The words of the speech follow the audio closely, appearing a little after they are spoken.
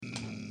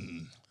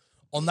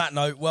On that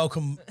note,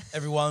 welcome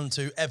everyone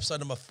to episode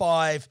number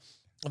 5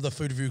 of the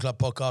Food Review Club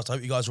podcast. I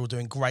hope you guys are all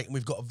doing great. And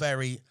we've got a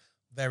very,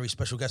 very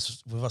special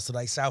guest with us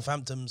today.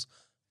 Southampton's.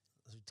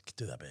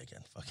 Do that bit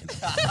again. Fucking.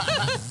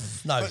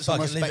 No, Put some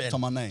fucking leave it respect in.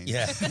 on my name.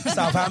 Yeah.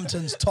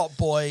 Southampton's top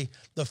boy,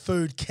 the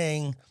food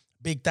king,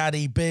 Big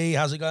Daddy B.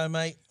 How's it going,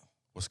 mate?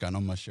 What's going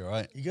on, Mush? You all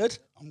right? You good?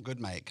 I'm good,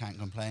 mate. Can't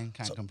complain.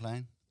 Can't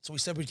complain. So we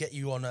said we'd get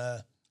you on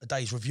a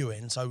day's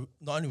reviewing. So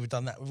not only we've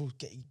done that, we'll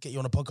get you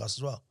on a podcast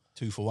as well.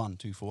 2 for 1.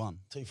 2 for 1.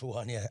 2 for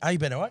 1, yeah. How you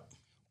been, all right?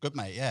 Good,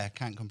 mate. Yeah,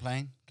 can't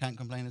complain. Can't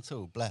complain at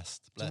all.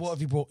 Blessed. So what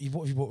have you brought?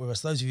 What have you brought with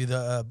us? Those of you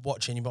that are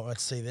watching, you might want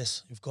to see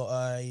this. You've got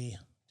a. Do you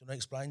want to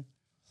explain?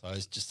 So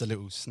it's just a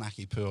little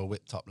snacky poo I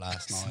whipped up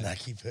last night.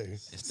 Snacky poo.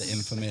 It's the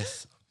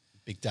infamous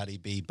Big Daddy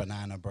B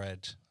banana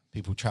bread.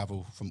 People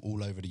travel from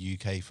all over the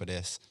UK for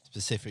this,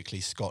 specifically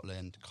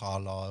Scotland,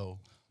 Carlisle,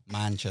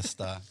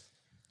 Manchester,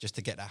 just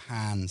to get their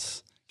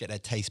hands, get their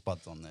taste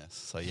buds on this.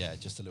 So yeah,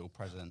 just a little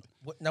present.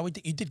 Now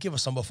you did give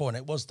us some before, and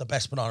it was the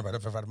best banana bread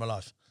I've ever had in my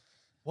life.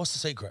 What's the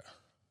secret?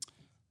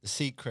 The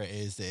secret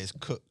is that it's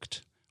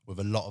cooked with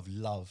a lot of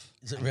love.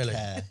 Is it and really?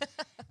 care.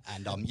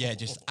 And yeah,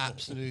 just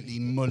absolutely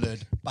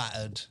mullered,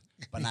 battered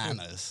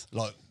bananas.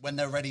 Like when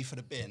they're ready for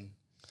the bin,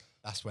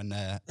 that's when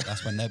they're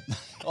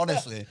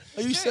honestly.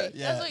 Are you serious?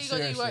 Yeah, That's what you got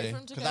to do, seriously. right, for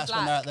 'em to 'Cause go that's when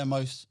they're black. at their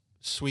most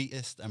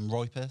sweetest and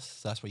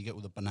ripest. So that's where you get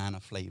all the banana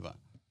flavour.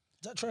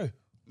 Is that true?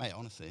 Mate,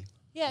 honestly.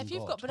 Yeah, On if you've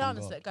God, got on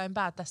bananas God. that are going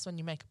bad, that's when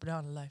you make a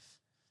banana loaf.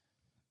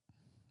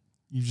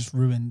 You've just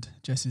ruined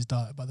Jess's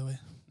diet, by the way.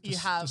 You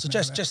have. So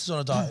Jess is on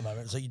a diet at the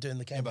moment. So you're doing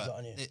the Yeah, Cambridge but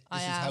diet, aren't you? this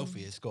I is am.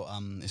 healthy. It's got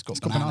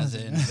got bananas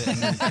bananas in,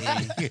 in.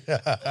 vitamin D.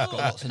 got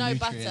lots of No nutrients.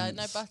 butter,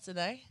 no butter,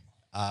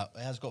 no.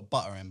 It has got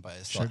butter in, but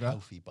it's like Sugar.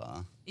 healthy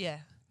butter. Yeah,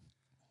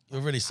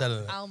 You're really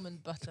selling it.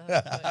 almond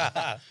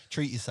butter.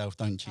 Treat yourself,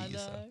 don't cheat I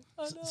yourself.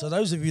 know. I know. So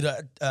those of you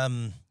that are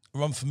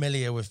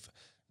unfamiliar with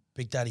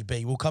Big Daddy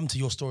B, we'll come to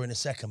your story in a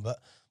second. But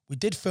we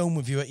did film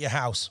with you at your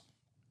house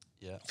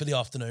Yeah. for the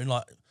afternoon.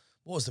 Like,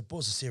 what was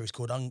the series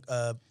called?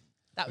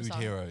 That was Food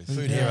on. heroes.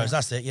 Food Yeah. Heroes.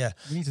 That's it. Yeah.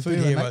 We need to Food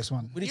do the Heroes. next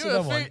one. We need You to were, do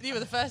another one. you were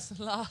the first and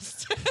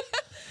last.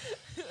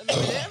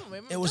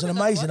 It was an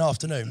amazing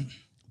afternoon.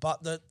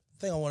 But the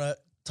thing I want to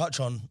touch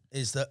on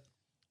is that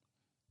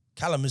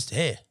Callum is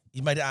here.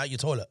 You made it out of your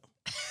toilet.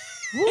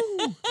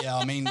 Yeah,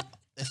 I mean,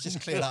 let's just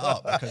clear that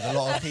up because a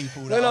lot of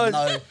people that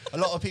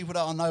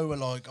I know were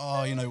like,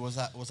 oh, you know, was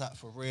that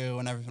for real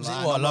and everything Was like it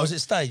that. what? And Like, I'm was like, it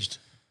staged?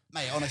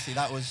 mate, honestly,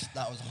 that was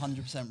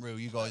 100% real.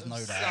 You guys know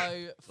that.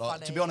 So Like,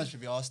 to funny. be honest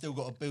with you, I still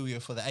got a bill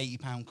you for the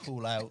 £80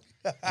 call out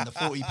and the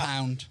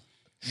 £40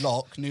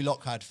 new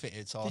lock I had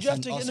fitted. So Did you have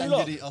to get a new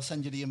lock? I'll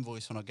send you the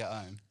invoice when I get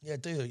home. Yeah,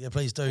 do. Yeah,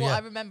 please do. What yeah. I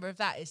remember of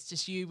that is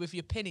just you with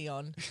your pinny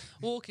on,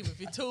 walking with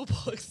your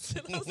toolbox.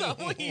 And I was like,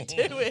 what are you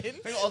doing?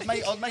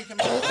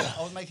 I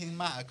was making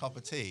Matt a cup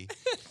of tea.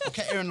 I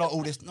kept hearing like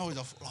all this noise.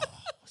 I thought, oh,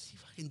 what's he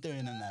fucking doing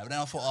in there? But then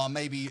I thought, oh,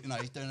 maybe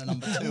he's doing a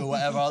number 2 or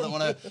whatever. I don't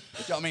want to, do you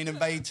know what I mean,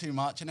 invade too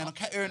much. And then I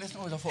kept hearing this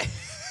noise. I thought,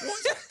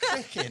 what's that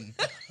clicking?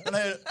 And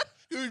then,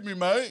 excuse me,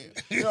 mate.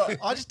 You know,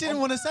 I just didn't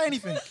want to say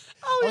anything.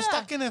 I was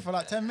stuck in there for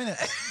like 10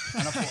 minutes.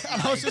 and I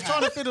thought, I was just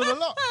trying to fiddle the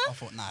lock. I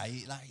thought, nah,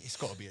 it's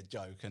got to be a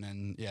joke. And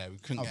then, yeah, we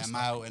couldn't get him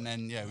out. And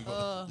then, yeah, we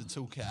got the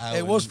toolkit out.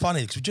 It was and-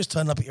 funny because we just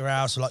turned up at your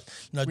house, like,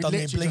 We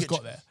literally just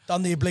got there.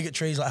 done the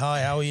obligatories, like,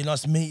 hi, how are you?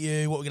 Nice to meet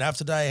you. What are we gonna have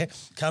today?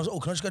 Can I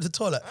just go to the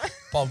toilet?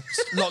 Bob,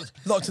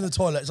 locked in the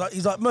toilet.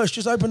 He's like, Mush,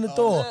 just open the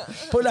door,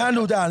 put the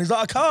handle down. He's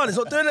like, I can't. It's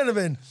not doing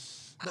anything.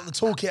 Got the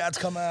toolkit had to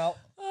come out.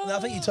 And I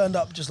think you turned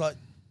up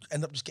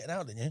end up just getting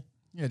out, didn't you?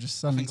 Yeah,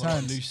 just I suddenly think I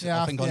turned. loosened,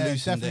 Yeah, I think I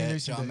loosened definitely it.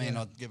 loosened Do you know what I mean?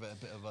 yeah. I'd give it a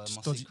bit of a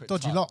my secret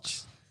Dodgy touch.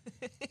 locks.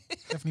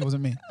 Definitely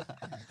wasn't me.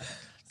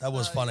 That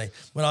was funny.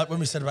 When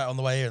we said about it on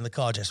the way here in the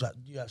car, Jess, like,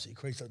 you absolutely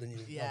creased up, didn't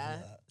you? Yeah,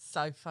 Loving that.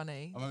 so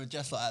funny. I remember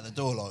just like at the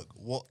door, like,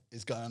 what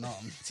is going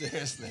on?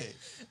 Seriously.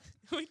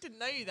 We didn't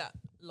know you that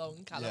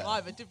long, Callum, Yeah.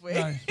 either, did we?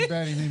 No, you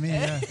barely knew me,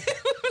 yeah.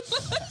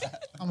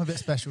 I'm a bit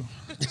special.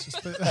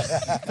 Just put it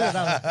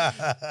that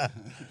way.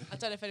 I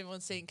don't know if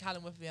anyone's seen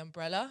Callum with the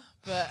umbrella,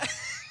 but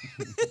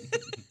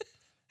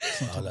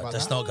Oh, look, about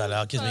let's that. not go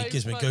there.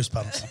 Gives me So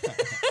goosebumps.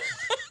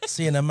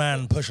 Seeing a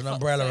man push an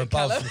umbrella sake,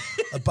 Callum.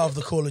 above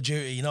the Call of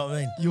Duty, you know what I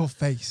mean? Your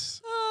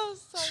face. oh,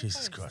 so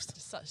Jesus funny. Christ.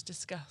 Just such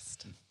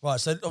disgust. Right,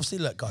 so obviously,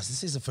 look, guys,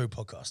 this is a food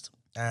podcast,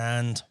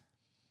 and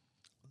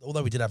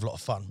although we did have a lot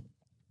of fun,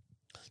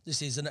 let's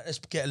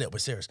get a little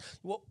bit serious.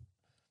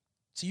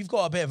 So you've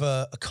got a bit of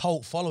a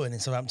cult following in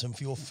Southampton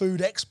for your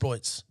food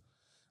exploits,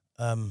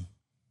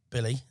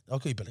 Billy. I'll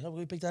call you Billy. I'll call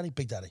you Big Daddy.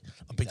 Big Daddy.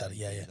 Oh, Big Daddy.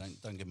 Yeah, yeah.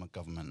 Don't give my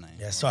government name.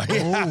 Yeah, sorry.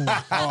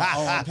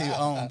 I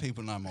want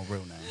people to know my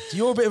real name. So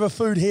you're a bit of a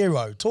food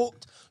hero. Talk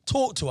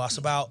to us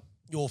about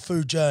your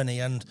food journey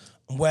and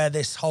where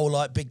this whole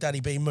like Big Daddy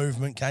B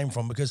movement came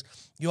from, because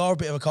you are a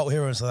bit of a cult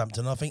hero in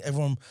Southampton. I think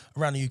everyone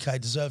around the UK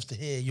deserves to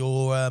hear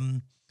your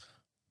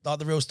like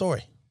the real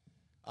story.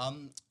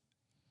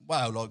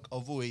 Well, like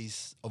I've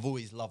always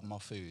loved my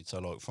food. So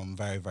like from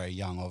very, very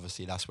young,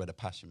 obviously that's where the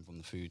passion from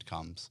the food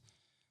comes.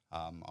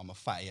 I'm a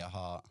fatty at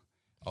heart.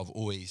 I've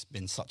always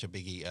been such a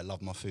big eater,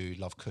 love my food,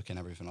 love cooking,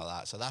 everything like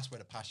that. So that's where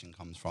the passion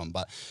comes from.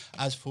 But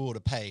as for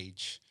the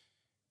page,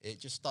 it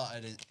just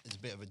started as a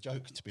bit of a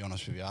joke, to be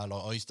honest with you.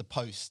 I used to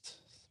post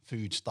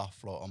food stuff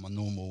like on my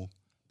normal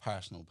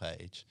personal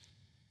page,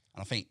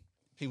 and I think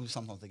people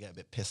sometimes they get a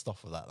bit pissed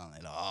off with that, don't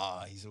they?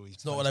 Like, he's always.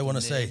 It's not what they want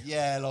to see.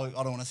 Yeah, like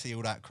I don't want to see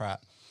all that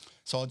crap.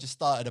 So I just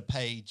started a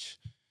page,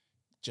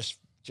 just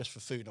for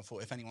food. I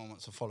thought if anyone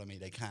wants to follow me,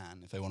 they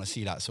can. If they want to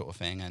see that sort of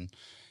thing, and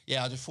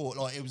yeah, I just thought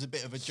like it was a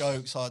bit of a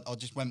joke, so I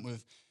just went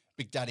with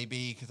Big Daddy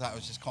B because that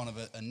was just kind of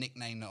a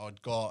nickname that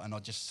I'd got, and I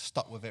just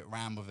stuck with it,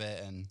 ran with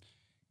it, and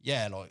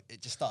yeah, like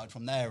it just started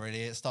from there.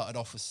 Really, it started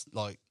off as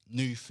like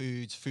new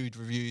foods, food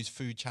reviews,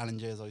 food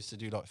challenges. I used to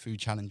do like food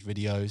challenge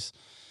videos.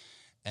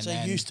 And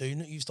so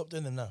you stopped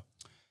doing them now?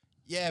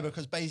 Yeah,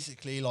 because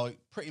basically, like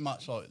pretty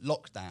much like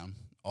lockdown,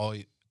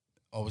 I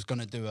was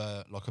gonna do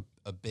a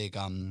big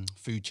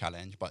food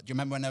challenge. But do you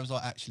remember when there was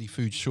like actually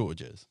food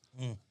shortages?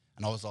 And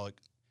I was like,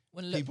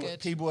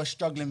 people are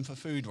struggling for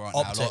food right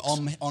now.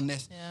 Like on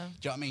this, do you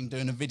know what I mean?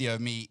 Doing a video of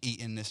me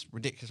eating this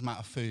ridiculous amount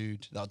of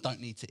food that I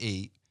don't need to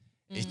eat.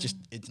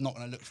 It's not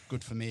going to look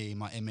good for me,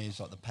 my image,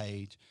 like the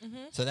page.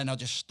 So then I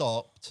just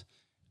stopped.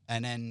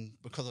 And then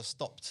because I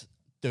stopped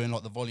doing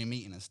like the volume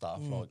eating and stuff,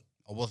 like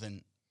I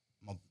wasn't,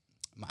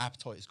 my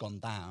appetite has gone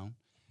down.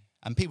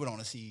 And people don't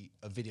want to see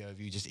a video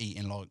of you just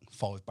eating like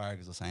 5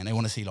 burgers or something. They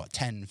want to see like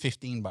 10,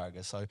 15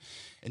 burgers. So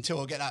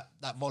until I get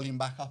that volume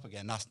back up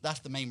again, that's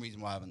the main reason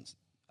why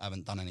I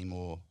haven't done any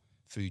more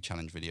food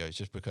challenge videos,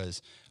 just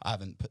because I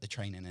haven't put the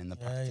training in the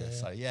practice.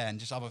 So yeah, and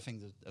just other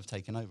things have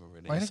taken over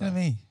really. Why are you looking at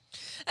me?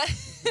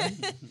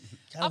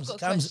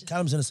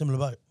 Callum's in a similar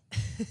boat.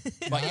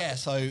 But yeah,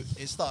 so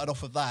it started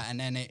off with that, and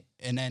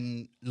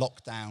then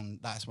lockdown.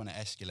 That's when it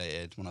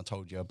escalated. When I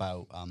told you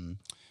about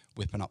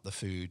whipping up the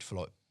food for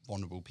like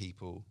vulnerable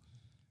people,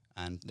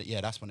 and yeah,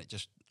 that's when it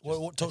just.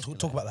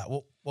 Talk about that.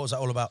 What was that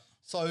all about?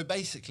 So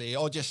basically,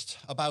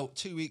 about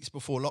 2 weeks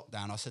before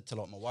lockdown, I said to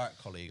like my work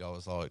colleague, I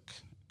was like,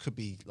 could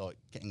be like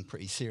getting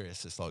pretty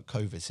serious. This like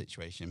COVID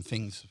situation.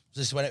 Things.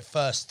 This is when it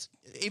first.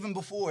 Even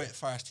before it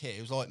first hit,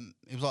 it was like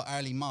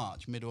early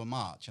March, middle of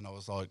March, and I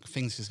was like,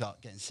 things just start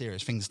getting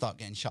serious. Things start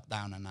getting shut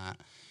down, and that.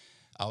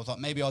 I was like,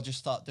 maybe I'll just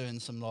start doing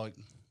some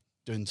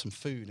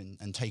food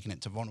and taking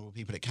it to vulnerable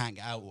people that can't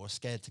get out or are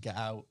scared to get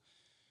out.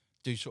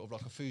 Do sort of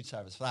like a food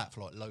service for that,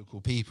 for like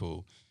local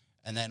people.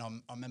 And then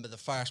I remember the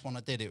first one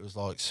I did, it was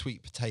like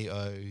sweet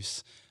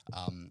potatoes,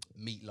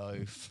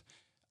 meatloaf,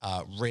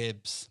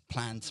 ribs,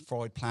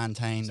 fried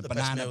plantain, the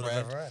banana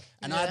bread.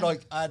 And I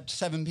had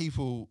 7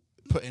 people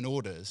put in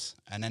orders,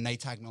 and then they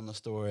tagged me on the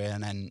story.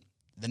 And then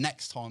the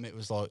next time it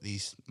was like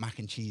these mac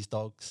and cheese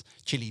dogs,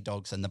 chili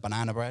dogs, and the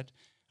banana bread.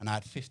 And I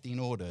had 15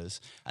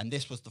 orders. And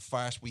this was the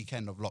first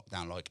weekend of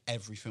lockdown. Like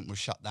everything was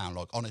shut down.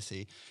 Like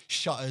honestly,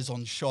 shutters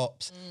on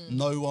shops,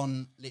 no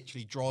one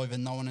literally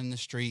driving, no one in the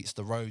streets,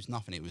 the roads,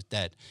 nothing. It was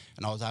dead.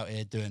 And I was out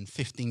here doing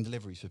 15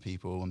 deliveries for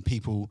people, and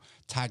people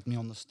tagged me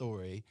on the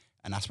story.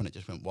 And that's when it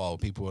just went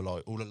wild. People were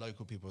like, all the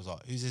local people was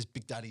like, who's this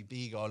Big Daddy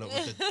B guy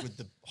with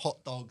the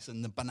hot dogs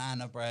and the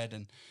banana bread?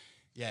 And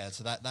yeah,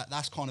 so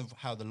that's kind of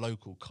how the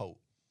local cult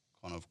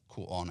kind of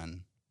caught on,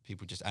 and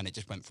people and it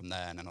just went from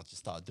there. And then I just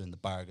started doing the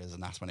burgers,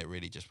 and that's when it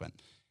really just went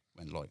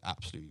like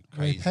absolute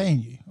crazy. Were they paying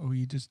you, or were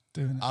you just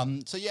doing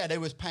it? So yeah, they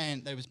was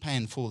paying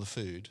for the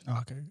food. Oh,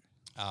 okay.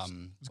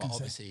 But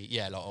obviously,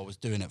 yeah, like I was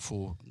doing it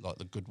for like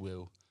the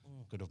goodwill,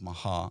 good of my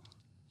heart.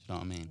 You know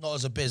what I mean? Not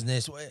as a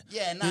business.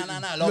 Yeah, no.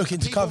 Like looking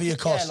to cover your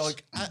costs. Yeah,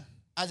 like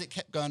as it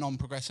kept going on,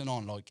 progressing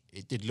on, like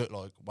it did look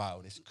like,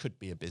 wow, this could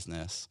be a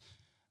business.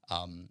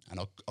 And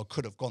I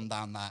could have gone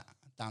down that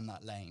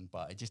lane,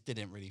 but it just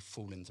didn't really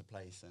fall into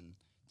place and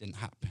didn't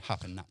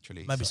happen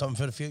naturally. Maybe something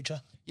for the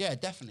future. Yeah,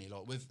 definitely.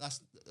 Like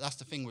that's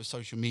the thing with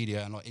social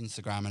media and like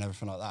Instagram and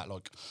everything like that.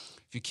 Like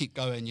if you keep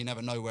going, you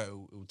never know where it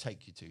will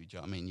take you to. Do you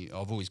know what I mean?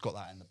 I've always got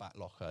that in the back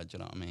locker. Do you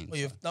know what I mean?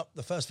 Well,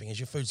 the first thing is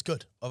your food's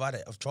good. I've had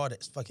it. I've tried it.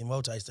 It's fucking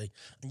well tasty,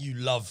 and you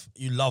love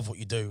what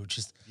you do, which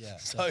is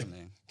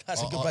definitely.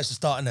 That's a good place to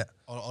start, isn't it?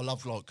 I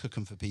love like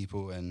cooking for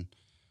people, and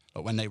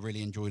like when they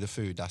really enjoy the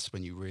food, that's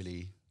when you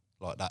really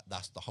like that.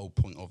 That's the whole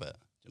point of it.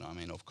 Do you know what I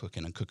mean? Of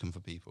cooking for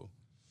people.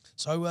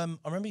 So I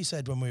remember you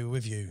said when we were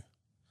with you.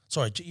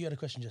 Sorry, you had a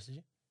question, Jess, did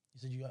you? You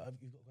said you've got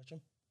a question.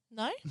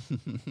 No?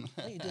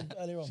 I think you did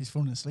earlier on. She's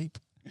falling asleep.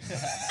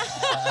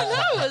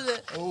 Was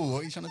it? Oh,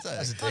 what are you trying to say?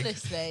 That's a dig.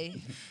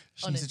 Honestly.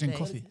 She needs to drink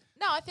coffee.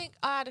 No, I think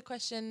I had a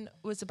question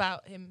was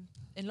about him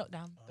in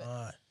lockdown, but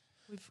Right.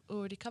 we've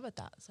already covered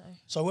that.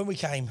 So when we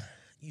came,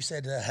 you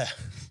said there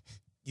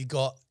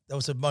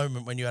was a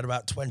moment when you had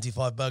about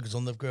 25 burgers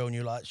on the grill, and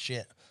you're like,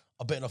 shit,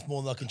 I've bitten off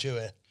more than I can chew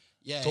here.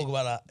 Yeah. Talk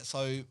about that.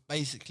 So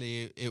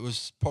basically, it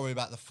was probably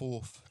about the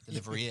 4th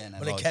delivery in.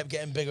 When it kept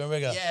getting bigger and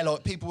bigger. Yeah,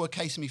 like people were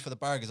casing me for the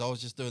burgers. I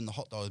was just doing the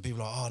hot dogs. People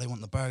were like, oh, they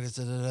want the burgers.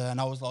 Da, da, da.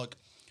 And I was like,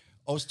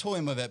 I was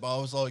toying with it, but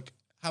I was like,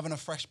 having a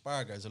fresh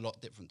burger is a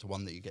lot different to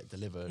one that you get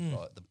delivered,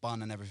 like the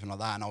bun and everything like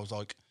that. And I was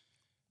like,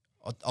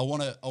 I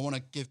want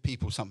to give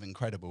people something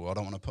credible. I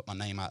don't want to put my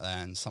name out there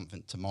and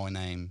something to my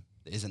name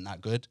that isn't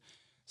that good.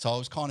 So I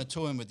was kind of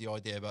toying with the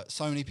idea, but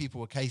so many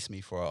people were casing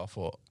me for it. I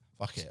thought,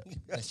 fuck it,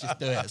 let's just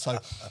do it. So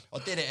I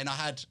did it, and I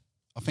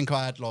think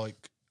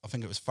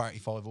it was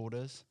 35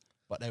 orders,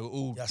 but they were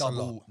all That's a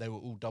lot. They were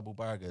all double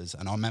burgers,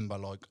 and I remember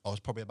like I was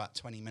probably about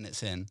 20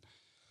 minutes in,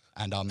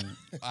 and I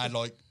had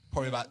like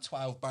probably about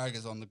 12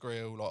 burgers on the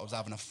grill. Like I was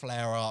having a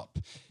flare up.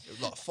 It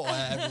was like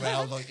fire everywhere.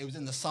 I was like, it was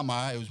in the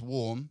summer. It was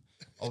warm.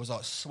 I was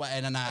like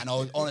sweating and that, and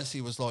I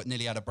honestly was like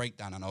nearly had a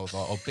breakdown, and I was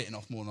like, I've bitten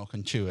off more than I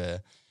can chew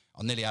here.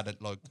 I nearly had it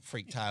like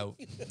freaked out,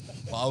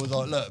 but I was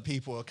like, look,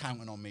 people are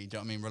counting on me. Do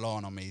you know what I mean?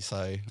 Relying on me.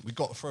 So we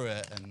got through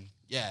it, and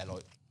yeah,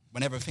 like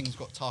whenever things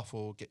got tough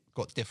or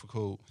got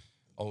difficult,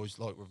 I always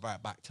like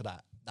revert back to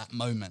that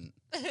moment.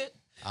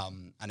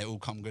 And it all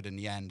come good in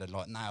the end. And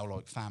like now,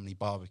 like family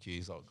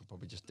barbecues, like, I could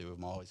probably just do with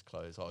my eyes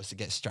closed. I used to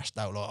get stressed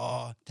out,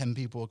 like, 10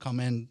 people are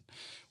coming.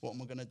 What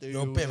am I gonna do?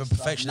 You're a bit of a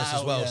perfectionist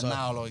as well. Yeah, so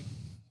now like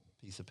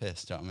piece of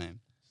piss. Do you know what I mean?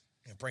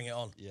 yeah, bring it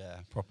on. Yeah,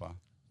 proper.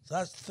 So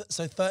that's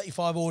so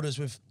 35 orders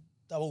with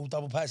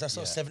double packs. That's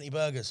like 70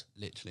 burgers.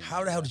 Literally.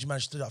 How the hell did you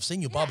manage to do that? I've seen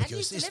your Yeah, and barbecue. you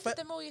It's delivered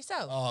them all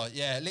yourself. Oh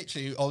yeah,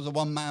 literally. I was a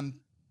one-man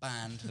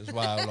band as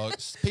well. Like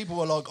people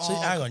were like, so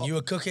oh, hang on, you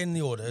were cooking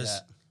the orders, Yeah.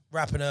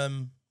 wrapping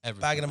them,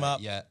 Everything, bagging them mate, up,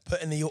 yeah.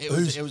 putting the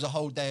It was a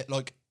whole day.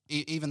 Like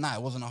even that,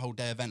 it wasn't a whole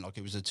day event. Like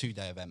it was a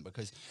 2-day event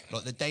because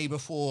like the day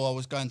before, I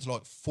was going to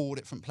like 4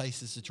 different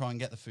places to try and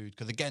get the food.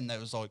 Because again, there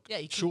was like Yeah,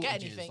 you couldn't get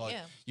shortages. anything, Like,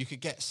 yeah. you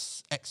could get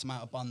X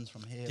amount of buns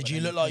from here. Did but you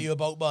then look like you were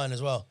bulk buying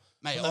as well?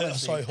 Mate, No,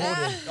 honestly, sorry,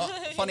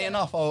 hoarding. Funny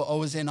enough, I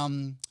was in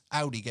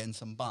Aldi getting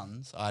some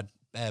buns. I had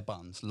bare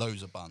buns,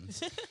 loads of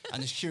buns.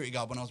 And the security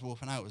guard, when I was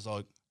walking out, was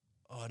like,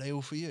 "Oh, are they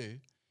all for you?"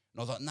 And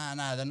I was like,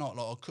 nah, they're not.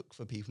 Like, I'll cook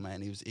for people,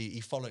 man. And he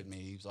followed me.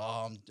 He was like,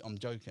 "Oh, I'm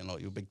joking.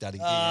 Like, you're Big Daddy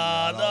D."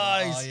 Ah, And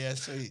I was like,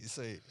 nice. oh, yeah,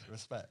 sweet.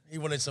 Respect. He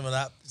wanted some of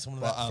that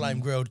But, flame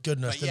grilled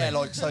goodness, But didn't yeah, he?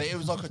 like, so it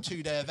was like a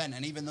 2-day event.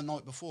 And even the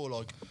night before,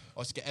 like, I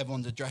used to get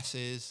everyone's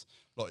addresses,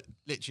 like,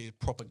 literally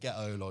proper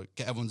ghetto, like,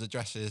 get everyone's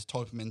addresses,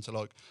 type them into,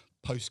 like,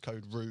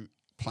 postcode, route,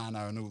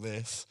 planner, and all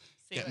this.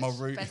 See Get what's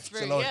my route best to,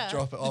 route, like, yeah.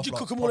 drop it off. Did you like,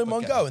 cook them all in proper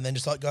one ghetto. go and then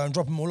just like go and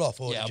drop them all off?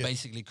 Or Yeah, I did you?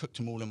 basically cooked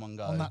them all in one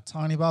go. On that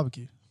tiny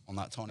barbecue. On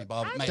that tiny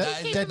barbecue. How Mate,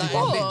 did you that keep is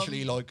them warm?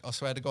 literally like, I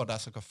swear to God,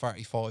 that's like a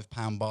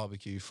 35-pound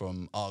barbecue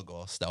from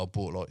Argos that I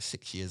bought like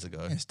 6 years ago.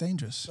 Yeah, it's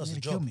dangerous. That's You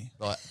the nearly killed job.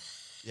 me. Like,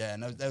 yeah,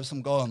 no, there was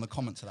some guy on the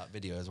comments of that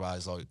video as well.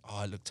 He's like,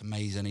 "Oh, it looked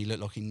amazing. He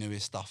looked like he knew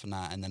his stuff and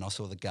that." And then I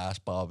saw the gas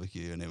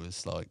barbecue, and it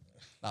was like,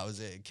 that was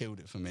it. It killed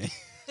it for me.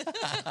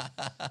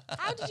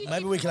 How did you Maybe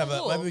keep we could them have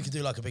warm? maybe we could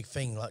do like a big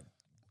thing, like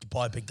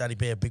buy Big Daddy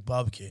Beer, big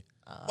barbecue.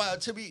 Well,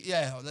 let's do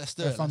Yeah, it. fun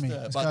Let's me. do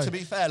it. Let's But go. to be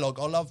fair, like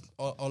I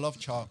love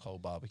charcoal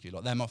barbecue.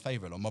 Like they're my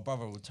favourite. Like my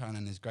brother would turn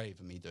in his grave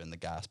for me doing the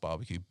gas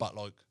barbecue. But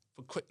like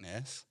for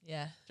quickness,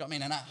 Yeah. do you know what I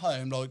mean? And at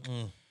home, like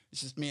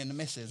it's just me and the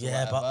missus.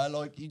 Yeah, or but- whatever.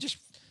 Like you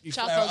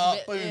flare Charcoal's it a up,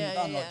 bit- boom, yeah,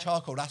 done. yeah, Like yeah.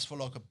 charcoal, that's for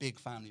like a big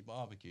family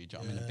barbecue. Do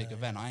you know what I mean? A big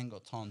event. I ain't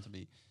got time to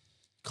be.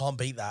 Can't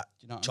beat that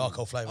Do you know what I charcoal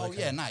mean? flavour. Oh can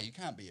yeah, you? no, you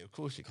can't be. Of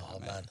course you can't. Oh,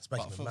 mate. man, it's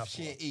making But me for mouth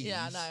sheer water. ease.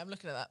 Yeah, I know. I'm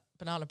looking at that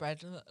banana bread.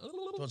 Do you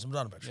want some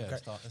banana bread? Yeah,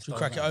 Should let's we dive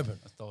crack it in. open?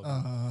 Let's dive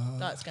in.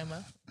 That's going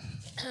well.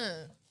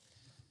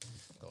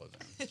 Dive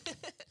in.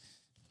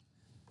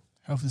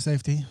 Health and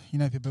safety. You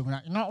know people are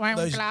like, you're not wearing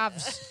Those-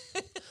 gloves.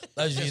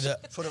 Those of you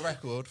that For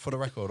the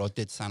record, I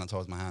did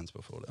sanitize my hands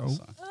before this. Oh.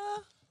 So.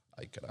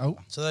 I could Oh.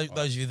 so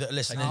those of you that are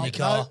listening in No, your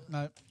car,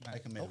 No.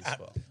 Take a middle Ah,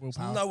 spot. there's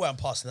Willpower. no way I'm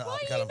passing that Why up,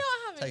 are you Callum. not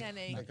having Take-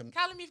 any? take 'em.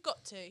 Callum, you've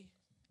got to. If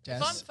I'm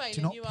Jess, failing,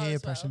 do not you are peer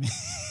as well. pressure me.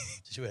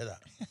 Did you hear that?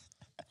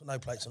 Got no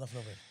plates or nothing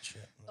of it.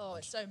 Shit. Oh,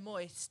 it's so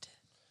moist.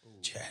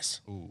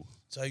 Yes. Ooh.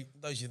 So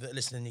those of you that are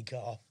listening in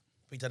your car,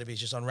 Big Daddy B's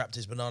just unwrapped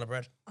his banana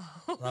bread.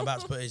 And I'm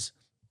about to put his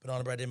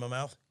banana bread in my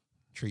mouth.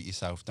 Treat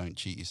yourself, don't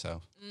cheat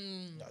yourself.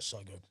 That's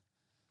so good.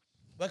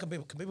 Where can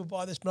people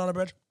buy this banana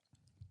bread?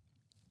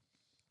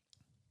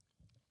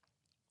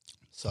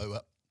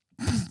 So,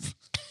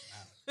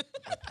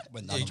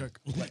 went down, Yeah, the, joke.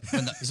 went,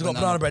 went, He's went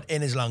got down banana the- bread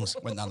in his lungs.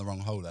 went down the wrong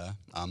hole there.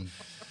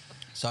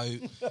 So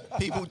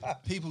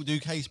people do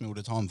case me all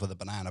the time for the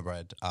banana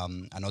bread,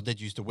 and I did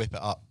used to whip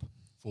it up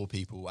for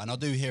people, and I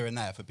do here and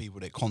there for people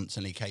that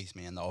constantly case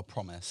me and that I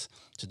promise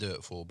to do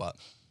it for, but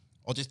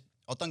I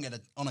don't get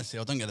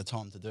the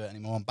time to do it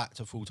anymore. I'm back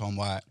to full-time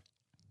work.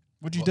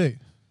 What do you do?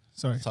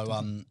 Sorry. So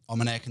I'm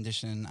an air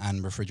conditioning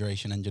and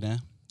refrigeration engineer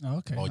Oh,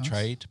 okay. by nice.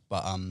 trade,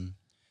 but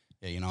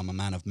yeah, you know, I'm a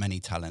man of many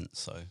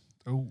talents, so.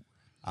 Oh.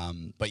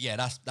 But yeah,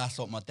 that's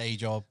like my day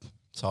job.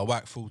 So I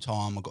work full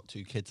time. I've got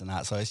 2 kids and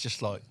that. So it's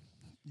just like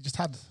You just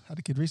had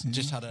a kid recently.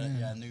 just didn't had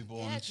you? a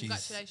newborn. Yeah, She's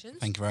congratulations.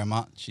 thank you very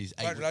much. She's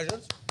 8.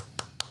 Congratulations.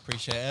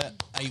 Appreciate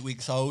it. 8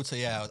 weeks old. So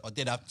yeah, I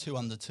did have 2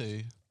 under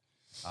 2.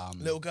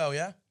 Little girl,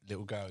 yeah?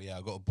 Little girl. Yeah,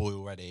 I got a boy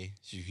already.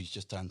 He's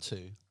just turned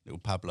 2. Little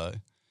Pablo.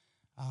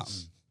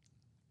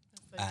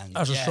 And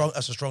That's yeah,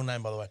 a strong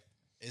name, by the way.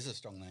 It is a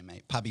strong name,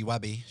 mate. Pabby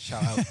Wabby.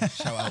 Shout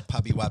out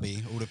Pabby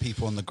Wabby. All the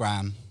people on the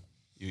gram,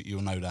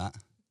 you'll know that.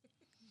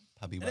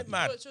 Pabby Isn't it Wabby.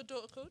 mad? What's your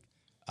daughter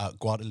called?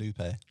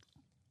 Guadalupe.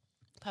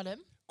 Pardon?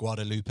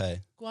 Guadalupe.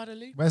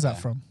 Guadalupe. Where's that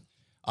from?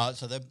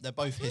 So they're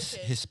both Wicked.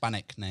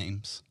 Hispanic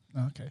names.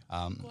 Oh, okay.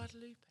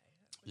 Guadalupe.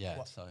 Yeah.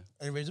 What? So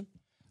Any reason?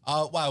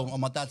 Well, on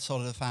my dad's side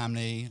of the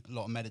family, a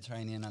lot of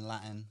Mediterranean and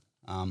Latin.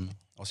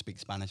 I speak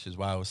Spanish as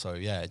well, so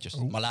yeah, just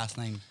my last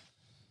name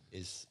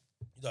is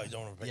You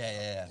don't want to repeat.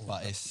 yeah,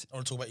 but it's I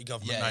want to talk about your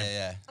government yeah, name.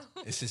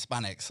 yeah. It's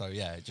Hispanic, so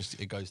yeah,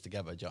 it goes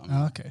together. Do you know what I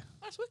mean? Oh, okay.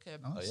 That's wicked.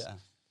 So, yeah.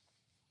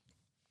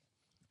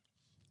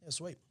 Yeah,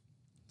 sweet.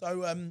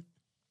 So,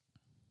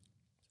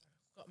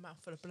 Got a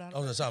mouthful of banana. I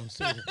was going to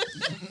say, I'm still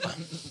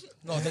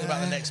not thinking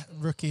about the next.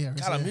 Rookie here.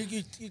 Callum,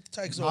 you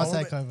take us on. I'll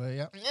take over,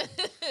 yeah.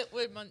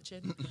 We're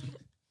munching.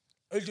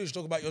 Who do you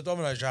talk about your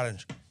Domino's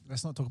challenge?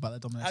 Let's not talk about the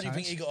dominance. How do you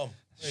think he got on?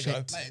 There you go.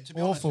 Shit. Mate, to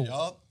be Awful.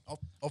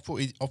 honest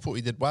with you, I thought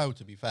he did well.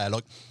 To be fair,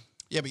 like,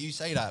 yeah, but you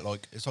say that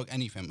like it's like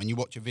anything. When you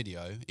watch a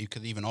video,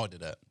 because even I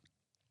did it,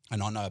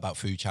 and I know about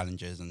food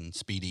challenges and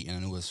speed eating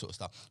and all this sort of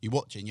stuff. You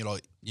watch it, and you're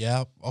like,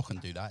 yeah, I can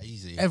do that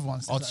easy.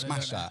 Everyone says I'd that,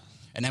 smash don't they? that.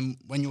 And then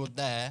when you're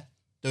there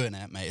doing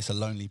it, mate, it's a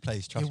lonely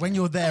place. Trust When me.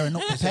 you're there and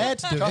not prepared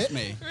to do Trust it.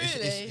 me,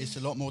 Really? it's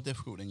a lot more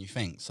difficult than you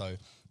think. So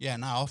yeah,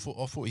 no, I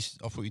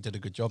thought he did a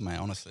good job, mate.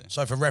 Honestly,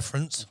 So, for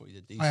reference, I thought he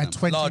did I had decent.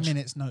 20 Large.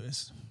 minutes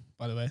notice,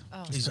 by the way.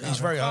 Oh, He's sorry.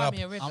 very hung Cry up.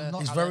 me a river. I'm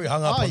not- he's very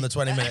hung up Aye. on the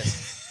 20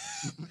 minutes.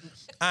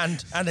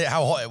 and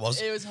how hot it was.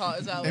 It was hot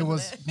as well. It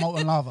was wasn't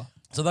molten lava.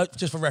 So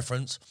just for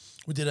reference,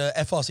 we did a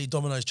FRC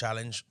Domino's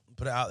challenge,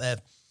 put it out there,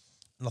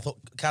 and I thought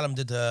Callum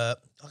did. I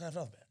can have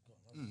another bit.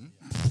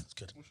 That's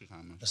good. What's his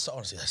name, mate? That's,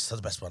 honestly, that's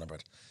the best one I've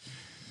read.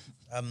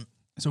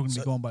 It's all going to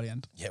be gone by the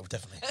end. Yeah, well,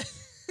 definitely.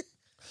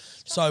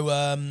 So,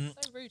 So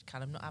rude,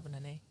 Callum, not having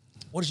any.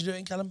 what did you do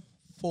in Callum?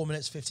 4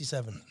 minutes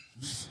 57.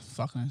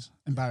 Fuck knows.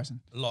 Embarrassing.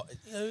 A lot.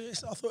 You know,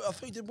 I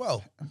thought you did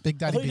well. Big I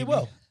Daddy thought you beat did me.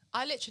 well.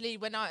 I literally,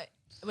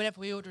 whenever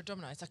we order a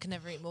Domino's, I can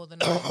never eat more than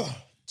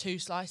 2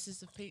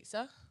 slices of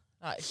pizza.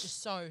 Like, it's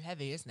just so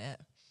heavy, isn't it?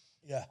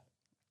 Yeah.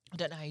 I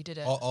don't know how you did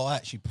it. I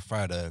actually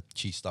prefer the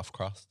cheese stuffed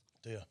crust.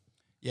 Do you?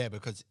 Yeah,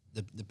 because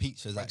the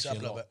pizza is Breaks up actually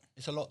a little bit.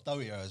 it's a lot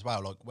doughier as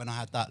well. Like when I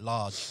had that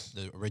large,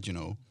 the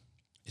original,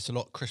 it's a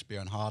lot crispier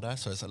and harder,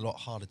 so it's a lot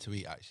harder to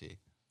eat actually,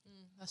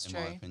 That's in true.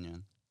 my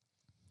opinion.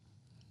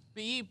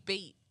 But you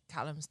beat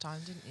Callum's time,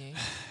 didn't you?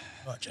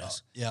 Right,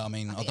 Jess. Yeah, I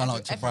mean, I think don't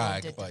like to everyone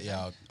brag, did, but didn't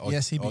yeah,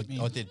 Yes, he beat me.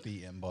 I did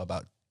beat him by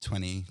about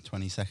 20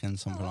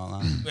 seconds, something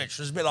like that. Which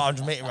was a bit like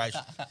 100 metre race.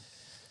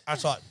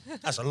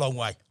 That's a long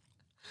way.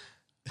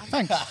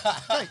 Thanks.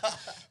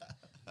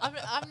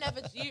 I've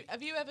never.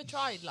 Have you ever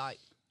tried like?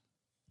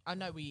 I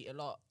know we eat a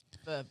lot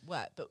for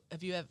work, but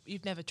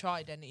you've never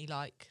tried any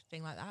like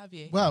thing like that, have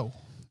you? Well,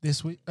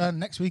 this week,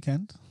 next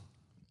weekend.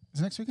 Is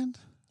it next weekend?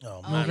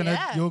 Oh, Oh, man.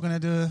 yeah. You're gonna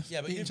do a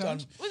Yeah, but eating you've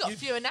challenge? done. We've got a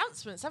few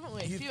announcements, haven't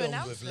we? A You've few filmed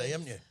announcements. with Lee,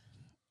 haven't you?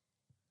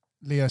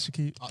 Leah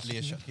Shaki.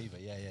 Leah Shakiva,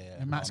 yeah.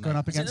 And Matt's Oh, going mate.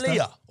 up Is it against her.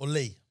 Leah or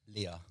Lee?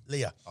 Leah.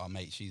 Leah. Oh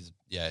mate, she's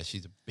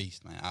a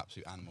beast, mate.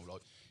 Absolute animal.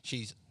 Like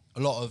she's a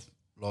lot of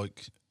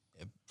like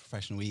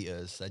professional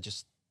eaters.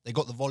 They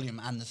got the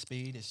volume and the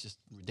speed. It's just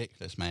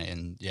ridiculous, mate.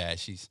 And yeah,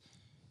 she's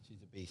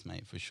a beast,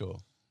 mate, for sure.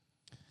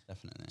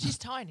 Definitely. She's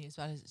tiny as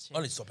well, isn't she? I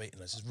need to stop eating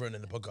this. It's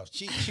ruining the podcast.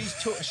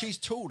 She's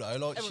tall though.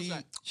 Like Everyone's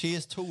like- she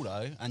is tall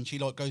though, and she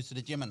like goes to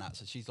the gym and that.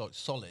 So she's like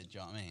solid. Do you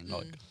know what I mean?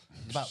 Like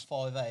about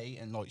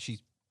 5'8", and like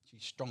she's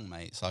strong,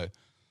 mate. So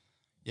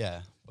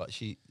yeah, but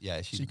she's She a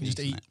can beast, just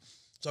eat. mate.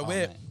 So Oh,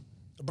 the mate.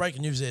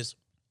 breaking news is,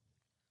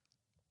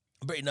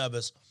 I'm pretty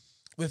nervous.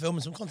 We're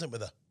filming some content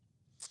with her.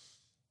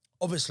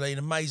 Obviously, an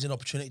amazing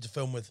opportunity to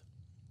film with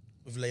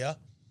Leah.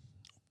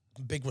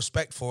 Big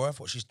respect for her,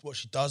 for what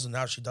she does and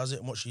how she does it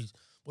and what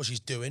she's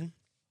doing.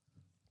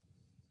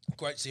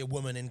 Great to see a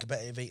woman in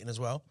competitive eating as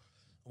well,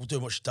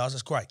 doing what she does.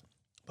 That's great.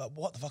 But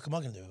what the fuck am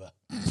I going to do with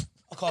her?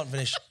 I can't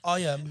finish. I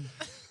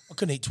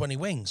couldn't eat 20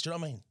 wings. Do you know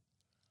what I mean?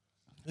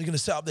 You're going to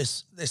set up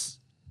this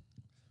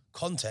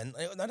content.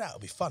 No doubt it'll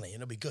be funny and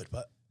it'll be good.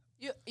 But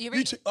You're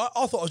you two,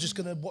 I thought I was just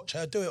going to watch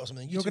her do it or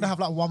something. You're going to have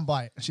like one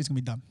bite and she's going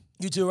to be done.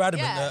 You two are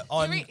adamant yeah, that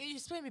I'm. you're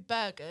supposed to be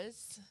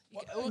burgers.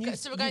 What-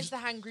 So we're going to the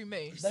Hangry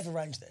Moose. They've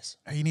arranged this.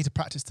 You need to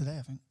practice today,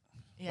 I think.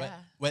 Yeah.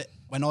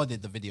 When I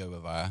did the video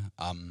with her,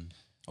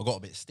 I got a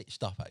bit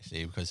stitched up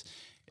actually because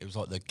it was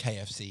like the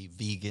KFC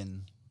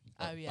vegan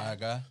Oh, yeah.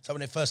 burger. So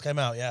when it first came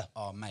out, yeah.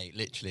 Oh mate,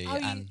 literally. Oh,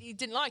 and you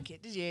didn't like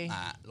it, did you?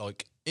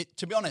 like it.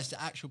 To be honest,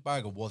 the actual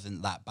burger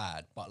wasn't that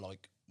bad, but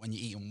like when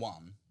you're eating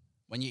one,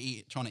 when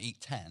you trying to eat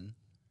 10,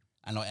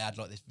 and like it had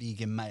like this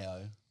vegan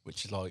mayo,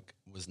 which is like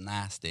was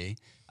nasty.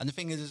 And the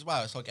thing is as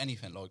well, it's like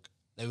anything. Like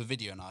they were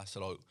videoing us,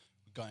 so like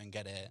we go and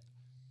get it,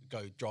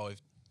 go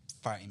drive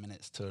 30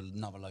 minutes to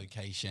another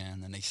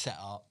location, and they set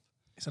up.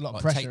 It's a lot of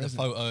Like pressure, take the isn't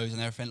it? photos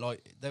and everything.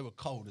 Like they were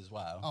cold as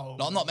well. Oh.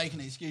 Like, I'm not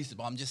making excuses,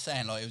 but I'm just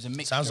saying like it was a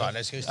mixture. Sounds like an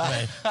excuse to me.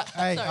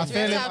 Hey, Sorry, I do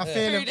you feel have him. to I have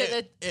feel food him.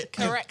 at the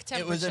correct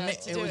temperature.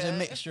 It was a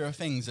mixture of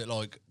things that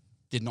like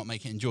did not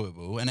make it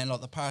enjoyable. And then like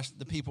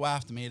the people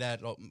after me, they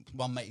had like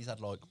one mate, he's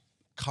had like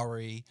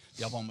curry,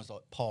 the other one was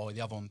like pie,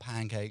 the other one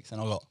pancakes, and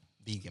I got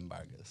vegan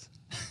burgers.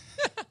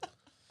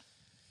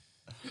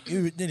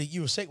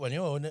 You were sick when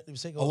you were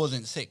sick. I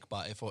wasn't sick,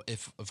 but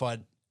if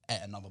I'd ate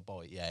another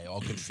bite, yeah, I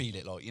could feel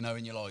it. Like, you know,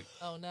 when you're like,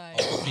 Oh, no. I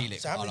could feel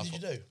it. So how and many I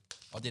did you thought- do?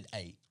 I did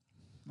 8.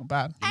 Not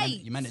bad.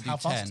 You meant to do How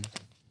 10. fast?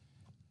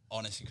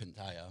 honestly couldn't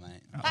tell you,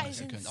 mate. That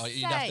Honestly is couldn't.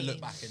 You'd have to look insane.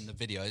 back in the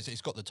video.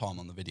 It's got the time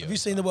on the video. Have you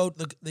seen the world?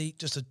 The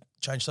just to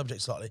change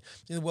subject slightly.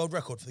 The world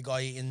record for the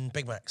guy eating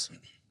Big Macs.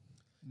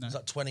 No. It's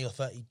like 20 or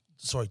 30.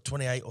 Sorry,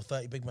 28 or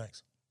 30 Big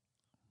Macs.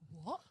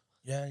 What?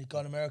 Yeah, he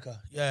got in America.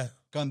 Yeah.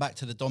 Going back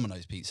to the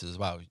Domino's pizzas as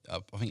well,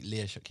 I think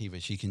Leah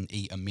Shakiva, she can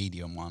eat a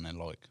medium one in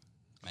like,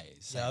 mate,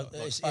 it's Yeah, like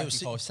it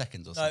 35 was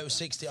seconds or No, something. it was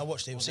 60. I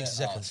watched it. It was Was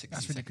 60 it? Oh, seconds. 60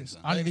 That's ridiculous.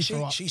 seconds, I need to She,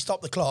 throw up. she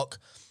stopped the clock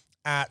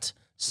at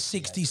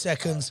 60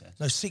 seconds. yeah.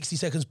 No, 60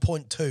 seconds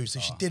point two. So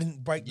she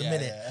didn't break the Yeah,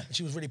 minute. yeah. And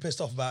she was really pissed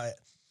off about it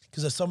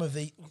because of some of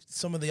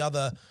the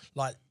other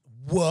like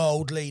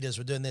world leaders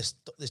were doing this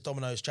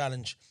Domino's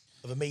challenge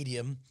of a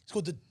medium. It's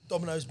called the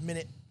Domino's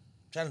minute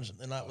challenge,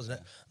 something like that, wasn't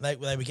it?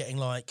 And they were getting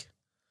like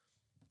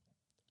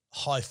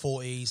high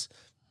 40s,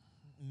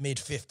 mid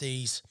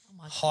 50s,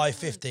 my high God.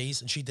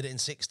 50s, and she did it in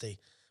 60,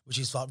 which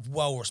is like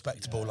well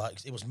respectable.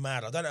 Like it was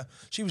mad. I don't know.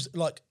 She was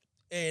like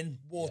in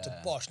water,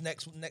 Yeah. bosh,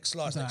 next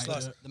slice, Nah, next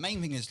slice. yeah. The main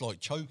thing is like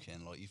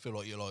choking. Like you feel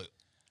like you're like,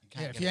 you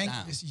can't Yeah, get if you it ain't,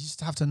 down. you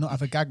just have to not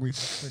have a gag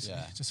reflex. Basically.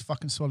 Yeah. Just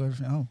fucking swallow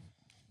everything. Oh,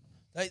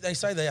 They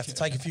say they have to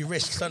take a few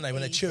risks, don't they,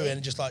 when they're chewing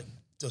and just like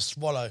just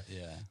swallow.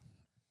 Yeah.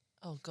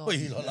 Oh God. What are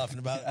you not laughing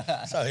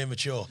about? So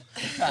immature.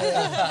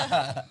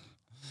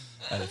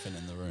 Elephant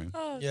in the room.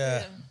 Oh,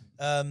 Yeah.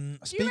 dear.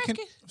 speaking. reckon-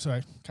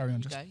 Sorry, carry on.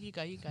 You Just go. You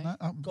go. You go. No,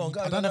 Go on,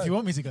 go, I go, don't know go. if you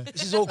want me to go.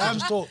 This is awkward.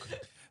 Just talk.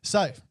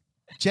 So,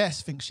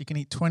 Jess thinks she can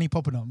eat 20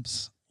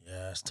 poppadoms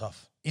Yeah, it's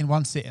tough. in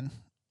one sitting.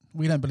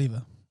 We don't believe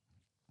her.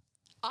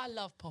 I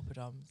love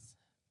poppadoms,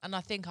 and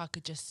I think I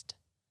could just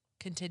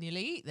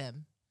continually eat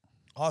them.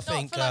 I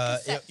think for like a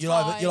set you'll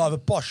time. either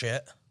bosh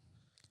it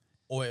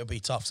or it'll be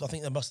tough. So I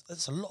think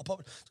that's a lot of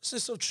pop.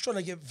 Just trying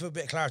to give for a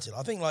bit of clarity.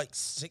 I think like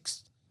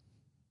 6,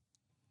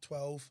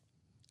 12,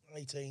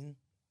 18.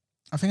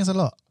 I think it's a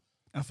lot.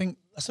 I think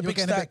That's a you're big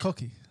getting a stack. bit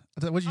cocky.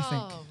 What do you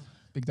think, Oh.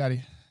 Big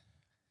Daddy?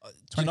 Do you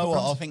 20 know what?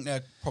 I poppadoms? think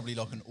they're probably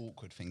like an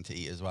awkward thing to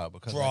eat as well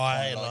because they're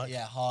Right, kinda like-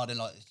 yeah, hard and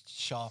like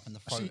sharp in the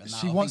throat. She- and that.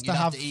 she I wants think to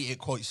you'd have- to eat it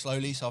quite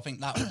slowly, so I think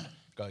that would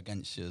go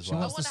against you as She well.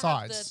 I wants want the to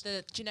have sides.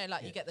 the. Do you know,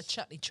 like you get the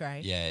chutney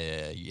tray?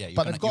 Yeah. You're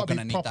But they've you're gotta be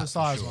gonna need proper that for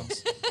size sure.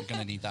 ones. You're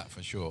gonna need that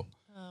for sure.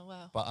 Oh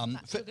well. But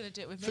That's you're gonna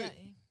do it with me. food, aren't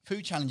you?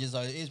 food challenges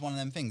though is one of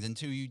them things.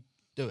 Until you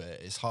do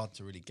it, it's hard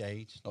to really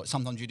gauge. Like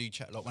sometimes you do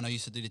like when I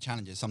used to do the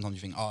challenges. Sometimes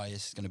you think, oh,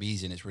 it's going to be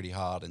easy and it's really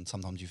hard, and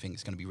sometimes you think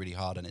it's going to be really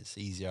hard and it's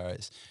easier.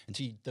 It's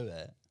until you do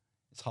it,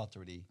 it's hard to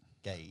really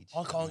gauge.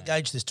 I can't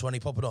gauge this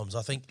 20 poppadoms.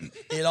 I think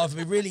it'll either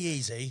be really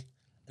easy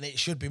and it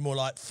should be more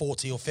like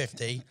 40 or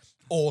 50,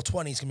 or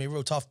 20 is going to be a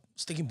real tough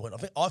sticking point.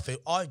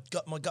 I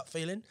got my gut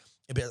feeling.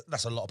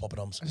 That's a lot of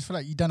poppadoms. I just feel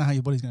like you don't know how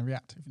your body's going to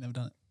react if you've never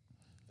done it.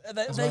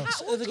 They've What got do a you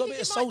bit of think it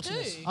might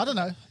saltiness. do? I don't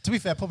know. To be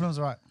fair, poppadoms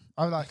are right.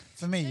 I like,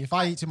 for me, if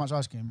I eat too much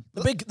ice cream,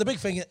 The big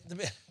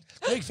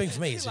thing for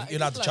me is Like you'll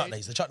have the explode.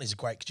 chutneys. The chutneys are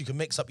great because you can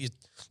mix up your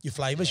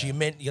flavours. You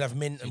can have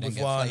mint You and don't with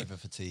get wine. flavour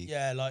fatigue.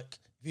 Yeah, like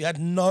if you had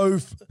no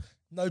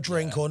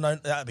drink or no,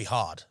 that'd be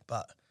hard.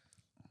 But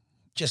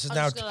just as I'm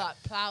now, just gonna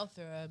like plow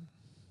through them.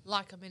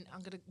 Like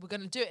we're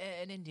gonna do it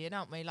in India,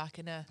 aren't we? Like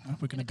in a.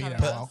 we're going to be in a there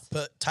a curry while. house.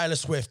 put Taylor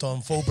Swift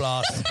on full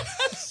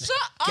blast. Shut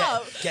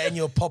up! get in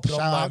your poppadom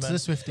Shout out to the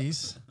moment.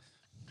 Swifties.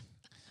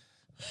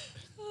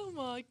 Oh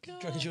my Do you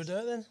god! reckon she'll do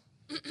it then?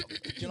 Do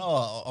you know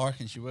what? I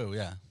reckon she will,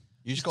 yeah.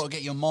 You just got to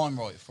get your mind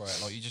right for it.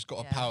 Like, you just got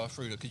to Yeah. power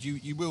through it. Because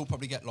you will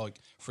probably get, like,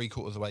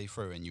 3/4 of the way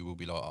through and you will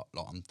be like,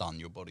 I'm done.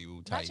 Your body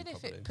will tell Imagine you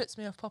if probably. it puts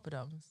me off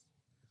poppadoms.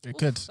 It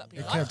could. That'd be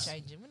It life could.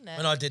 changing, wouldn't it?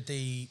 When I did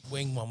the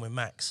wing one with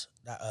Max,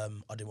 that I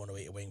didn't want to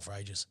eat a wing for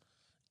ages.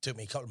 It took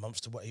me a couple of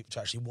months to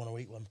actually want to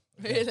eat one.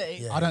 Really?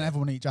 Yeah. I don't ever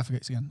want to eat Jaffa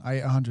cakes again. I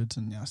ate 100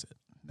 and yeah, that's it.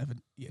 Never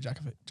eat a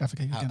Jaffa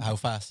cake again. How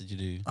fast did you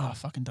do? Oh, I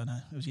fucking don't know.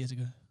 It was years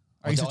ago.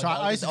 I used to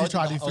try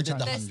to do food They're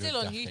the challenges. still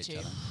on 100 YouTube.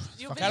 challenge.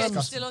 Your Fucking videos are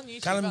disgusting. still on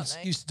YouTube, Callum aren't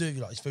they? used to do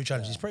like his food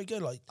challenge. He's pretty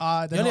good. Like They're you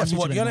only, not have to on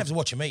watch, YouTube you only have anymore. to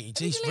watch him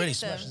eat. you He's really delete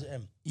them? smashes it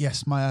in.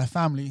 Yes, my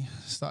family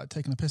started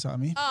taking the piss out of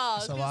me. Oh, I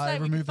was so gonna I say,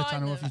 we removed can the find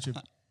channel off them.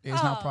 YouTube. It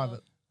is now Oh.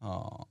 private.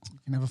 Oh, You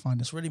can never find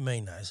it. It's really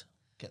mean, that is.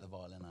 get the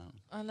violin out.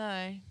 I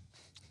know.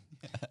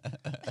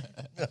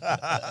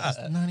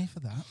 No need for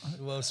that.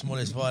 The world's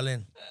smallest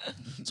violin.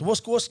 So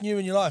what's new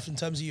in your life in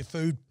terms of your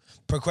food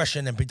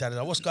progression and Big Daddy?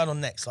 Like, what's going on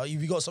next? Like,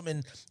 have you got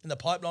something in the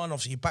pipeline?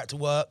 Obviously, you're back to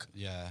work.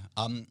 Yeah.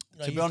 know, To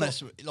you've be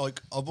honest,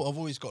 like I've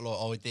always got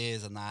like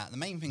ideas and that. The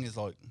main thing is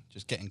like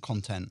just getting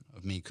content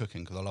of me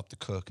cooking because I love to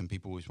cook and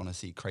people always want to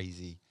see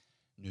crazy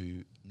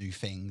new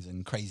things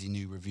and crazy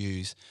new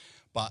reviews.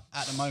 But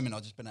at the moment,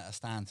 I've just been at a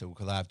standstill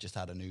because I've just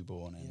had a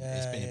newborn and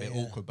it's been a bit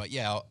awkward. But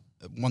yeah,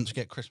 once we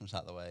get Christmas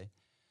out of the way,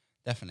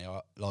 definitely.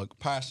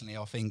 Personally,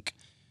 I think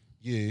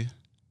you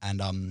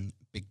and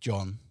Big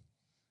John,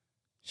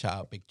 shout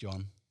out Big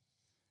John,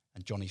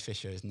 and Johnny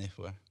Fisher is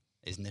Nipper.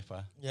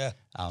 Yeah.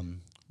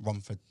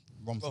 Romford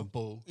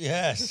Bull,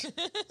 Yes.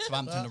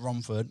 Southampton to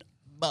Romford.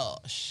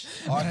 Bosh.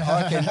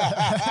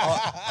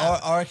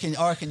 I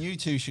reckon you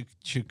two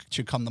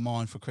should come to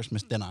mine for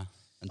Christmas dinner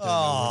and do a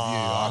little review.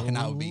 I reckon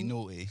that would be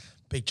naughty.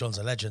 Big John's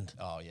a legend.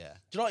 Oh yeah.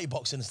 Do you like your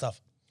boxing and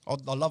stuff? I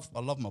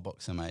love my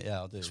boxing, mate.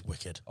 Yeah, I do. It's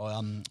wicked.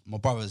 My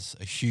brother's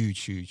a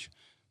huge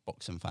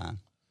boxing fan.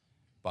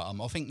 But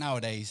I think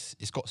nowadays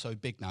it's got so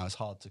big now, it's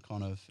hard to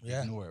kind of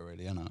Yeah. ignore it,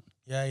 really, isn't it?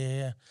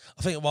 Yeah.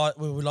 I think why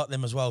we like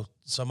them as well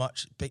so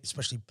much,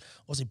 especially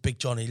obviously Big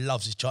John. He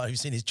loves his Chinese. You've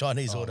seen his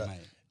Chinese order. Mate.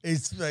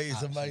 It's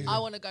Absolutely. amazing. I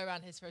want to go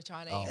around his for a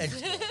Chinese.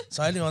 Oh,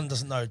 So anyone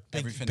doesn't know,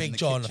 Everything in Big the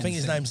John. I kitchen think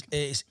his sink.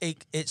 name's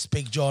it's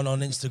Big John on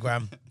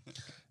Instagram.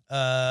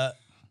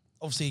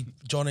 Obviously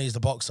Johnny is the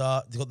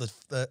boxer. You've got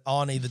the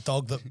Arnie, the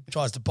dog that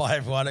tries to bite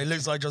everyone. It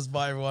looks like just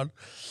bite everyone.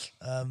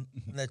 And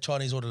their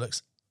Chinese order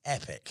looks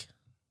epic.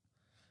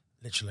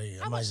 Literally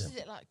How much amazing.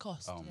 does it like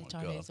cost? Oh the my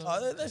Chinese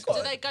God. order? They've got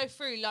Do they go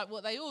through like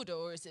what they order,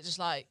 or is it just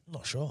like I'm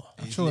not sure.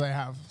 I'm sure they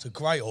have. It's a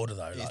great order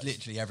though. It's Like,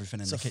 literally everything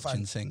in it's the a kitchen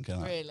fan- sink.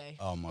 Isn't it? really?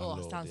 Oh my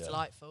lord! sounds yeah.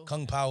 delightful.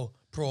 Kung Pao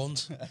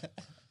prawns.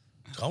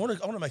 I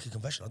want to make a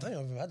confession. I don't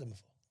think I've ever had them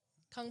before.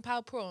 Kung Pao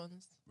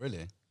prawns.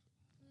 Really?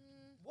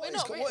 We're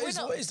not- we're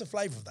not- what is the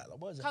flavour of that? Like,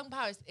 what is it? Kung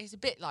Pao is a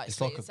bit like It's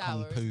sweet like a and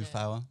sour. kung poo isn't it?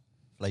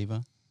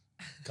 flavour.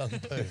 Kung Pao.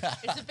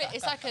 It's a bit.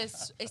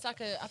 It's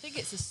like a. I think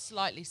it's a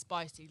slightly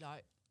spicy,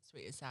 like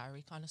sweet and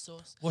soury kind of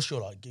sauce. What's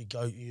your like? You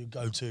go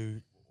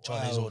to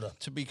Chinese Well, order.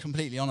 To be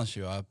completely honest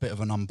with you, a bit of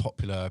an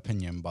unpopular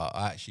opinion, but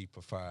I actually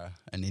prefer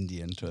an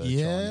Indian to a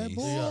Yeah, Chinese.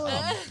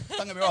 boy.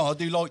 Don't get me wrong, I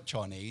do like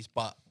Chinese,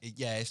 but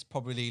it's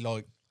probably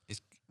like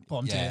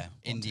Bottom tier. yeah,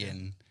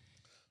 Indian.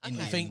 Okay.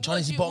 You think What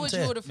Chinese do is you- bottom What do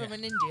you tier? order from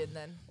an Indian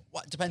then?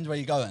 Well, it depends where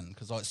you're going,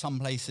 because like some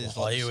places,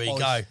 Oh, like here the we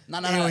spice- go.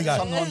 No, Here we go.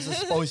 Sometimes the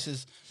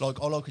spices,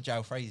 like I like a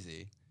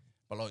jalfrezi,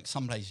 but like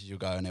some places you'll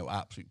go and it will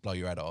absolutely blow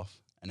your head off,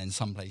 and then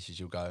some places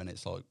you'll go and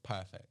it's like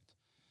perfect.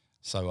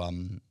 So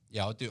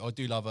yeah, I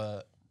do love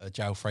a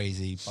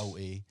jalfrezi,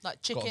 bolty,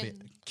 Like got a chicken.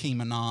 bit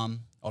keema naan,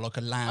 or like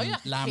a lamb yeah,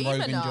 lamb keema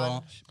rogan naan.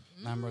 josh,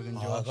 lamb rogan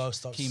Oh, I gotta josh,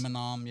 stop- keema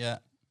naan, yeah.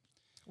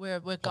 We're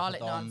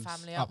garlic naan Poppadoms.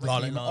 family, Up aren't the we?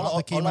 Garlic keema. naan. I, I love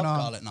love, the I keema love naan.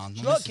 garlic naan. Do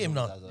you My like missus keema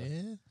always naan? has it.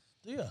 Yeah.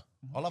 Do you?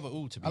 I love it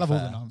all, to be I love fair.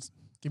 all the naans.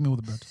 Give me all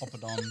the bread.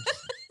 Poppadoms,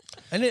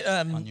 And it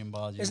onion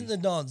bhajis. isn't the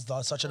naans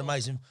like such an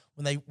amazing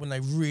when they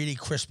really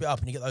crisp it up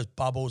and you get those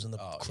bubbles and the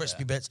Oh,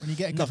 crispy yeah. bits. When you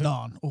get a good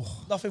naan,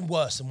 oh, Nothing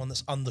worse than one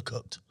that's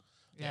undercooked.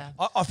 Yeah.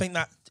 I think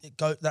that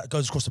that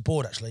goes across the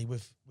board actually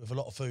with a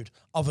lot of food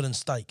other than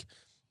steak.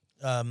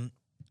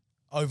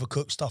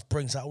 Overcooked stuff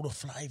brings out all the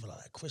flavour,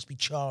 like that crispy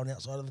char on the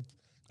outside of the.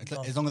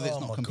 As long as it's Oh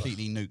my not God.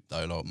 completely nuked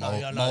though, like No,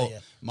 yeah, no, yeah.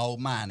 my old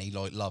man, he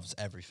like loves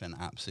everything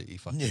absolutely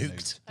fucking Nuked.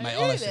 nuked. Oh, Mate,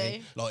 really?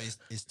 honestly, like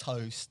his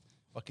toast,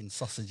 fucking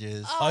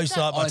sausages. Oh, I used to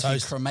like my Honestly,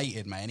 toast.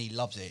 cremated, man. He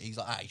loves it. He's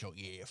like, he's like,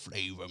 yeah,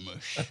 flavour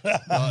mush.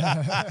 Like,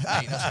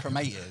 mate, that's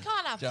cremated.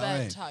 Can't have Do you know what I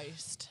burnt mean?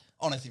 toast.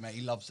 Honestly, mate, he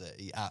loves it.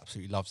 He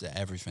absolutely loves it.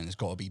 Everything has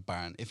got to be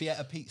burnt. If he ate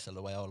a pizza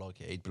the way I like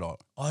it, he'd be like,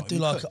 I "Oh, do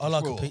you like cooked I this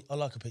like raw?" I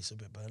like a pizza a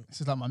bit burnt.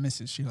 this is like my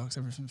missus. She likes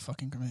everything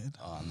fucking cremated.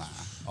 Oh nah,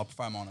 I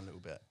prefer mine a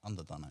little bit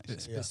underdone actually.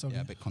 It's a bit soggy.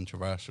 Yeah, a bit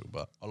controversial,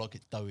 but I like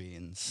it doughy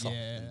and soft.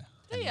 Yeah. and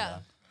Do tender. ya?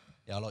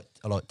 Yeah,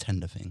 I like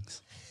tender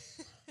things.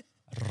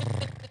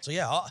 So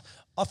yeah,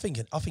 I think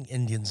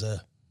Indians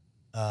are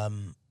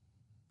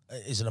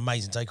is an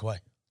amazing takeaway.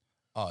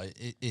 Oh,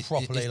 Properly, it's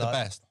like- the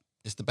best.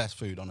 It's the best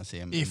food, honestly.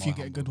 In If my you get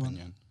a humble good one.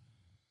 opinion.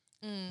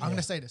 Mm. I'm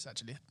gonna say this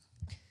actually.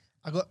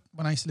 I got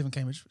when I used to live in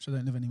Cambridge, which I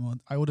don't live anymore.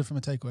 I ordered from a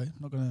takeaway. I'm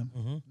not gonna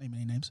name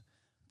any names,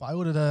 but I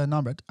ordered a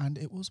naan bread and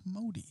it was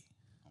mouldy.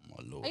 Oh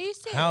my lord. Are you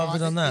serious? How have you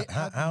done that? It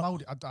had How?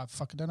 mouldy. I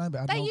fucking don't know, but it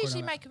had They mould growing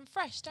usually on it. make them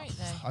fresh, don't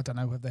they? I don't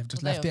know whether they've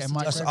just Well, they left it and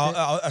obviously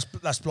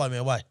microwaved That's blown me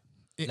away.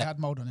 it. It had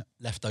mould on it.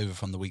 Left over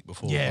from the week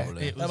before, Yeah,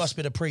 probably. it That must have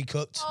been a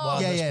pre-cooked Oh.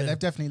 one. Yeah, that's yeah, been- they've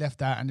definitely left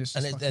that and just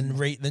and it,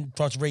 fucking- then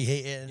tried to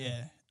reheat it. And,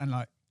 yeah, and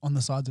like on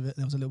the sides of it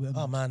there was a little bit of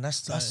Oh mould. man,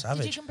 that's Did you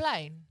savage.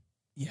 complain?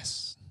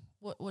 Yes,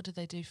 What did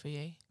they do for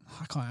you?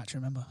 I can't actually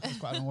remember. It was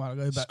quite a long while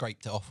ago, but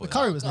Scraped it off the with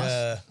curry it. was nice.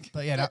 Yeah.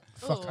 But yeah, that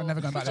fuck, I'm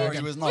never going back The there curry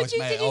again. was nice,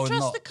 mate. Did I you would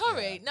trust not- the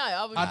curry? No,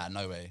 I would. Nah,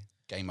 no way.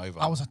 Game over.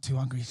 I was too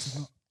hungry to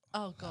not.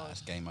 Oh god.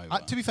 That's game over.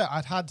 To be fair,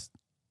 I'd had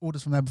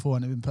orders from there before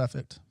and it'd been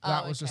perfect.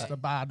 That Oh, was just okay. a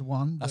bad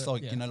one. That's but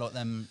like, yeah. you know, like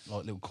them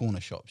like little corner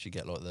shops. You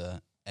get like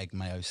the egg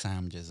mayo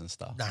sandwiches and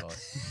stuff. Nah. Like,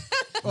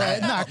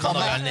 Well, nah, I'm come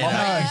not on. going near my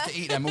that. mate used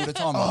to eat them all the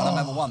time. And I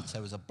remember once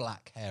there was a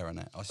black hair in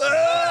it. I said,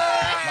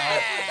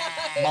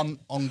 Mum,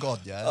 on God,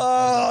 yeah.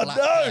 Oh, there was a black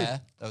no.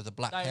 hair. There was a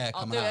black No, hair I'll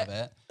coming do out of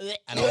it.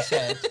 And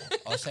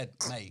I said,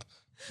 mate,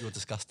 you're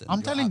disgusting. I'm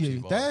You're telling you,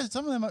 absolutely vile." there's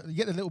some of them. You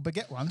get the little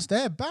baguette ones.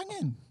 They're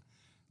banging.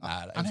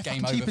 Nah, it and was they're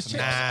game fucking cheap over as for me.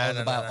 chips. I was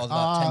Nah, about, nah, I was nah.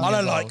 about 10 I don't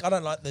years like old.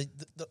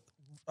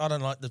 I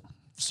don't like the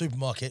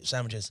supermarket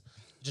sandwiches.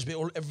 Just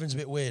everything's a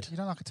bit weird. You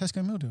don't like a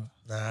Tesco meal, do you?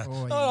 Nah.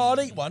 Oh, No, I'd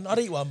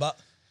eat one, but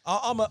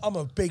I'm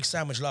a big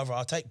sandwich lover.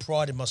 I take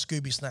pride in my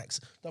Scooby snacks.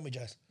 Don't we,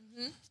 Jess?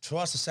 For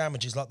us, the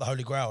sandwich is like the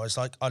holy grail. It's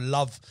like I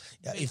love.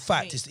 Yeah, in Meat-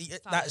 fact, meat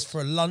that's salad.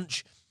 for a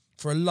lunch.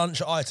 For a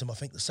lunch item, I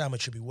think the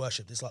sandwich should be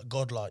worshipped. It's like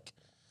godlike,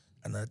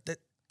 and they're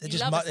You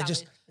just love a they're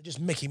just sandwich. they're just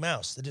Mickey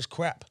Mouse. They're just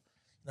crap.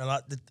 You know,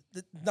 like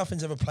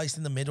nothing's ever placed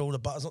in the middle. The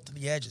butter's not to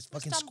the edge. It's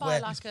fucking done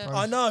by square. like a-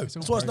 I know. It's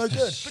all That's why it's no good.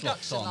 processed.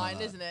 Production Slots on line,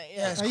 and that. isn't it? Yeah,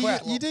 Yeah. it's Hey,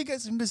 crap. you do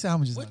get some good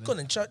sandwiches. We've though, gone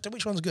and checked.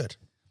 Which one's good?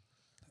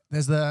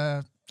 There's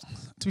the.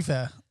 To be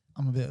fair,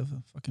 I'm a bit of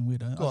a fucking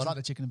weirdo. Go I on. like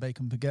the chicken and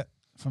bacon baguette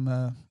from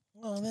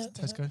Oh,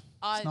 Tesco.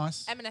 I, It's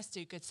nice. M&S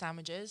do good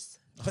sandwiches.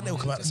 I think they all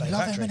come out the same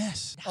Love factory.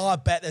 M&S. Oh, I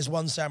bet there's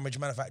one sandwich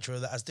manufacturer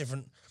that has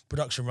different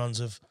production runs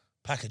of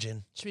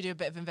packaging. Should we do a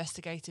bit of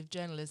investigative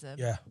journalism?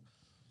 Yeah.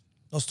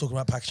 I was talking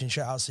about packaging.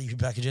 Shout out CP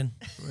Packaging.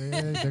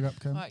 Big up,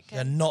 Ken. Right,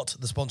 They're Ken. not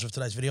the sponsor of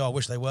today's video. I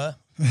wish they were.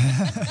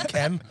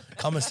 Kem,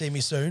 come and see me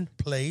soon,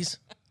 please.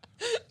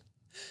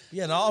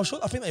 Yeah, no, I'm sure.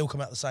 I think they all come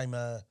out the same.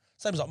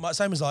 Same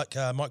as like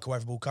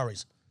microwavable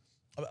curries.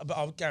 But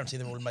I guarantee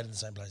they're all made in the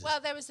same places.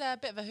 Well, there was a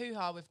bit of a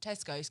hoo-ha with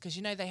Tesco's because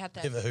you know they had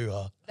their, Give a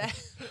hoo-ha. their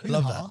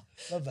Love that.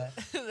 Love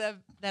that.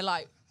 they're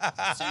like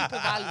super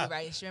value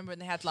range. Remember when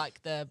they had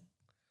like the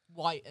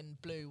white and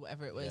blue,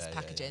 whatever it was, Yeah, yeah,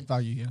 packaging.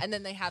 Value, yeah. And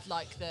then they had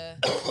like the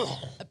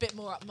a bit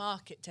more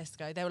upmarket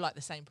Tesco. They were like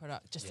the same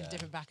product, just in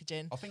different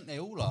packaging. I think they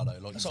all are though.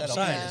 Like That's you what said,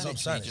 I'm I saying, think that's what I'm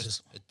it's saying, literally it's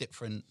just a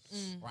different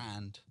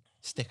brand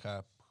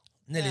sticker.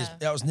 Nearly Yeah.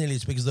 that was nearly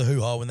as big as the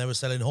hoo-ha when they were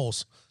selling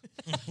horse.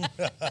 So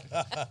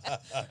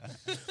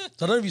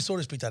I don't know if you saw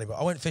this, Big Daddy, but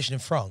I went fishing in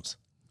France.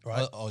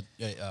 Right?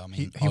 I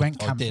mean, He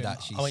went I camping. did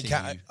actually I went see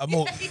you. I'm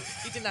more,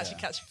 He didn't actually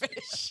catch a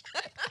fish.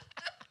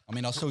 I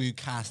mean, I saw you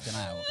casting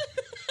out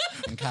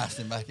and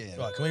casting back in.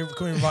 right,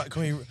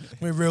 can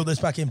we reel this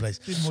back in, please?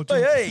 more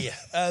Hey,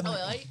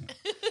 Oh,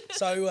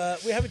 so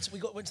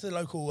went to the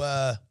local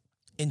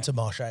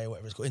Intermarché or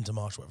whatever it's called,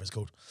 Intermarché, whatever it's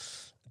called.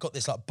 Got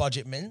this like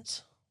budget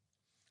mince,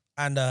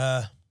 and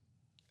oh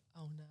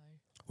no.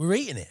 we were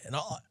eating it, and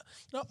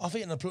I've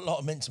eaten a lot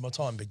of mince in my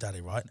time, Big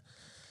Daddy, right?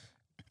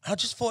 And I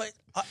just thought,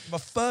 my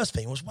first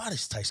thing was, wow,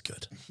 this tastes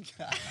good.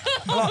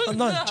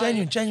 No,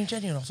 genuine.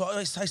 I thought, oh,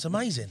 this tastes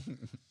amazing.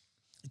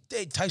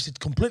 It tasted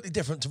completely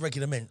different to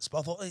regular mince, but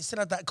I thought it still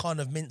had that kind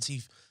of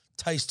mincy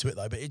taste to it,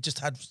 though. But it just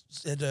had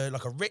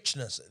like a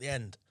richness at the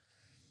end.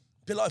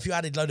 A bit like if you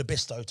added load of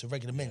Bisto to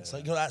regular mince,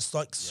 like you know, that's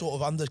like sort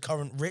of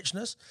undercurrent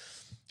richness.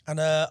 And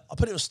I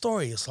put it in a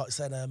story. It's like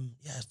saying,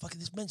 yeah, it's fucking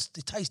this mince,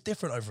 it tastes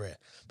different over here,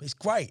 but it's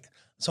great.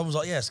 Someone's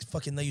like, yeah, it's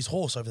fucking, they use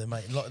horse over there,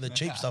 mate. And a lot of the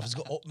cheap stuff has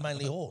got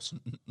mainly horse.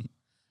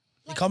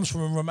 It comes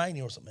from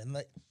Romania or something.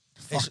 Like,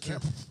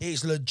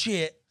 it's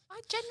legit.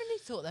 I genuinely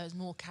thought there was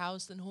more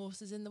cows than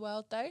horses in the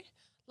world, though.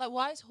 Like,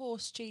 why is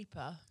horse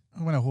cheaper?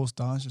 When a horse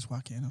dies, just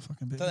whack it in a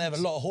fucking bit. Don't they have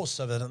a lot of horses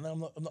over there, don't they? I'm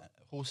not.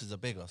 Horses are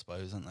big, I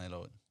suppose, aren't they? Like,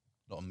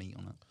 a lot of meat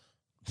on it.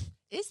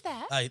 Is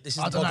there? Hey, this is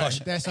I the don't know.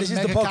 podcast. There's some This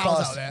is the mega cows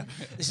podcast. out there.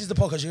 This is the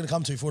podcast you're going to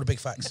come to for all the big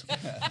facts.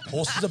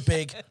 Horses are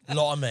big,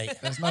 lot of meat.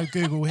 There's no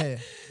Google here.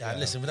 Yeah,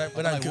 listen, we don't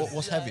I don't know, go-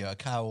 what's heavier, a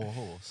cow or a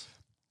horse?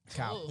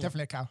 Cow. Ooh.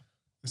 Definitely a cow.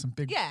 There's some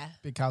big, Yeah.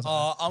 big cows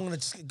out I'm going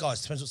to,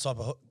 guys, depends what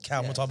type of cow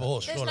and what type of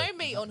horse, There's surely. no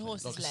meat on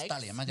horses' Like a legs.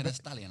 stallion. Imagine a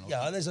stallion.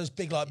 Yeah, there's those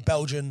big like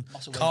Belgian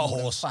Muscle cart weighs more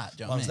than horse fat,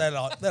 do you know ones. what I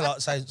mean? They're like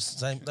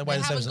same. They weigh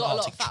They the same haven't as an got a lot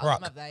Arctic of fat on truck.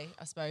 them, have they?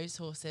 I suppose,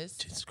 horses.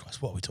 Jesus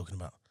Christ, what are we talking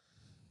about?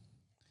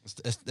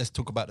 Let's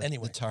talk about the,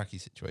 Anyway. the turkey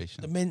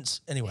situation. The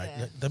mince, anyway.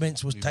 Yeah. The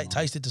mince was Moving on.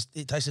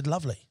 tasted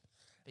lovely,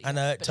 But and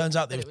yeah, it but turns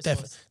out but that it was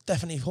horse.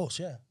 definitely horse.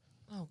 Yeah.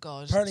 Oh,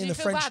 God. Apparently Do in you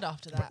the feel French, bad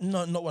after that?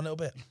 No, not one little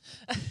bit.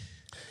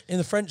 In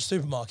the French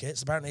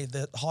supermarkets, apparently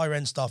the higher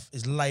end stuff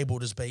is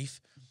labelled as beef.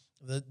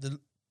 The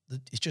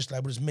it's just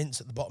labelled as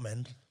mince at the bottom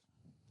end.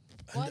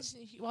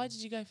 Why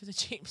did you go for the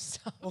cheap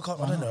stuff? Well,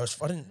 I don't know.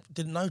 I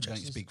didn't know. You don't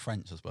Jason. speak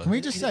French, I suppose. Can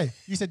we just say,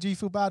 you said, do you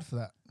feel bad for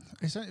that?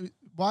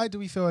 Why do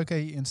we feel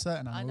okay eating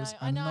certain I know, animals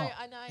I and know, not?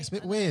 I know. It's a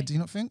bit I weird, know. do you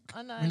not think?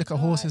 I know, We look at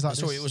it's horses like alright.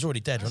 Sorry, this. it was already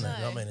dead, I wasn't it?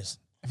 You know know. what I mean? It's,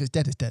 If it's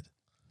dead, it's dead.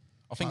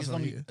 I think Might as as well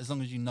long eat it. as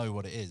long as you know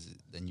what it is,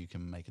 then you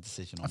can make a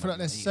decision on I feel like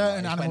whether there's you eat it.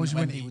 certain Like, animals you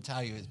when wouldn't people eat.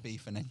 tell you it's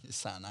beef and then it's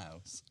something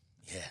else.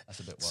 yeah. That's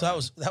a bit So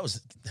worrying. that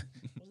was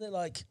wasn't there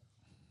like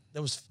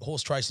there was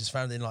horse traces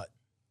found in like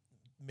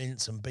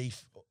mince and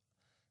beef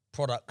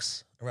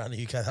products around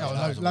the UK. That, Oh, was,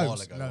 that was a while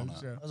loads, ago, loads,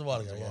 wasn't it? yeah. that was a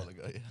while ago. That was a Yeah. while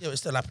ago, yeah. Yeah,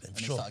 it's still happening And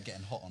for it sure. started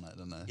getting hot on it,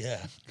 didn't they?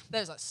 Yeah. There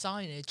was like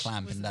signage,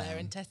 Clamping wasn't there, down.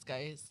 in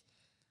Tesco's?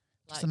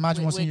 Like,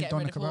 imagine what's we're in your getting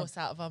rid doner of kebab. horse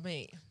out of our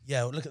meat.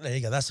 Yeah, well, look at there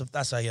you go. That's a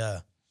that's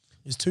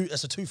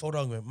a twofold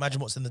argument.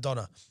 Imagine what's in the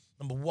doner.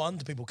 Number one,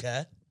 do people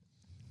care?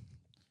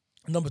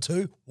 Number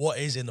two, what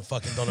is in the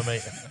fucking doner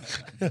meat?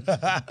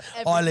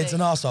 Eyelids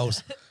and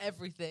arseholes.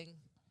 Everything.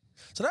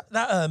 So that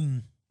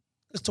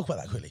let's talk about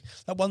that quickly.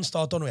 That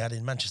 1-star doner we had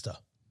in Manchester.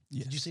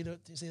 Yes. Did you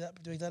see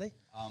that, Big Daddy?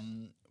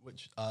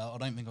 Which I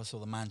don't think I saw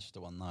the Manchester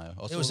one though.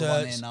 I It saw was the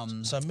one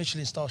in. so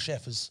Michelin star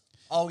chef has.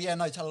 Oh yeah,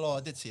 no, tell a lie. I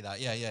did see that.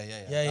 Yeah. Yeah,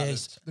 That yeah,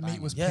 looked The meat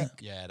banging. was Yeah, pink.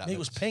 Yeah, that meat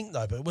was looked- pink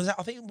though, but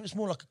I think it was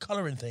more like a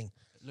colouring thing.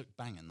 It looked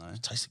banging though.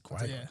 It tasted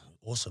great. Yeah.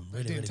 Awesome, It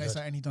really, didn't really taste good.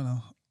 like any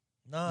doner.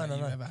 No, that no,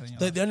 you've no. ever had in your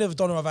The, life. the only other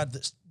doner I've had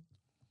that's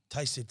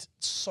tasted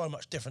so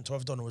much different to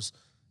other doner was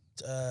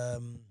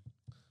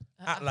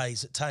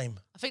Atlays at Tame.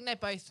 I think they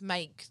both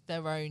make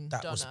their own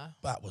That doner.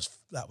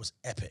 was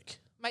epic.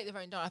 Make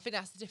their own doner. I think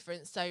that's the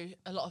difference. So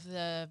a lot of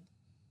the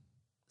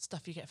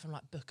stuff you get from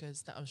like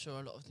Bookers, that I'm sure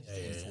a lot of them do.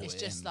 yeah. It's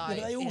just Yeah, like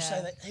but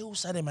they all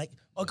say they make.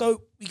 We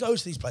go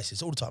to these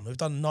places all the time. We've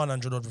done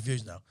 900 odd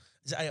reviews now.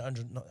 Is it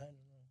 800? Not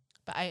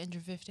But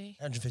 850.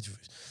 150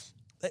 reviews.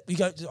 We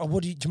go. Oh,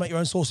 what do you make your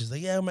own sauces?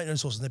 They I'll make your own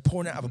sauces. And they're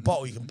pouring it out of a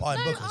bottle you can buy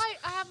in No, Bookers.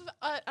 I have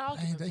an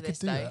argument they for could this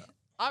do though. that.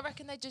 I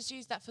reckon they just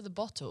use that for the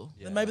bottle.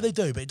 Yeah. Maybe they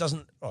do, but it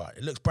doesn't. All right,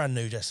 it looks brand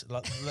new. Just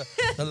like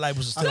the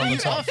labels are still on the I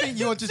top. think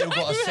you're just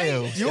got a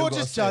seal. You're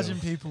just judging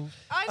people.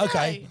 I know.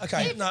 Okay.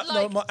 If, No,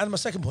 like, and my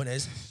second point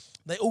is,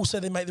 they all say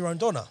they make their own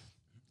doner,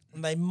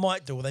 and they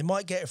might do, or they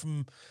might get it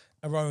from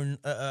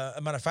a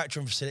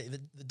manufacturing facility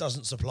that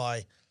doesn't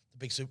supply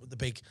the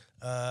big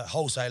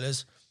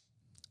wholesalers,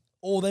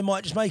 or they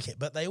might just make it,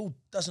 but they all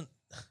doesn't.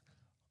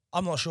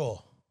 I'm not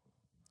sure.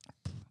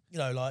 You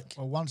know, like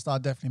Well, One Star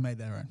definitely made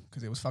their own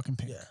because it was fucking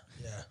pink.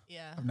 yeah,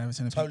 yeah. I've never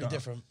seen a pink totally doner.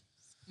 different.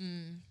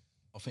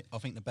 I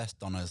think the best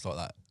doner is like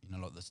that, you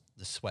know, like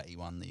the sweaty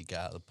one that you get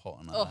out of the pot,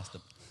 and Oh. that's the.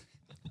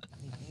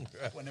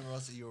 Whenever I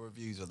see your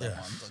reviews of them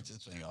ones, I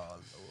just think, oh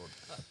Lord,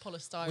 Like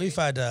polystyrene. We've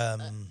had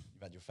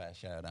you've had your fair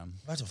share of them.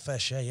 I've had a fair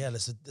share. Yeah,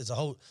 there's a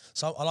whole.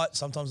 So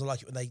sometimes I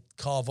like it when they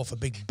carve off a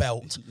big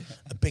belt,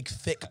 a big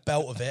thick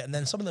belt of it, and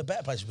then some of the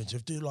better places we've been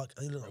to do like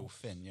a little Real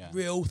thin, yeah.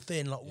 real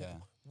thin, like Yeah.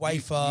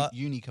 wafer,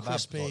 Uni kebabs,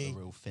 crispy. like the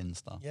real thin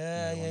stuff.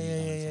 Yeah, You know, yeah, the one yeah,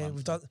 you yeah, don't yeah. want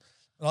We've to done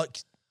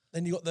like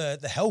then you got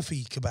the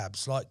healthy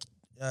kebabs like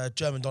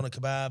German doner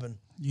kebab and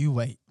You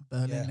wait.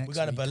 Berlin yeah, next we're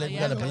going to week. Berlin. Oh, We're yeah,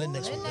 going to we're Berlin going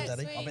next to week, Berlin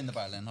Daddy. next I've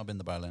been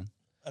to Berlin.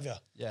 Have you?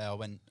 Yeah, I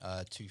went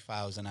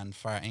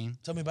 2013.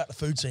 Tell me about the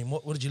food scene.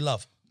 What did you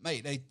love?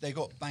 Mate, they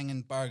got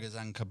banging burgers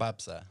and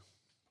kebabs there.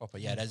 Proper,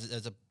 yeah.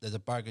 There's a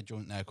burger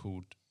joint there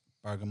called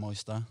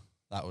Burgermeister.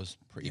 That was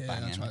pretty Yeah,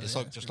 banging. that's right, It's yeah,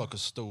 like that's just good. like a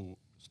stool,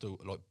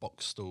 like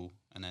box stool,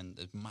 and then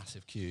there's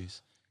massive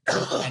queues.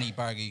 Any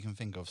burger you can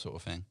think of, sort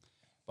of thing.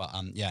 But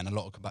yeah, and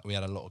we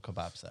had a lot of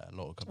kebabs there. A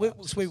lot of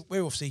kebabs.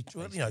 We're obviously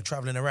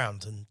traveling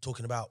around and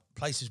talking about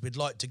places we'd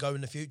like to go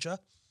in the future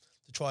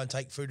to try and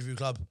take Food Review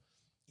Club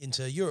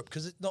into Europe,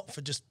 because it's not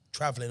for just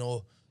traveling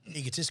or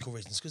egotistical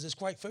reasons, because there's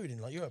great food in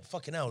like Europe.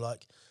 Fucking hell,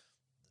 like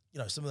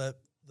some of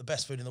the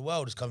best food in the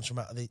world comes from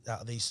out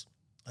of these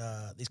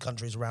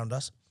countries around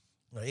us.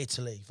 You know,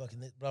 Italy, fucking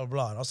blah blah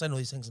blah. And I was saying all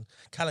these things, and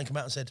Callum came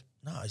out and said,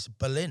 "No, it's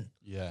Berlin."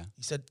 Yeah,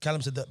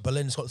 Callum said that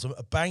Berlin's got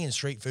a banging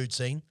street food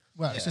scene.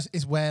 Well,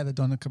 it's where the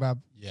doner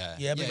kebab. yeah,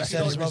 Yeah, but if he you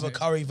said like- there's another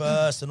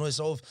currywurst and all this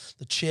sort of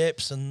the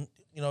chips and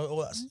all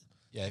that.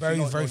 yeah, if very,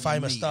 you like, very like, the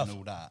famous meat stuff. And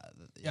all that.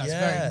 Yeah, it's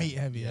Yeah. very meat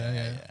heavy.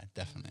 Yeah.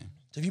 Definitely.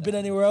 Have you been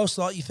anywhere else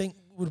like you think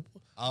would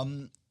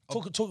I've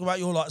talk about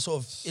your like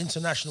sort of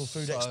international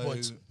food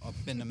exploits?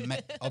 I've been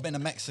to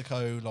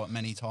Mexico like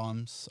many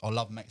times. I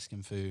love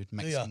Mexican food,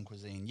 Mexican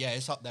cuisine. Yeah,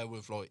 it's up there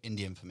with like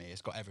Indian for me.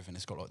 It's got everything.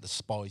 It's got like the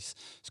spice.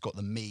 It's got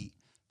the meat,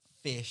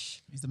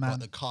 fish. He's the man. Got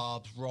the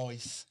carbs,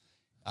 rice.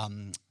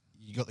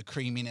 You got the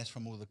creaminess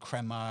from all the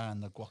crema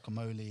and the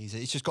guacamoles.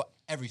 It's just got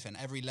everything,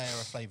 every layer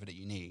of flavour that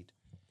you need.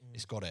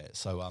 It's got it.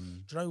 So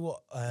Do you know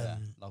what?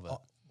 love it.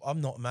 I'm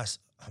not mass.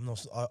 I'm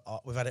not.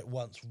 We've had it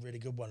once, really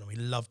good one, and we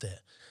loved it.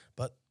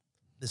 But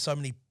there's so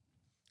many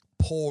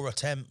poor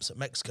attempts at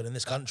Mexican in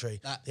this country.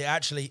 It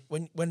actually,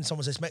 when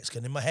someone says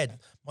Mexican, in my head,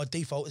 my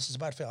default. This is a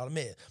bad thing. I'll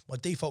admit it. My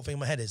default thing in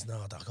my head is no,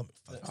 I can't.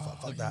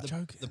 Fuck that.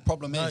 Joking. the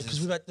problem No, is because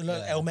we've had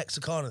El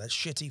Mexicano, that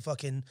shitty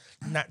fucking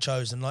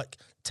nachos and like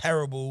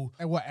terrible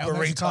And what, El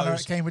Mexicano at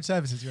burritos. Cambridge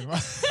Services? You know?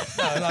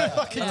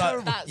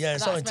 Yeah,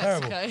 it's something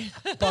terrible.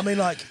 Mexico. But I mean,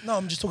 like, no,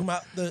 I'm just talking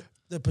about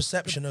the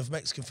perception of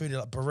Mexican food,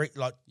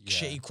 like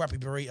shitty, crappy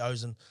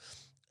burritos, and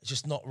it's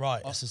just not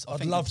right. It's just, I'd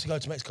think love to go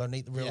to Mexico and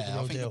eat the real I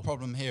think deal. the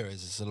problem here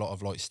is it's a lot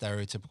of like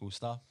stereotypical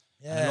stuff.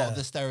 And a Yeah. lot of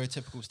the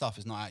stereotypical stuff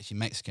is not actually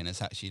Mexican,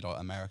 it's actually like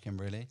American,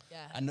 really. Yeah.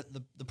 And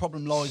the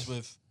problem lies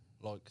with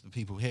like the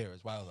people here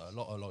as well, though. A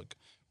lot of like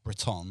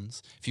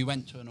Bretons. If you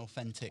went to an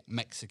authentic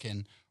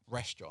Mexican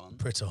restaurant,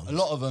 Bretons. a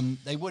lot of them,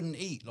 they wouldn't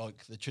eat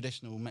like the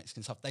traditional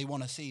Mexican stuff. They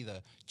want to see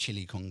the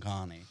chili con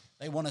carne.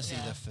 They want to see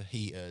the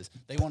fajitas.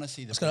 They want to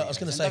see the I was burritos.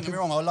 gonna And say, don't get me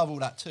wrong, I love all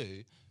that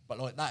too. But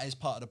like that is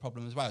part of the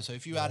problem as well. So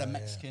if you had a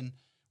Mexican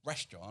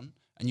restaurant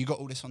and you got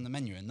all this on the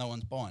menu and no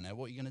one's buying it,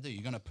 what are you going to do?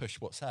 You're going to push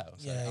what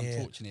sells. So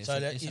unfortunately, So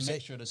it's a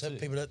mixture of the two.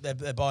 people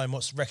they're buying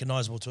what's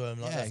recognisable to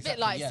them. Like Yeah, that. It's a bit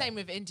exactly, like yeah. same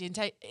with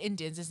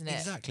Indians, isn't it?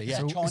 Exactly, It's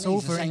yeah. all- Chinese, it's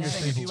all the for same English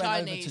thing. If you people.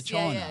 went over Chinese, to yeah,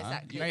 China, yeah,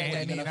 exactly. you're They going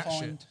ain't to eating that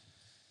find shit.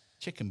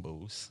 chicken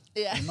balls.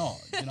 Yeah. You're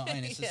not. Do you know what I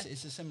mean? It's, Yeah.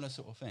 it's a similar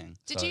sort of thing.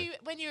 Did So- you,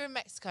 when you were in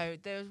Mexico,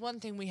 there was one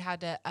thing we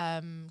had at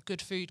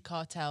Good Food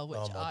Cartel, which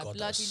Oh my I god,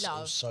 bloody that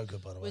love, was so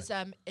good by the way. was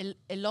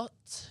elote,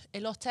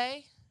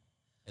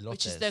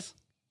 which is the Elotes.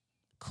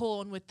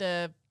 corn with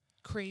the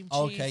cream cheese.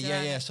 Okay, yeah,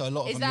 around yeah. it. So a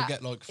lot of Is them that- you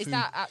get like food. Is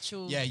that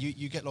actual? Yeah,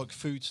 you get like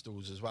food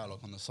stalls as well,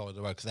 like on the side of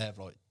the road, because they have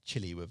like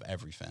chili with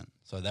everything.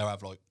 So they'll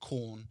have like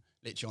corn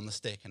literally on the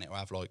stick, and it'll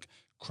have like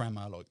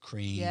crema, like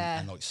cream, Yeah.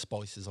 and like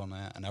spices on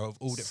it, and they're of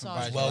all different So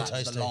varieties. Well like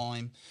tasty. the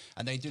lime,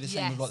 and they do the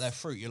same with like Yes. their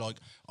fruit. You're like,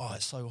 oh,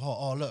 it's so hot.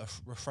 Oh, look, a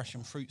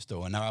refreshing fruit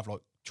stall, and they'll have like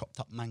chopped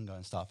up mango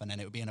and stuff, and then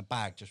it would be in a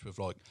bag just with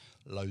like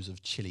loads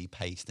of chili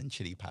paste and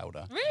chili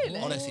powder. Really?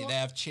 Honestly, they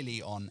have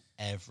chili on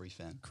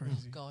everything. Oh,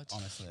 God.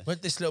 Honestly.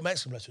 But this little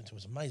Mexican place we went to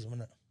was amazing,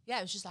 wasn't it? Yeah,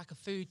 it was just like a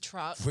food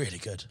truck. Really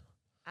good.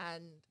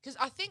 And because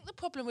I think the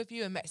problem with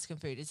you and Mexican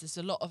food is there's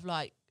a lot of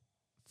like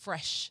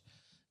fresh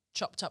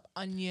chopped up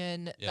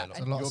onion. Yeah, that- like,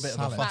 and lot you're a of bit of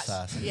a salad. fuss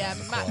ass. isn't yeah, you,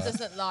 on the Matt quiet?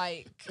 doesn't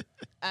like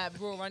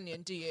raw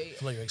onion, do you? I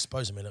feel like you're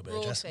exposing me a little bit,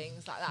 Raw Jess.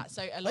 things like that.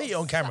 So a lot I eat it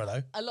of on camera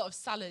though. a lot of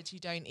salad you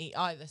don't eat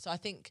either. So I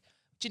think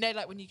Do you know,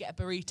 like when you get a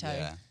burrito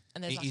Yeah.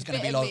 and there's like He's a going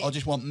to bit be of like, meat. I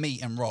just want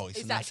meat and rice.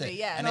 Exactly, and that's it.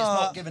 yeah. And No,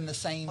 it's not given the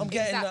same. I'm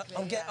getting, Exactly,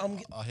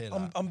 I hear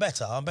I'm, that. I'm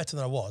better. I'm better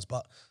than I was,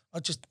 but I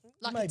just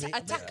like maybe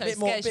a taco bit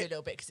more. scares you a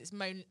little bit because it's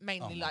mainly my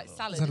like Lord.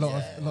 salad. There's a lot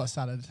isn't it? of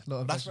salad, a lot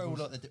of That's where all vegetables.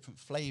 like the different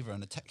flavour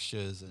and the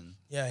textures and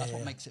Yeah, that's yeah, what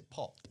yeah. makes it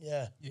pop.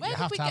 Yeah, You Where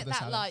have did we to have get the that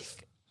salad.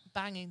 like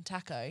banging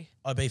taco?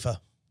 Ibiza.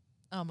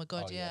 Oh my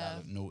god, Oh, yeah. that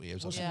looked naughty. It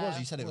was like, Yeah. what was it?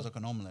 You said it was like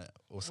an omelette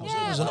or something.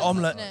 Yeah, It was it an was,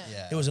 omelette. wasn't it?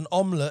 Yeah. It was an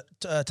omelette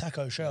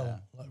taco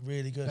shell, like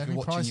really good. Very You're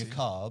watching your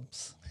pricey.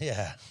 carbs.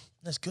 Yeah,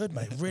 that's good,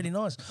 mate. Really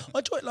nice. I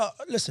enjoy it. Like,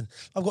 listen,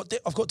 I've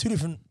got two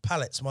different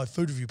palettes: my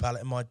food review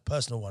palette and my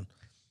personal one.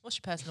 What's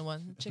your personal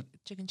one?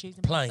 Chicken, cheese,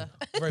 and Plain,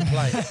 pasta. very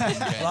plain.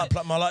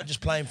 I like just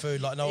plain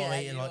food. Like know what Yeah,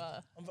 I'm eating. you Like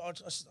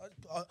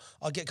are.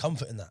 I get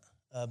comfort in that.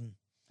 But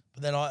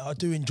then I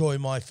do enjoy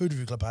my food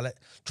review club palette.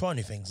 Try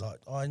new things. Like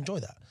I enjoy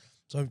that.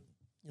 So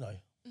you know,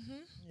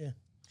 yeah.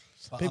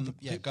 But, People-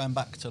 going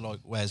back to like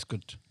where's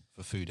good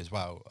for food as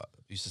well. I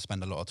used to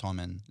spend a lot of time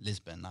in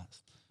Lisbon.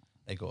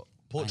 They got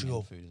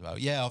Portugal. banging food as well.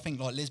 Yeah, I think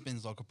like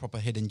Lisbon's like a proper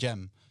hidden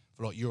gem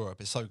for like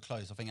Europe. It's so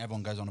close. I think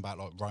everyone goes on about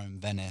like Rome,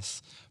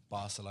 Venice,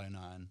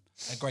 Barcelona, and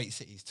they're great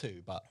cities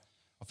too. But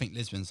I think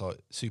Lisbon's like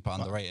super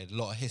underrated. A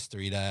lot of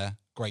history there.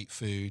 Great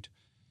food,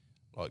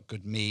 like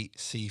good meat,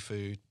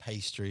 seafood,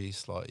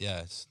 pastries. Like yeah,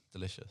 it's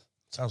delicious.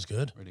 Sounds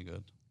good. Really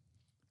good.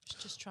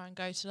 Just try and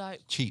go to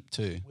like Cheap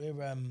too. We're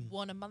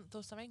one a month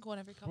or something, one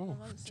every couple of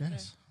months.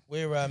 Jess.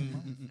 we're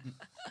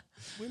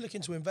we're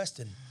looking to invest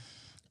in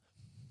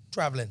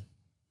traveling.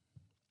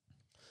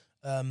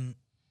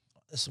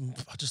 There's some.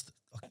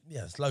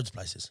 There's loads of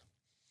places.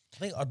 I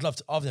think I'd love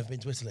to. I've never been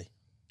to Italy.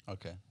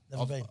 Okay.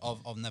 Never been.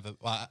 I've never.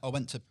 I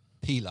went to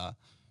Pila,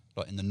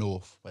 like in the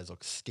north, where there's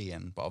like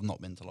skiing, but I've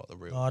not been to like the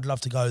real. I'd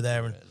love to go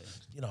there and Really.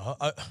 you know,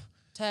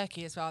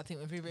 Turkey as well, I think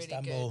would be really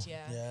Istanbul. good.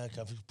 Yeah.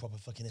 go for proper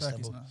fucking Turkey's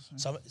Istanbul.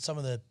 nice, Some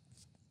of the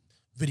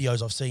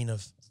videos I've seen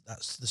of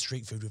that's the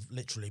street food with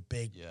literally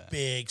Yeah.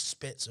 big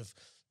spits of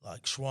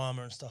like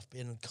shawarma and stuff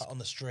being cut on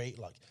the street,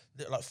 like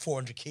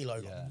 400 kilo,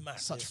 Yeah. like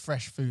massive. Such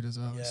fresh food as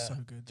well. It's Yeah. so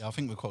good. Yeah, I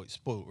think we're quite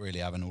spoilt, really,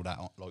 having all that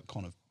like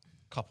kind of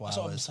couple That's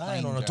hours. what I'm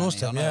saying, plane on a journey.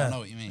 doorstep, I know, yeah. I know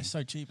what you mean. It's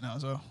so cheap now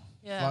as well.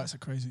 Yeah. Flights are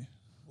crazy.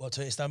 What,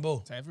 to Istanbul?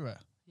 It's everywhere.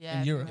 Yeah.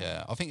 In Europe.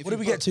 Yeah, I think. If What did you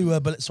we book- get to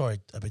Berlin? Sorry,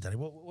 Big Daddy.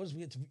 What did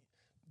we get to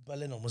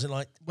Berlin on? Was it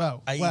like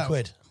Well, 80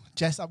 quid?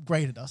 Jess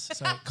upgraded us,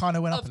 so it kind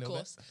of went up a Of little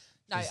course.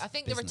 No, I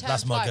think the business. return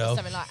That's my flight girl. was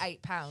something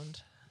like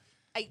 £8.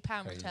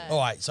 £8 return. All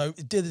right, so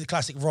it did the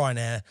classic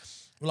Ryanair.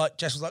 We're like,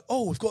 Jess was like,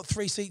 oh, we've got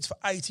 3 seats for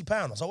 £80.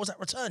 I was like, was that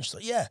return? She's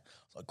like, yeah.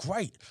 I was like,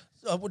 great.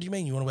 What do you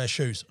mean you want to wear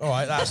shoes? All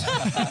right,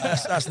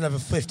 that's another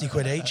 50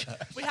 quid each.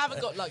 We haven't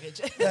got luggage.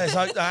 Yeah, it's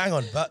like, hang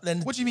on. But then,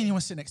 bit. What do you mean you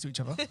want to sit next to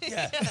each other?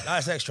 yeah,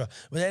 that's extra.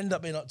 But it ended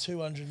up being like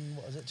 200,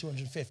 what was it,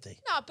 250?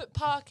 No, but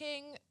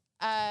parking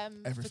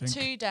Everything. for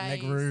 2 days.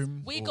 Leg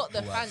room, We all- got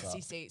the all adds fancy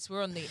up. seats.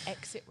 We're on the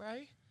exit row.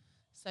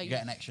 So You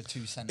get an extra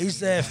 2 cents. Is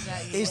there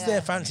Yeah.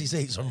 there fancy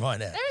seats on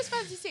Ryanair? there is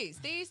fancy seats.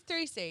 These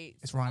 3 seats.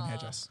 It's Ryan are here,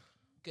 Jess.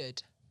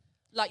 Good.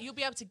 Like you'll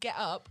be able to get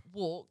up,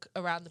 walk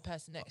around the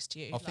person next to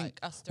you. I like think-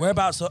 us three.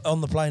 Whereabouts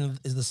on the plane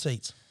is the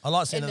seats? I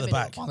like sitting In at the the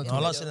middle. back. On the I like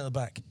middle. sitting at the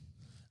back.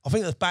 I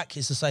think the back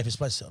is the safest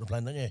place to sit on a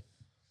plane, don't you?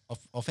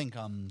 I think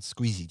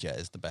Squeezy Jet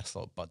is the best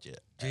like budget.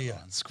 Do you?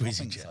 airline. I Squeezy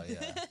think Jet. So,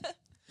 yeah.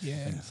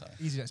 Yeah. think so.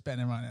 EasyJet's better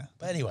than Ryanair.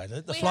 But anyway,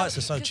 the We flights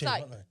have- are so 'cause, cheap,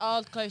 like, aren't they?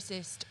 our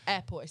closest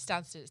airport is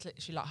Stansted. It's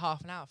literally like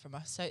half an hour from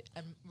us. So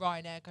and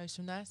Ryanair goes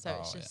from there. So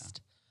it's Oh, yeah.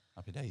 just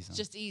Happy days. Then.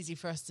 just easy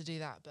for us to do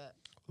that. But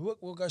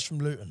What goes from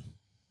Luton?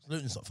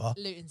 Luton's not far.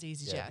 Luton's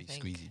easy yeah, jet, I be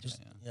think. Squeezy Jet.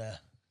 Yeah. Yeah.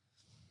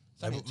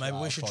 It's only Maybe, a maybe we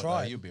 2-hour should flight, try.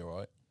 though, it. You'll be all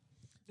right.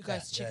 We go to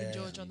Yeah, Chicken yeah,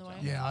 George on the way.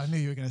 Yeah, I knew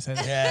you were going to say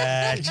that.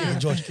 Yeah, Chicken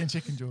George.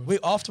 Chicken George.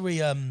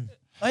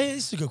 Hey,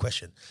 this is a good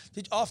question.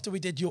 After we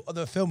did your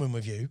other filming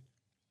with you,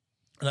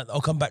 and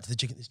I'll come back to this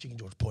Chicken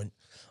George point.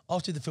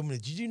 After the filming,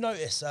 did you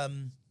notice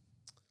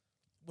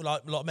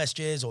like a lot of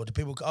messages, or did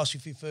people ask you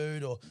for your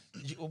food, or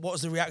what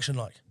was the reaction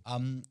like?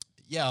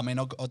 Yeah, I mean,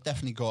 I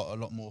definitely got a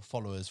lot more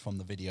followers from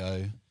the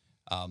video.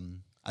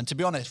 And to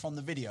be honest, from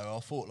the video, I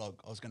thought like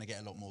I was going to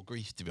get a lot more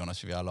grief, to be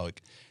honest with you.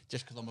 Like,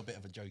 just because I'm a bit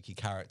of a jokey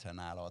character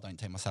now, like, I don't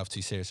take myself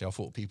too seriously. I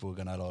thought people were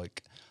going to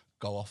like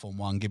go off on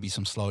one, give me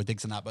some slow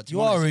digs and that. But to You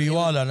be are honest, who you it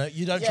are, was- Lana.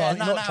 You don't try.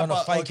 You're not trying to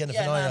but, fake like,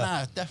 anything, yeah, are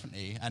you? no,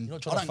 definitely. And You're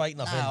not trying I to don't- fake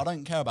nothing. Nah, I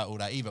don't care about all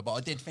that either. But I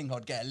did think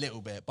I'd get a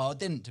little bit, but I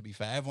didn't. To be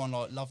fair, everyone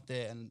like loved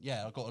it, and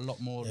yeah, I got a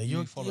lot more Yeah,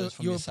 new followers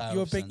from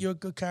yourself. you're a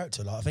good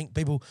character. Like I think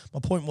people.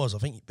 My point was, I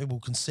think people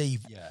can see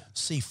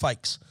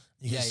fakes.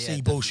 You can Yeah, see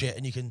yeah, bullshit,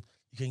 and you can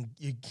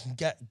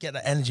get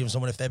that energy from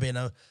someone if they're being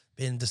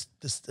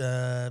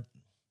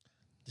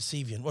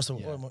deceiving. What's the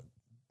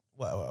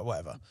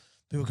whatever?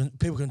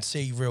 People can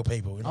see real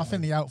people. You know I what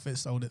think the outfit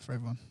sold it for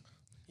everyone.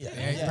 Yeah,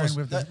 Yeah, Yeah. going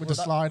with the Well, that-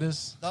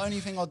 sliders. The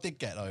only thing I did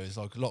get though is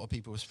like a lot of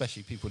people,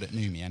 especially people that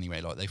knew me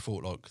anyway, like they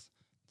thought like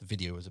the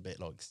video was a bit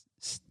like,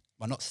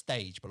 well, not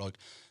staged, but like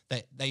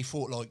they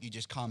thought like you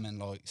just come and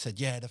like said,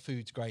 yeah, the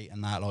food's great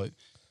and that. Like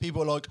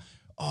people are like,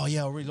 oh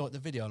yeah, I really like the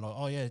video. I'm like,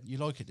 oh yeah, you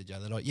like it, did you?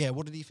 They're like, yeah,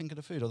 what did he think of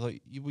the food? I was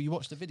like, you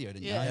watched the video,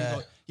 didn't you? Yeah. And he's Yeah.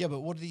 like, yeah, but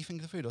what did he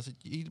think of the food? I said,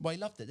 he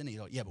loved it, didn't he?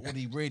 Like, yeah, but what did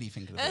he really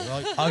think of the food?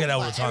 Like, I get that all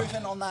the like, time.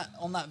 everything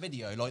on that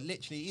video, like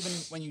literally, even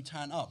when you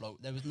turn up, like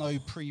there was no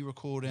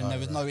pre-recording, there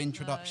was no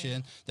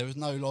introduction, there was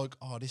no like,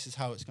 oh, this is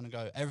how it's gonna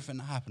go. Everything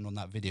that happened on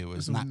that video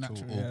was all natural,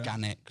 natural, yeah.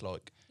 organic,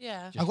 like.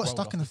 Yeah. Just I got rolled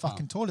stuck off in the tongue.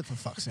 fucking toilet for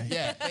fuck's sake.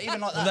 Yeah, but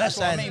even like that, They're that's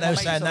what I saying, mean. they're My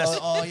mates saying are that's, like,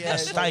 oh, yeah,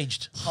 that's it's like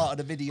staged. part of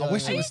the video. I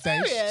wish it was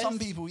staged. serious? Some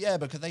people, yeah,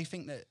 because they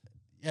think that,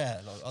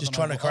 yeah, like, I Just don't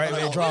trying know to what- I create don't a bit know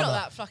of what- We're drama.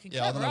 not that fucking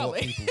Yeah, I don't clever, know are what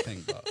we? people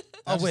think, but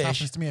I That wish.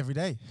 happens to me every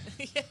day.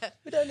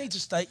 We don't need to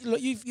stage.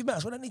 Look, you might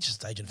as well don't need to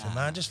stage anything,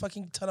 man. Just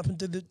fucking turn up and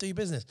do your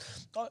business.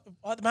 The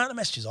amount of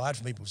messages I had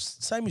from people,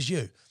 same as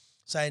you,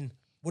 saying,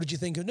 "What did you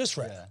think of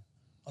Nusret?" Yeah.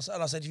 I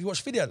said, "Have you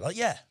watched the video?" Like,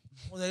 yeah.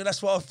 Well,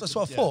 that's what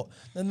I thought.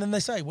 And then they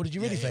say, "What did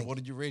you really think?" What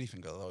did you really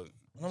think of? Like,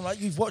 And I'm like,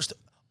 "You've watched."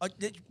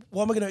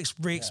 Why am I going to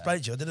re-explain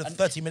it to you? I did a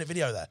 30-minute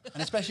video there.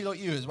 and especially like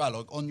you as well,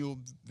 like on your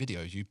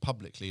videos, you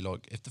publicly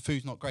like if the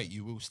food's not great,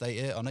 you will state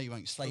it. I know you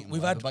won't state it,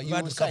 We've whatever, had- but we've you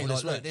had will a say couple like,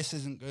 this look, week. this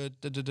isn't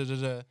good. Da, da, da, da,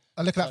 da.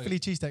 I look at that So- Philly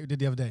cheesesteak we did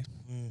the other day.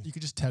 You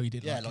could just tell you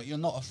didn't Yeah, like like it. you're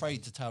not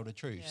afraid to tell the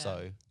truth. Yeah.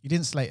 So You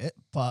didn't slate it,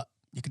 but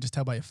you could just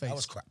tell by your face. That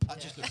was crap. that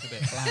just looked a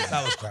bit bland.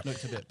 That was crap.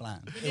 Looked a bit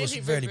bland. It was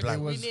Nearly really re-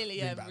 bland. We was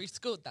nearly really bad.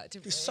 rescored that,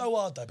 didn't we? It's so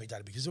hard though, Big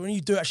Daddy, because when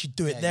you do actually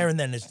do it there and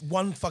then, there's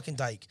one fucking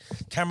take,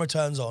 camera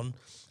turns on,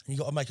 and you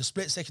got to make a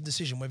split-second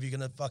decision whether you're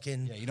going to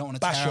fucking Yeah, you don't wanna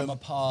bash tear 'em 'em,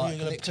 apart, or you're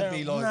gonna it could tear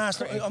be, 'em- like, Nah, it's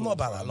not, I'm critical not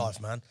about that from- life,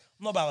 man.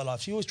 I'm not about that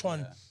life. So you always try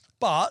and...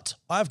 But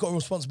I've got a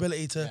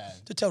responsibility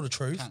to tell the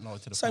truth. Can't lie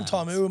to the Same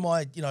time, fans. who am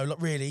I, like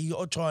really, you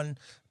got to try and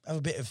have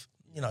a bit of,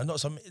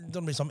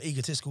 don't be some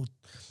egotistical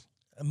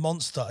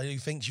monster who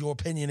thinks your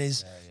opinion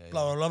is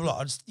blah, blah, blah,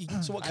 blah.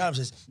 So what Callum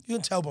says, you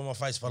can tell by my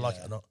face if I like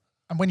it or not.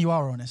 And when you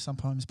are honest,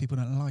 sometimes people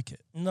don't like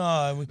it.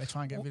 No, They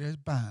try and get videos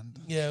banned.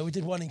 we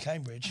did one in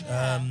Cambridge.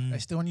 They're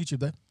still on YouTube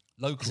though.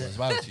 Local as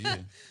well to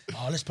you.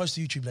 Let's post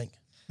the YouTube link.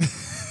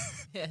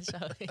 Yeah,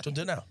 shall we? Do you want to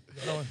do it now?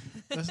 No one-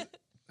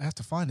 They have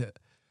to find it.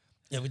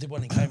 Yeah, we did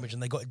one in Cambridge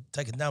and they got it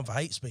taken down for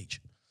hate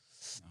speech.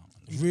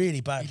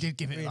 Really bad. You did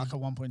give it Really. like a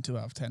 1.2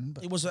 out of 10.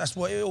 But That's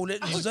what it all it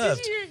Oh, did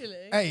deserved. you really?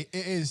 hey,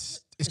 it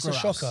is. It's It's a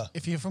gross. shocker.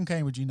 If you're from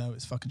Cambridge, you know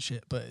it's fucking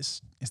shit. But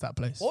it's that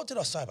place. What did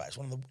I say about it? It's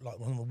one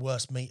of the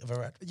worst meat I've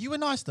ever had. You were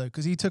nice though,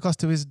 because he took us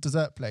to his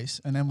dessert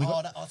place, and then we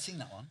got. I've seen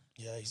that one.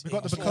 Yeah, he's, We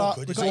got the he's bacla-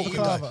 awkward. we He's got the awkward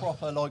baklava. guy.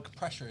 Proper like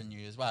pressure in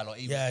you as well. Like,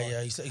 he was, Yeah, like,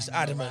 yeah, he's hanging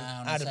adamant,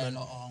 around and saying, adamant.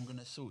 like, oh, I'm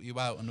gonna sort you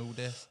out and all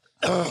this.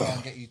 Try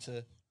and get you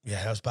to.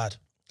 Yeah, that was bad.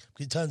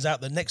 It turns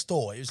out that next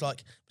door, it was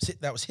like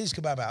that was his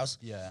kebab house.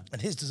 Yeah.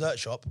 And his dessert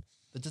shop.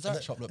 The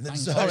dessert shop looked And the bang.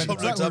 dessert Oh, shop the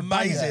looks dessert was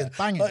banging. amazing.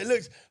 Banging. Like, it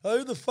looks,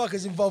 who the fuck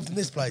is involved in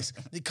this place?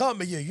 It can't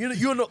be you.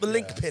 You're not the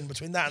link pin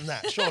between that and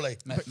that, surely.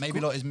 Maybe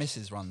like his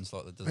missus runs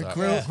like the The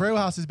dessert. grill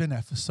house has been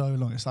there for so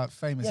long. It's like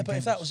famous. Yeah, in but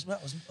if Cambridge.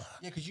 that was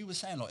Yeah, because you were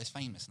saying like it's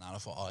famous now. And I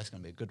thought, oh, it's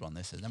gonna be a good one.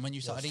 This is. And then when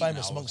you started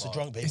famous eating, amongst the it, I was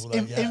drunk like, it's people,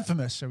 though, yeah.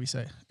 infamous, shall we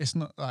say? It's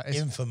not like it's,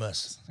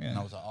 Infamous. yeah. And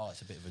I was like, oh,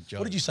 it's a bit of a joke.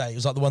 What did you say? It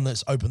was like the one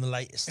that's open the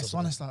latest. It's or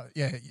one something.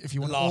 that's like if you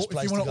want last if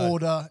place you want to to go.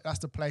 order, that's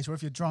the place. Or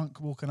if you're drunk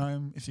walking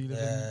home, if you live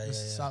Yeah, in the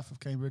yeah, yeah. south of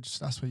Cambridge,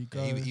 that's where you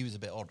go. He was a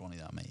bit odd, wasn't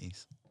he? That mate.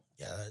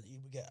 Yeah, you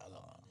would get a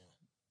lot.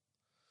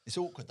 It's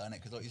awkward, don't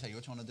it? Because like you say,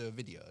 you're trying to do a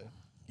video,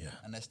 Yeah.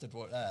 and they're stood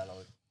right there,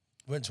 like.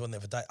 We went to one the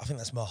other day. I think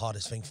that's my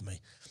hardest thing for me.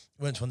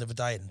 We went to one the other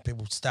day and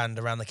people stand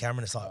around the camera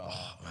and it's like,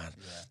 oh man.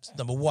 It's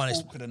number one, it's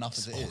Awkward enough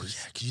as it awkward, is.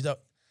 yeah, because you don't.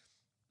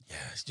 Yeah,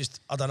 it's just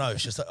I don't know.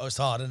 It's just it's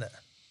hard, isn't it?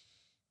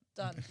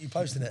 Done. You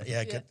posting it?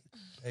 Yeah, Yeah. good.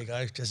 There you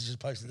go. Just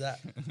posted that.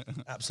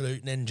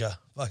 Absolute ninja.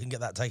 If I can get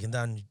that taken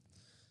down,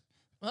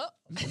 Well,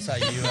 I'd say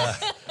you.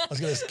 I was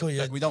going to call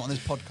you. We don't want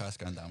this podcast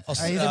going down. I'll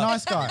Hey, he's a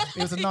nice guy.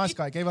 He was a nice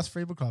guy. He gave us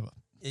free baklava.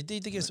 He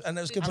did think it's, and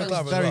it was good And it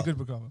baklava was as Very well. good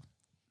baklava.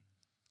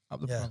 Up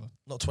the Yeah, baklava.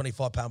 not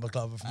 £25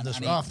 baklava from And, this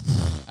and, one.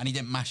 and he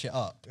didn't mash it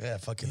up. Yeah,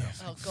 fucking hell.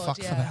 oh god, Fuck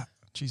yeah. for that.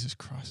 Jesus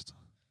Christ.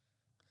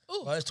 Ooh.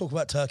 Right, let's talk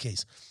about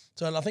turkeys.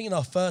 So I think in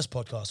our first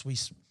podcast,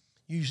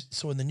 you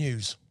saw in the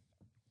news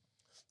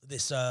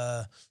this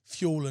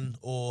fuel and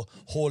or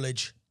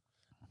haulage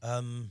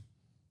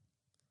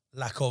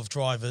lack of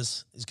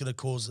drivers is going to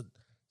cause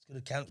it's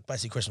going to count.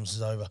 Basically, Christmas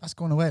is over. That's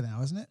gone away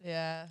now, isn't it?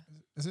 Yeah.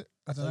 Is it?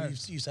 I don't So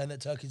know. you saying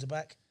that turkeys are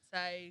back? So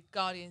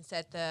Guardian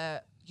said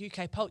the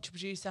UK poultry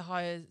producer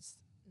hires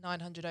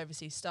 900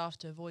 overseas staff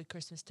to avoid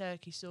Christmas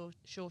turkey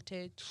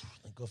shortage.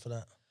 Thank God for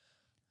that.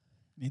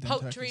 Need them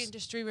Poultry turkeys.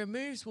 industry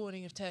removes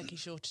warning of turkey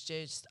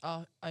shortages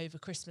over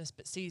Christmas,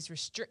 but sees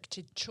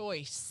restricted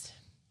choice.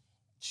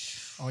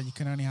 Oh, you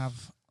can only have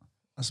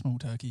a small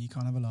turkey. You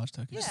can't have a large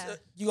turkey. Yeah.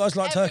 You guys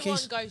like Everyone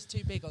turkeys? goes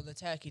too big on the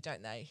turkey,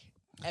 don't they?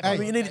 I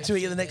mean, you need it to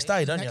eat it the next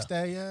day, don't you? Next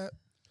day, yeah.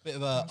 Bit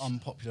of an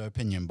unpopular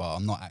opinion, but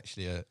I'm not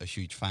actually a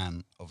huge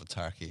fan of a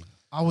turkey.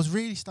 I was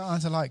really starting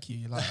to like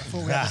you. Like, I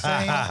thought we had the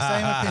same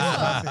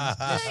opinion about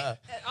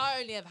things. I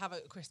only ever have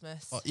it at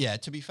Christmas. Yeah,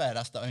 to be fair,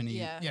 that's the only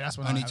Yeah. Yeah, that's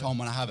when only I have time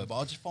when I have it. But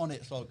I just find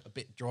it's like a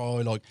bit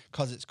dry, like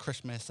because it's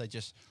Christmas, they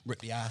just rip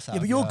the ass out. Yeah,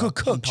 but of you're a you, good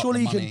cook. pump up Surely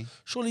the you can. money.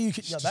 Surely you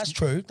could. Yeah, that's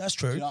true. That's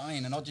Do you true. know what I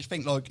mean? And I just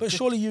think like, But just-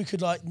 surely you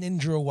could like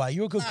ninja away.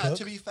 You're a good cook.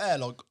 to be fair,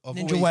 like I've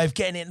Ninja always, way of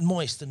getting it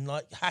moist and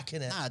like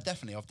hacking it. Nah,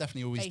 definitely. I've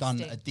definitely always done a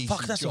Tasty. decent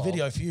Fuck, that's job. a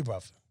video for you,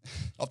 bruv.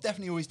 I've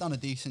definitely always done a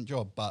decent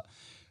job, but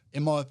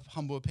in my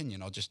humble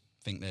opinion, I just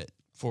think that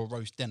for a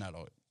roast dinner,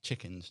 like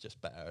chicken's just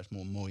better. It's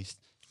more moist,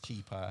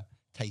 cheaper,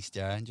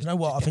 tastier. And just, You know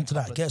what? I just think to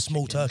couple that, of get a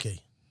small chickens.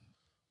 turkey.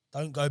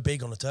 Don't go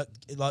big on a turkey.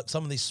 Like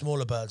some of these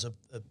smaller birds are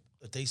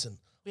decent.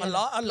 We I had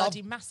love. a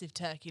bloody massive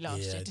turkey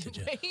last year, did didn't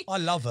you? we? I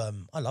love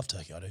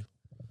turkey. I do.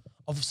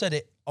 I've said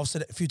it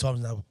a few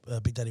times now.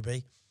 Big Daddy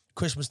B,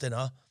 Christmas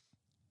dinner,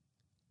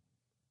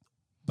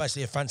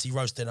 basically a fancy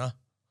roast dinner,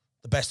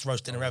 the best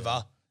roast dinner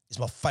ever. It's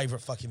my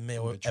favourite fucking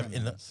meal With ever in the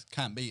trimmings.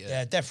 Can't beat it.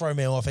 yeah death row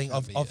meal. I think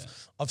Can't beat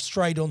I've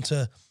strayed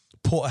onto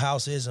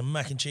porterhouses and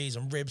mac and cheese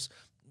and ribs.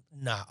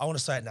 Nah, I want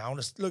to say it now. I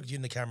want to look you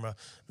in the camera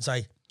and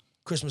say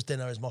Christmas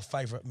dinner is my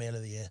favourite meal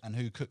of the year. And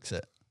who cooks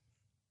it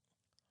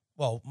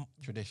Well,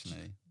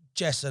 traditionally?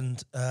 Jess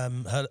and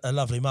her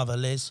lovely mother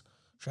Liz,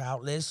 shout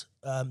out Liz,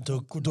 do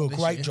a this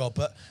great year. job.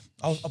 But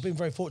I've been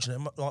very fortunate.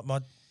 Like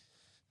my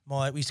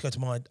we used to go to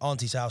my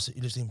auntie's house. Who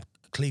lives in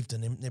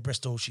Clevedon near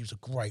Bristol. She was a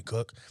great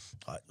cook.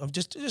 I'm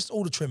just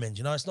all the trimmings.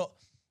 You know, it's not.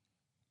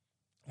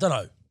 I don't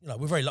know. You know,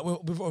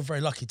 we're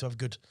very lucky to have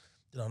good.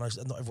 You know, not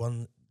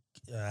everyone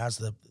has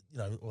the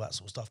all that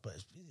sort of stuff, but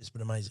it's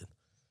been amazing.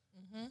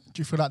 Do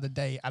you feel like the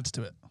day adds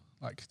to it?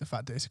 Like the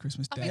fact that it's a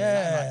Christmas I day. think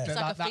Yeah. it's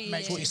like a that feeling.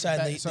 makes What it you're saying,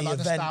 better. the So like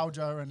event-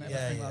 nostalgia and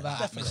everything yeah, like that.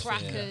 definitely.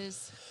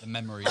 Crackers. The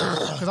memory.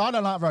 Because I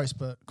don't like roast,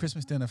 but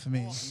Christmas dinner for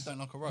me. You don't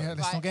like a roast? Yeah,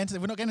 let's Right. not get into.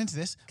 We're not getting into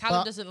this.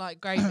 Callum but- doesn't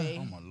like gravy.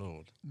 Oh my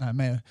lord. No,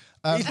 mayo.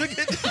 Look at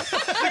the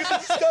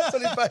disgust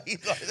on his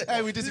face. Like,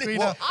 Hey, we disagree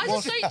now. I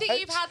just don't think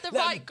you've had the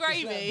right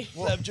gravy.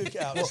 Let him duke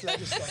it out. Just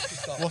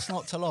stop. What's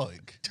not to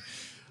like?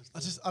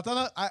 I don't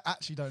know. I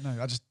actually don't know.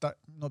 Not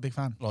a big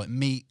fan. Like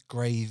meat,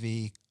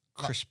 gravy,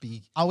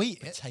 crispy I'll eat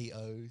it.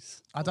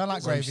 potatoes, I don't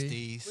like gravy. What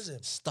is roasties,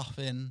 it?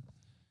 stuffing,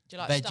 Do you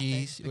like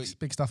veggies.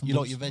 Big stuff. And You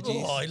like balls. your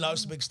veggies? Oh, he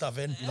loves the big stuff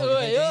in. You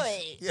like your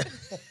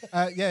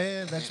veggies?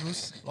 Yeah,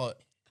 vegetables. Like,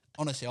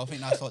 honestly, I think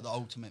that's like the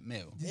ultimate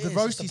meal. It The is.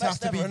 roasties It's have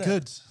the to be best ever, innit?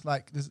 good.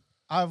 Like,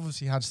 I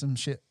obviously had some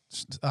shit.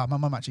 My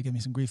mum actually gave me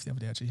some grief the other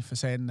day actually for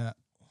saying that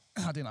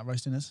I didn't like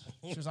roast dinners.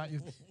 She was like,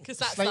 "You." Because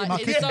that's Slating my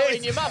like kids.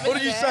 insulting your mum. What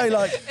did you isn't say? it?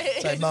 Like,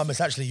 say, Mum,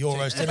 it's actually your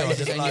roast dinner. I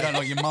Basically didn't saying you like. don't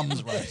like your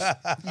mum's roast.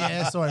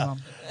 Yeah, sorry, mum.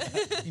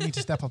 You need to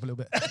step up a little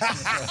bit.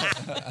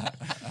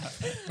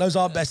 Those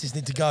aren't best.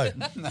 Need to go.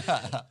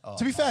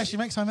 To be fair, she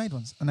makes homemade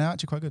ones, and they're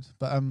actually quite good.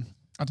 But I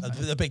don't know.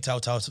 The big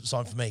telltale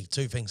sign for me.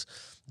 Two things: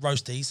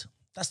 roasties.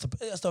 That's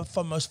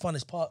the most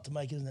funnest part to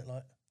make, isn't it?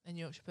 Like And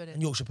Yorkshire pudding.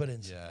 and Yorkshire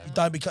puddings. Yeah.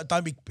 Don't be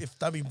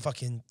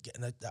fucking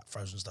getting that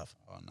frozen stuff.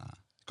 Oh nah.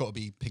 Got to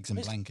be pigs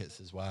and blankets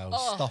as well.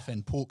 Oh.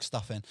 Stuffing, pork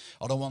stuffing.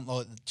 I don't want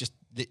like just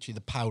literally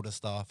the powder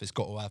stuff. It's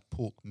got to have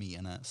pork meat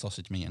in it,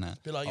 sausage meat in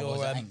it. Be like Otherwise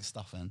your, it ain't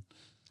stuffing.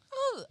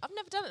 Oh, I've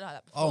never done it like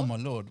that before. Oh my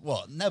lord,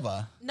 what?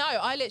 Never? No,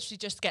 I literally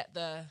just get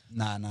the.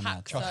 Nah.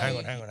 Pack, Trust so-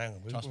 me. Hang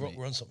on. Trust me.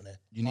 We're on something here.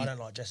 You I need- don't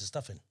like Jess's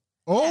stuffing.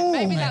 Oh,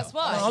 Maybe mate. that's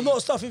why. No, I'm not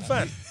a stuffing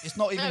fan. It's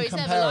not even he's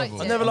never comparable. liked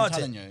it. I never I'm liked it.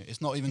 telling you,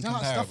 it's not even You don't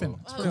like comparable. stuffing?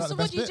 It's Oh, probably like so the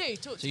what best do you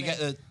bit. do? Talk to So you me.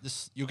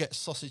 get you'll get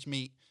sausage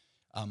meat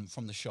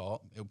from the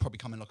shop. It'll probably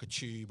come in like a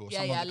tube or Yeah,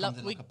 something. yeah. that comes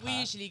in We like a we pack.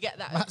 usually get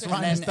that. at That's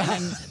Christmas. right.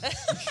 And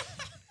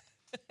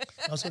then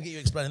I was going to get you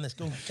explaining this.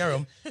 Go on, carry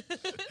on.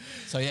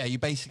 so yeah, you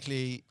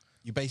basically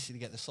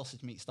get the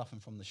sausage meat stuffing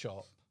from the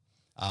shop,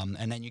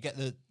 and then you get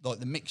the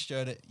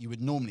mixture that you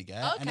would normally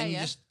get, and then Okay, you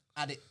yeah. just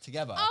add it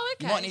together. Oh,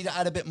 You might okay. need to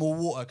add a bit more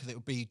water because it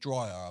would be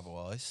drier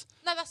otherwise.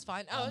 No, that's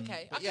fine. Oh,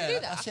 okay. I But can do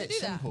that. That's I can it. do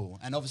that. Simple.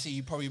 And obviously,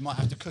 you probably might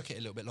have to cook it a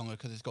little bit longer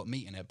because it's got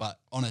meat in it. But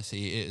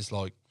honestly, it is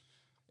like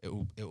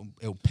it'll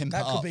pimp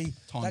That it could up be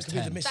times the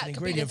 10. missing That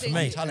could be the ingredient for thing.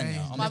 me. I'm telling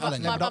you. I'm My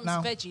telling you. leveled up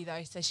mum's now. veggie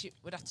though, so she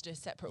would have to do a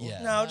separate one.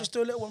 Yeah. No, I'll just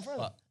do a little one for her.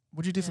 But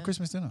What do you do for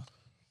Christmas dinner?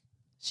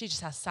 She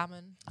just has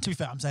salmon. To be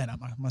fair, I'm saying that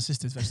my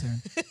sister's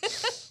vegetarian.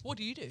 What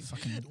do you do?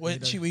 Fucking we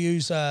weirdo.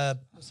 use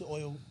what's the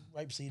oil?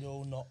 Rapeseed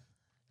oil, not.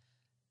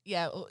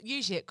 Yeah, well,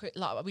 usually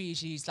like we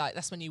usually use like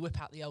that's when you whip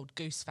out the old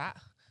goose fat.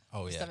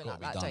 oh yeah, Something gotta like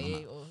be that, done don't on you?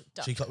 that. Or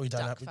duck, So we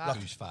don't duck have fat.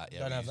 Goose fat. Yeah,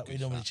 Don't we have use that. We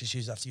goose normally fat.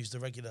 just have to use the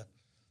regular.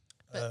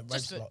 But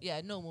just rapeseed oil.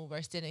 yeah, normal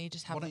roast dinner. You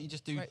just have. Why don't you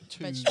just do ro-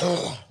 two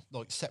vegetables.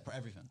 like separate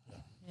everything?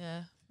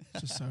 Yeah.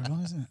 It's just so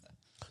long, isn't it?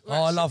 We're I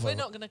actually- love We're her.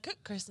 not going to cook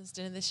Christmas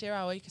dinner this year,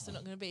 are we? Because we're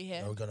not going to be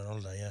here. Oh, we're going on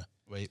holiday. Yeah,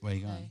 Where you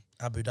going?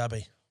 No. Abu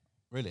Dhabi.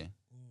 Really?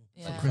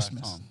 Yeah.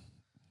 Christmas. First time?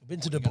 We've been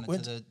to You the.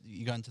 going to the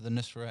you going to the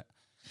Nusret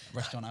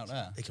restaurant out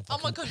there? They can Oh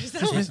my fucking- god, is that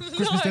Christmas, one?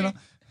 Christmas No. dinner.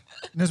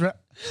 Nusret.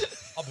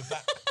 I'll be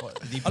back. What,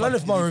 did he I don't know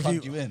if plug- my did he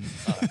plug review- you in.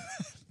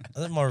 I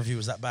think my review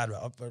was that bad.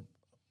 But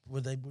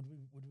would we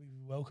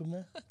be welcome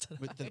there?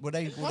 Would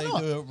they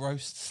not? do a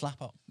roast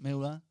slap up meal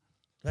there?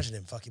 Imagine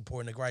him fucking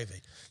pouring the gravy.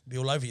 It'd be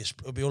all over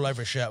it'd be all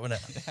over his shirt, wouldn't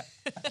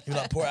it? He'd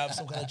like pour it out of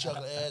some kind of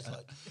chocolate. Yeah,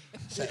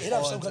 it's like he'd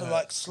have some kind of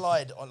like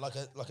slide on like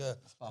a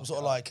some sort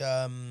of like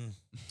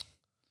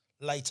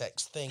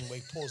latex thing where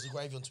he pours the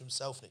gravy onto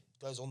himself and it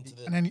goes onto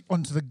the And then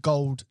onto the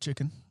gold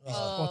chicken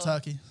or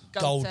turkey.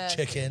 gold turkey.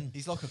 chicken,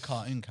 He's like a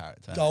cartoon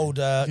character. gold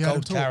you heard him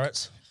gold talk?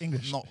 carrots.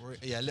 English. Not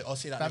yeah. I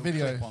see that That little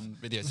video clip on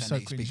video was saying so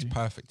he speaks cringy.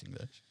 perfect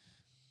English.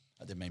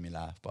 That did make me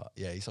laugh, but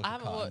yeah, he's like I a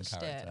haven't cartoon watched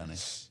character. it. And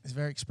It's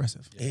very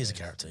expressive. He is a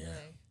character, yeah.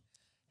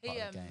 He part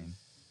of the game.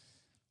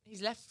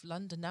 he's left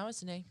London now,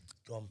 isn't he?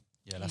 Gone.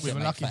 Yeah, that's We it, were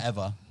mate, lucky.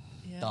 forever.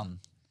 Yeah. Done.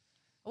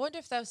 I wonder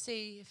if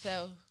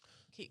they'll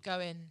keep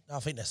going. I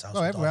think their sales.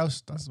 Well, will everywhere die.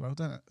 else does as well,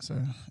 don't it?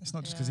 So it's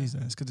not just because Yeah. he's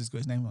there; it's because he's got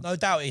his name on. No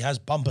doubt he has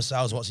bumper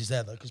sales once he's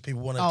there though, because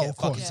people want to Oh, get of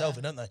course. fucking Yeah.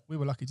 selfie, don't they? We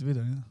were lucky to be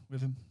there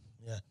with him.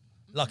 Yeah.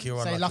 Lucky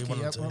or Say unlucky, lucky, one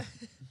yeah. of the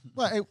two.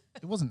 Well,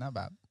 it wasn't that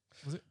bad,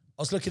 was it?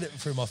 I was looking at it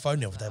through my phone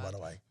the other day, by the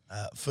way,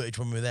 footage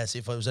when we were there, see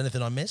if there was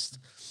anything I missed.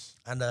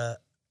 And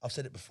I've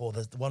said it before.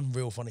 There's the one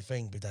real funny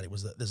thing, Big Daddy,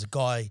 was that there's a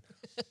guy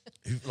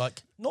who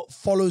like not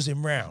follows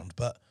him round,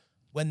 but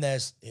when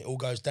it all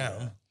goes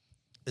down,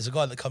 there's a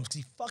guy that comes because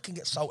he fucking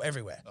gets salt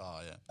everywhere.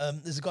 Oh yeah.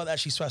 There's a guy that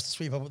actually has to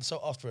sweep up with the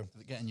salt after him.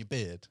 Does it get in your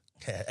beard?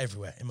 Yeah,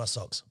 everywhere in my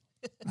socks.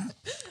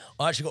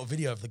 I actually got a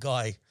video of the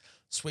guy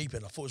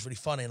sweeping. I thought it was really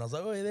funny, and I was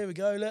like, "Oh, yeah, there we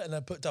go." Look. And I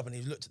put up, and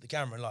he looked at the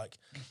camera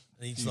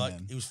and he's like,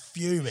 Fuming. he was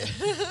fuming.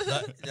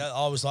 Like,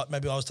 I was like,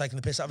 maybe I was taking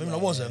the piss out of him, and I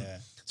wasn't. Yeah.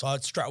 So I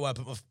straight away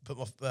put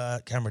my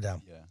camera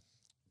down. Yeah.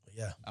 But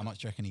yeah, How much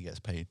do you reckon he gets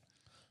paid?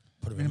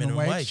 put him in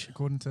minimum wage.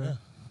 according to.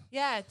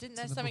 Yeah, didn't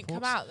there Some of the something come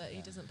reports. out that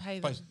he doesn't pay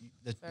them? Suppose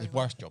there's very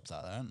worse jobs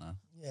out there, aren't there?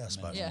 Yeah, I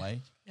suppose. Yeah. Wage.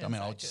 Yeah, I mean,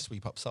 very I'll just good.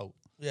 sweep up salt.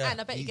 Yeah,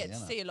 And I bet you Easy, get to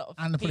innit? see a lot of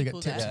And they probably people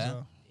get tips there. as Yeah.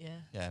 well. Yeah.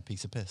 Yeah, a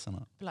piece of piss, isn't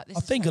it? But like, this I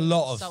is think how a you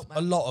lot salt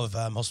of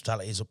melt.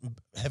 hospitality is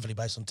heavily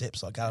based on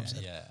tips, like Callum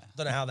said. Yeah. I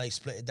don't know how they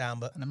split it down,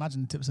 but And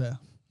imagine the tips there.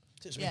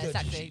 tips are Yeah, good.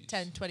 exactly.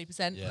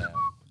 10-20%. Yeah.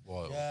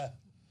 Wild. Yeah.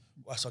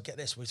 Well, so I get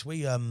this.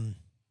 We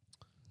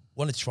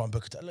wanted to try and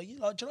book a. Like, do you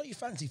know you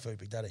fancy food,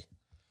 Big Daddy?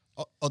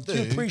 I Do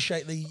do. you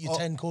appreciate your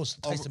I- 10-course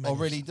tasting I menus?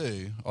 really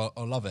do.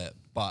 I love it,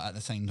 but at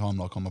the same time,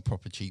 like I'm a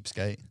proper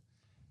cheapskate.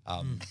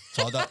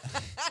 So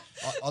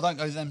I don't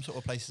go to them sort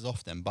of places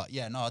often. But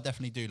yeah, no, I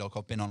definitely do. Like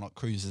I've been on like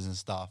cruises and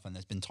stuff, and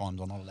there's been times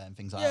on holiday and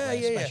things like that.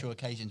 Yeah, Where yeah, special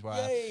occasions where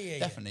Yeah.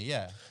 definitely,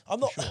 yeah. I'm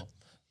for not. sure.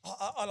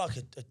 I like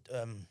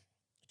a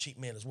cheap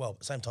meal as well. But at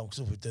the same time, because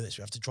if we do this,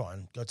 we have to try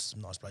and go to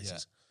some nice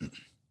places.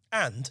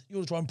 And you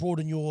want to try and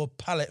broaden your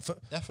palate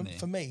Definitely.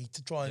 for me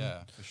to try and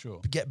Yeah, for sure.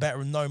 get better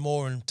and know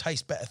more and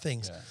taste better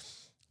things. Yeah.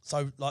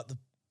 So like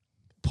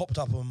popped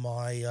up on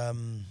my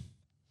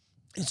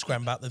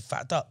Instagram about the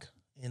fat duck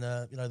in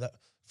that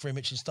free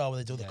Michelin star where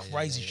they do all the Yeah,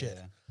 crazy yeah, shit.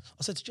 yeah.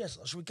 I said to Jess,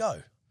 should we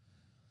go?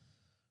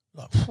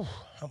 Like,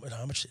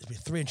 how much? It'd be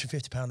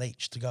 £350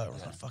 each to go. I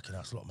was like, fucking,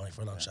 that's a lot of money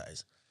for a lunch. That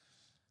is.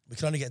 We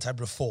can only get a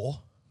table of 4.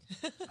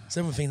 So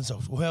then we're thinking, well,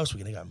 who else are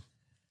we gonna go?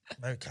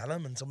 Maybe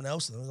Callum and someone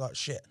else. And I was like,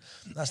 shit,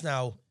 that's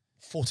now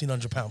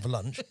 £1,400 for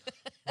lunch.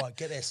 Right,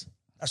 get this.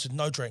 That's with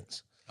no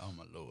drinks. Oh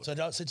my lord. So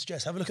I said to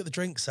Jess, have a look at the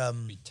drinks.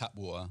 Be tap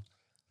water.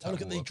 Have a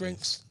look at the water, please.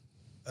 drinks.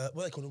 What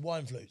are they called? The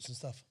wine flutes and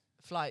stuff.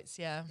 Flights,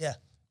 yeah. Yeah,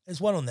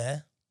 there's one on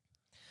there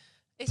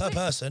It's per like-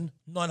 person,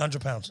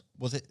 £900.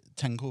 Was it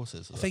 10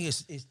 courses? I think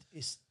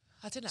it's.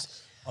 I don't know.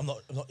 I'm not.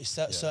 It's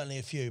certainly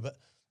a few, but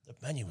the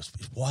menu was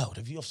wild.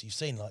 Have you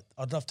seen? Like,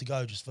 I'd love to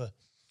go just for.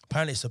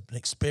 Apparently, it's an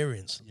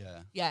experience. Yeah.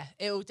 Yeah,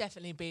 it will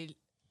definitely be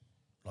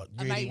Like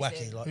really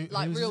Amazing. wacky. Like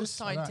Like whose is real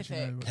this? I don't actually scientific.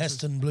 know what it is.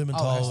 Heston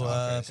Blumenthal, Heston,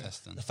 okay, it's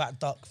Heston. the Fat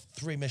Duck,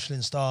 3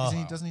 Michelin star.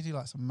 Doesn't he do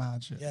like some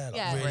mad shit? Yeah, like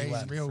Yeah. really Crazy,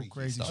 wacky. real Freaky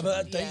crazy stuff. shit.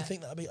 But don't Yeah. you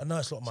think that'd be? I know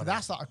it's a lot of So money.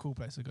 that's like a cool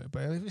place to go.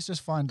 But if it's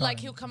just fine dining, like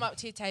he'll come up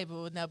to your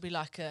table and there'll be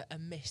like a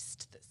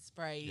mist that's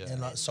sprayed. Yeah. and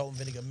like salt and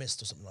vinegar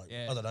mist or something like.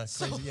 Yeah. I don't know.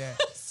 crazy, yeah.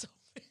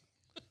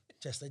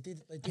 Jess, they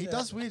did. He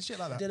does weird shit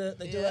like that.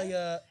 They do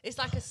a. It's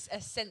like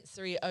a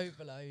sensory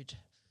overload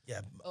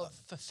Yeah,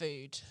 for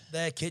food.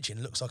 their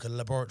kitchen looks like a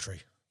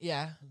laboratory.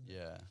 Yeah.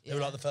 Yeah. They were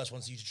like the first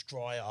ones to use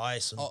dry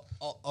ice and.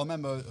 I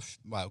remember,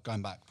 well,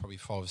 going back probably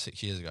 5 or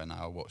 6 years ago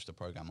now, I watched a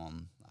program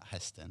on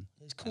Heston.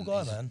 He's a cool and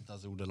guy, he man.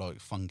 Does all the like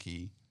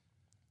funky,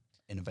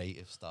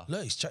 innovative stuff.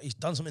 Look, he's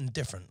done something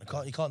different.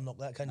 You can't knock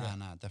that, can you?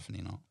 Nah,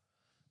 definitely not.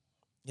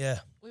 Yeah.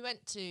 We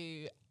went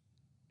to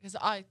because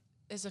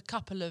there's a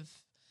couple of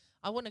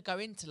I want to go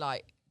into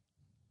like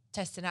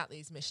testing out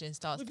these Michelin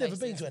stars. We've never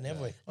places. been to any, have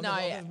we? I've No,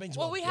 never yeah. been to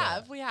Well, one.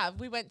 we have.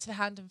 We went to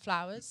Hand and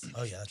Flowers.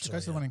 Oh yeah, that's Go right.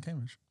 to the one in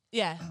Cambridge.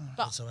 Yeah,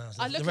 but somewhere else.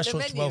 I The look at the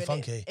restaurant's menu well and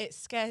funky. it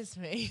scares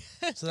me.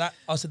 So that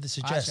I said this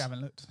to I Jess. actually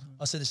haven't looked.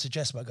 I said this to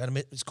Jess about going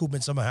to. It's called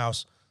Midsummer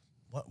House.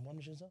 What one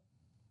Michelin star?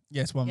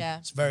 Yes, one. yeah,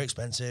 It's very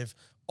expensive.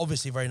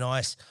 Obviously very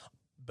nice,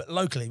 but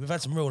locally we've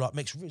had some real like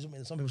mixed reviews. I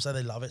mean, some people say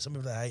they love it, some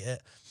people they hate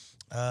it.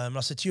 And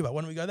I said to you about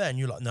why don't we go there, and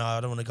you're like, no,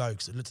 I don't want to go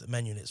because I looked at the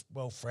menu and it's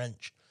well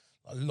French,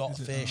 a lot Is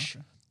of it? Oh, fish,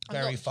 okay. I'm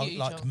very not fun, huge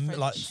like on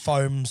like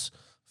French.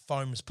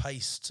 foams,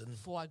 pastes, and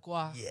foie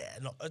gras. yeah,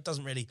 it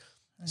doesn't really.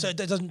 So it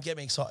doesn't get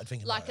me excited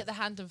thinking Like about at it. the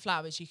Hand and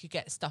Flowers, you could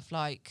get stuff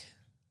like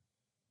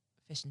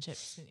fish and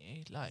chips, didn't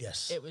you? Like,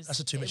 Yes. it was. That's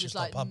a 2 it Michelin was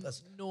star like pub.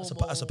 That's a normal.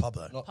 that's a pub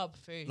though. Like, pub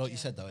food. like you yeah.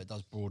 said though, it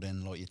does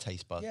broaden like your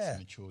taste buds, Yeah.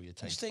 mature your Just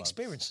taste the buds.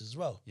 experiences as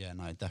well. Yeah,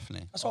 no,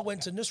 definitely. That's why I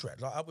went to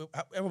Nusret. Like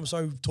everyone was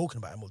so talking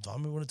about him all the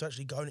time. We wanted to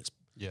actually go and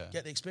Yeah.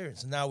 get the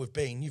experience. And now we've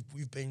been,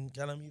 we've been,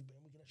 Callum, you've been.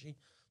 We can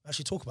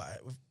actually talk about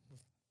it.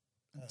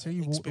 Until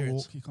you walk the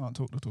experience. walk, you can't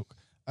talk the talk.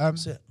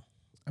 That's it.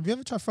 Have you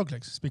ever tried frog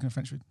legs? Speaking of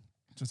French food,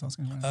 just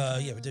asking.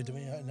 Around. Yeah, we did.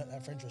 We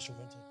that French restaurant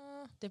we went to.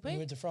 Did We we?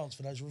 went to France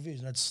for those reviews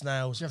and had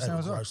snails. Did you have They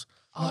were snails as well? gross.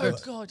 Oh, They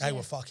were- God, They yeah.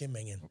 were fucking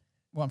minging.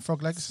 What,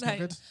 frog legs? Not Snail.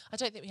 good? I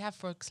don't think we have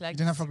frog's You legs.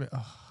 didn't have frog legs?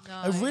 Oh.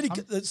 No. They're really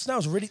good. The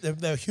snails are really,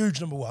 they're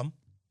huge, number one.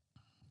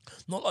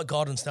 Not like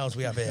garden snails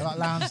we have here. They're like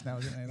lamb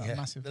snails, aren't they? Like Yeah,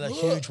 massive. they're like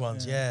huge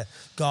ones, yeah.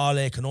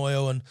 Garlic and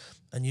oil,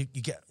 and you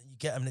get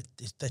them, and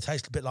they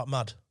taste a bit like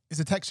mud. Is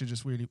the texture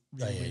just really,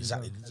 Yeah, really yeah, weird as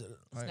well? exactly.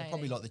 Like, Snail.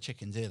 Probably like the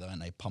chickens here though,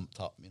 and they pumped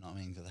up. You know what I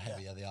mean? Because the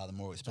heavier they are, the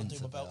more Don't expensive.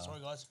 do my belt, they sorry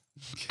are. guys.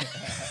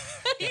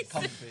 Bit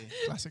comfy.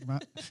 Classic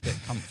Matt. Bit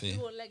comfy. You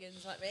wore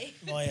leggings like me.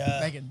 My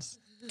Leggings.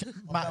 Matt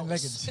and belt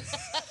leggings.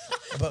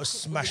 my belt was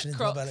smashing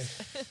into my belly.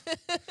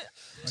 Crocs.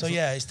 So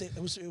yeah, it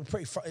was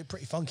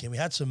pretty funky. And we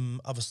had some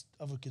other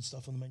good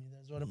stuff on the menu there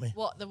as well, didn't we?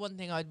 What the one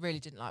thing I really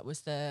didn't like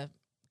was the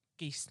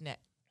geese neck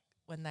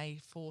when they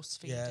force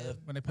feed Yeah, them.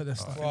 When they put their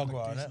stuff Foie in.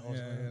 gras, like, innit? Or yeah,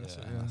 something. yeah, that's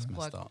Yeah, what- yeah. that's Foie,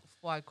 messed up.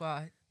 foie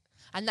gras.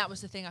 And that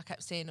was the thing I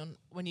kept seeing on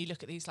when you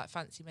look at these like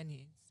fancy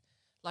menus,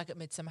 like at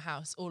Midsummer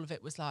House. All of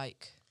it was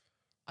like,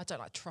 I don't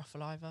like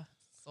truffle either.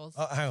 Soz.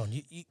 Hang on,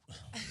 you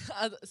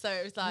So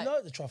it was like,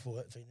 like the truffle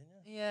thing,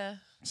 didn't you? yeah,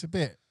 It's a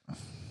bit.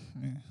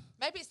 Yeah.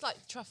 maybe it's like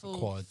truffle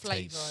Acquired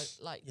flavour.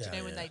 taste. Like, do you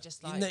know when they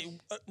just like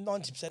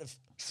 90% of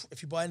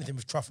if you buy anything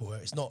with truffle,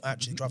 it's not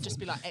actually truffle. just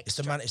be like It's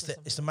extracts or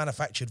it's the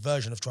manufactured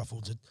version of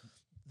truffle.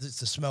 It's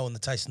the smell and the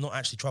taste. It's not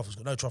actually truffle. It's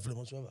got no truffle in it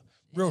whatsoever.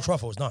 Real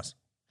truffle is nice.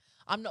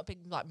 I'm not a big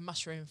like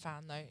mushroom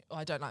fan though. Or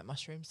I don't like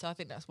mushrooms, so I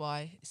think that's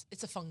why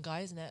it's a fun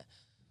guy, isn't it?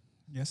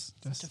 Yes.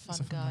 Such a fun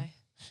guy.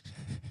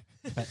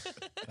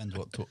 Depends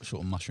what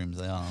sort of mushrooms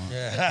they are.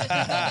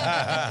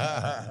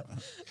 Yeah.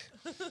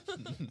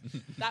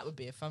 That would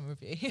be a fun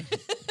review.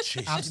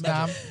 Jesus.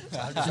 Amsterdam.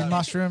 With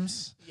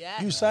mushrooms. Yeah.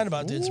 You were saying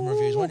about doing some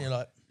reviews, weren't you?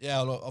 Like, Yeah,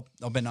 look,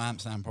 I've been to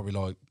Amsterdam probably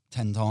like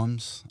 10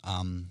 times,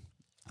 and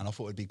I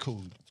thought it'd be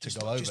cool to go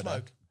do over you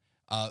smoke?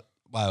 there.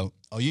 Well,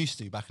 I used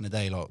to back in the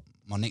day. Like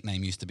my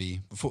nickname used to be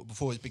before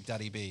it was Big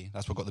Daddy B.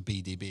 That's what got the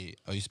BDB.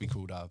 I used to be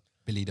called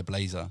Billy the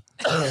Blazer.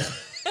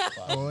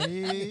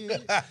 Oi.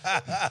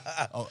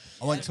 I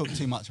won't talk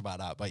too much about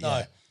that, but No.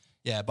 yeah.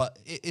 Yeah, but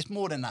it's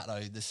more than that though.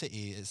 The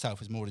city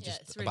itself is more than Yeah,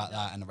 just it's really about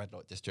nice. that and the red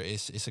light district.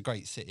 It's a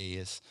great city.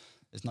 There's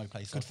no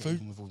place Good like it, food?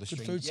 even with all the Good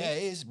street. food, Yeah, sir?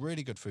 it is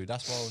really good food.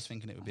 That's why I was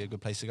thinking it would be a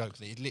good place to go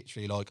because it's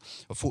literally like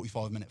a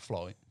 45-minute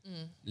flight.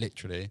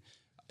 Literally,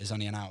 there's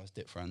only an hour's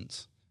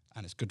difference,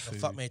 and it's good food.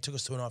 fuck me, it took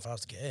us 2.5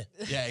 hours to get here.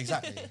 Yeah,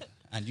 exactly.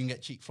 And you can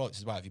get cheap flights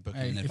as well if you book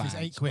Hey, it in if advance.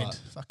 it's £8,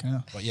 fucking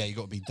hell. But yeah, you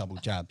got to be double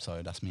jabbed,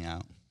 so that's me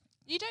out.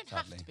 You don't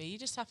have Sadly. to be. You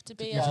just have to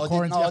be. Yeah, A, for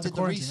quarantine, you I have to did the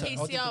quarantine. research.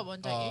 I did PCR the-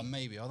 one, don't you?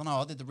 Maybe. I don't know.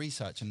 I did the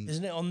research. And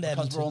Isn't it on them?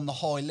 because we're on the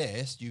high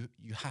list, you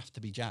have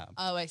to be jabbed.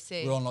 oh, I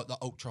see. We're on like the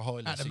ultra high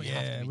list, the- so you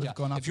have yeah, to be we've jabbed.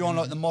 gone up If you're on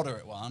again. like the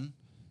moderate one,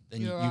 then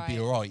you'd You're be right.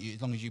 all right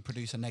as long as you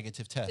produce a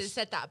negative So it test.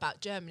 said that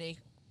about Germany.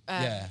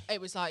 Yeah. It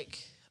was like,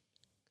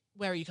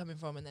 where are you coming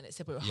from? And then it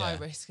said we were high Yeah.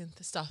 risk and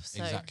stuff.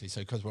 So Exactly.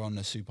 So because we're on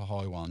the super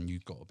high one,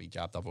 you've got to be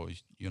jabbed.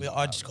 Otherwise, you're not I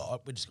allowed. just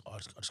got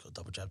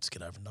double jab to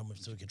get over and done with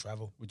so we can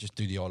travel. We just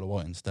do the Isle of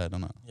Wight instead,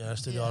 don't it? Yeah,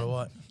 let's do the Yeah. Isle of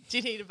Wight. do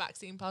you need a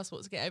vaccine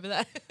passport to get over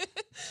there?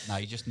 No,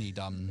 you just need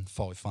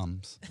 5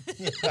 thumbs.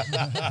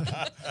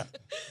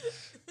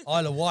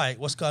 Isle of Wight,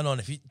 what's going on?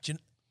 If you, do you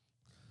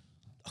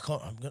I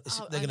can't. Oh, they're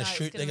I going to know, it's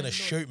shoot. They're gonna going to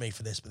annoy- shoot me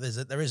for this. But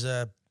there is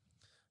a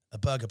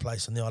burger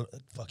place on the Isle.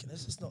 Fucking,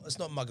 it's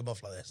not mug 'em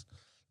off like this.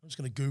 I'm just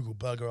going to Google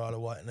burger Isle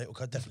of Wight and it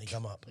will definitely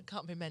come up. There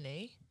can't be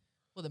many.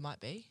 Well, there might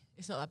be.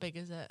 It's not that big,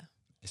 is it?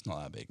 It's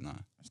not that big, no.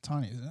 It's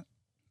tiny, isn't it?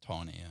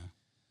 Tiny, yeah.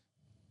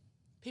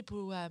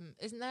 People,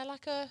 isn't there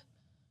like a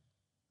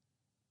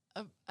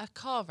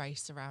car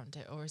race around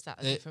it, or is that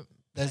a There- different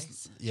There's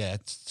place? yeah,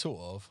 it's sort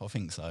of. I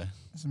think so.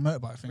 It's a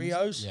motorbike thing. isn't it?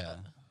 Rio's. Yeah.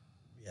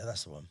 Yeah,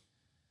 that's the one.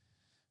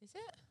 Is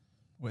it?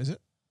 What is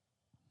it?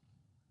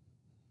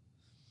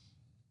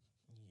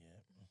 Yeah.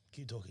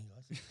 Keep talking,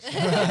 guys.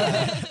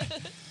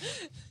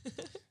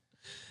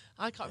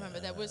 I can't remember.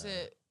 There was got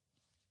it.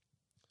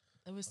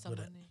 someone.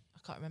 I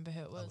can't remember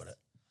who it was. I've got it.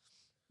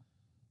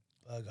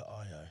 Burger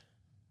IO.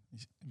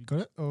 Have you got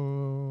it? Or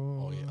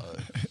Oh, yeah.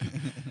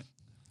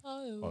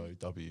 Oh,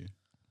 O-W.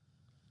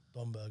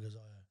 Don Burgers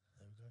IO.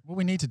 There we go. What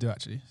we need to do,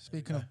 actually,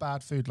 speaking go. of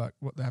bad food, like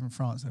what they have in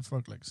France, their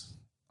frog legs.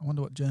 I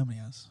wonder what Germany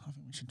has. I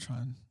think we should try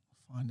and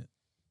find it.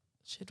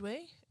 should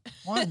we?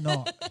 Why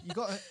not? You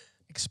got to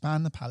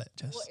expand the palate,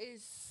 Jess. What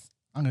is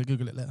I'm going to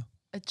Google it later.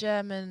 a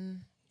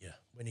German? Yeah,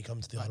 when you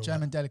come to the Like Isle of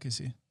German Wight.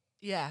 delicacy.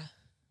 Yeah.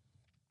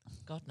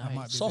 God That might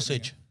knows. be-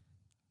 Sausage.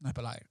 No,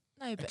 but like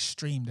No, but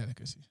extreme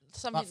delicacy.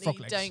 something frog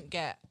that you legs. don't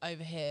get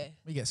over here.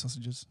 We get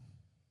sausages.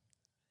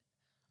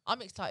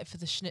 I'm excited for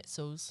the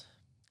schnitzels.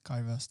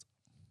 Currywurst.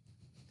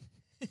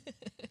 I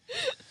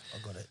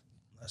got it.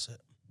 That's it.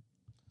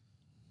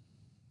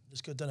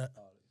 Looks good, doesn't it?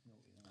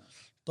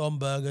 Don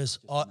Burgers.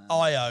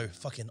 I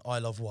fucking I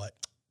love white.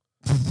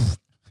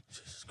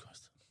 Jesus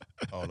Christ.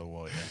 Isle of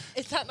Wight. Yeah.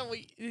 Is that not what?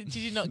 Did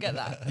you not get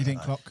that? You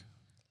didn't clock.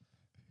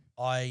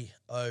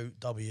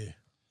 IOW.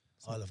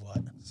 I love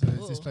white. So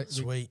is this place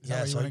Sweet. Is that Yeah,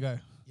 where you so want to go?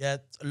 yeah,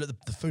 look,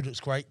 the food looks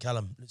great,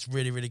 Callum. It's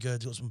really, really good.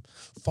 It's got some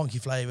funky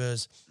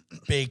flavours,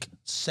 big,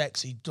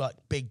 sexy, like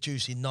big,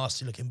 juicy,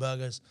 nasty looking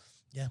burgers.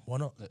 Yeah, why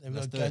not? There we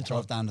Let's go. do Game it.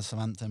 Drive time. down to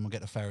Southampton. We'll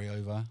get the ferry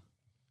over.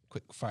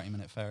 Quick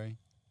 30-minute ferry.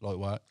 Light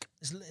work.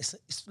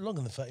 It's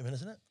longer than 30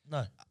 minutes, isn't it?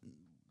 No,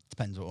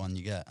 Depends what one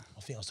you get.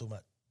 I think I was talking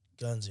about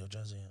Guernsey or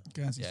Jersey. Yeah.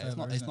 Guernsey's Yeah, it's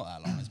further, not isn't it?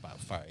 that long. It's about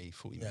 30,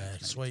 40 Yeah, minutes.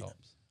 maybe sweet.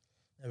 tops.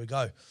 There we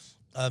go.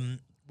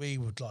 We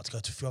would like to go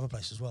to a few other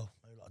places as well,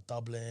 maybe like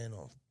Dublin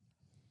or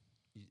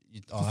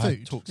I had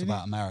food, talks didn't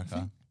about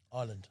America.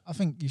 Ireland. I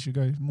think you should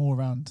go more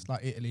around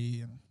like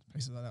Italy and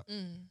places like that.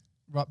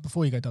 Right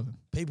before you go Dublin.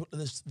 People,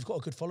 we've got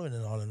a good following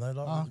in Ireland though.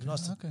 Like, Okay,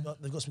 nice to- okay. like,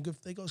 they've got some good.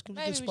 They got some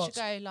Maybe good we spots.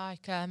 should go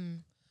like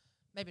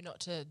maybe not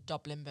to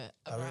Dublin, but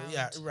around.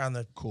 Yeah, around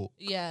the Court.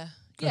 Yeah.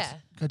 Go Yeah. To,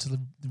 go to the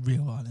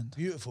real island.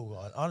 beautiful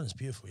Ireland's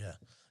beautiful. Yeah,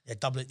 yeah.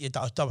 Dublin. Yeah,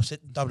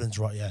 Dublin's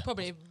right. Yeah.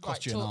 Probably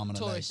Cost right, you an arm and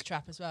a tourist leg.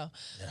 trap as well.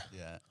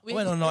 Yeah. We,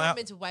 Went on a we night haven't out.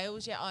 been to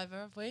Wales yet either,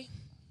 have we?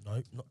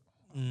 No, not.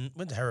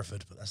 Went to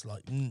Hereford, but that's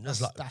like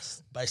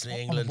That's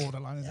basically on the England.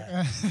 borderline, isn't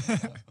Yeah.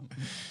 it?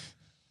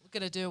 We're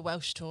going to do a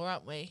Welsh tour,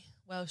 aren't we?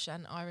 Welsh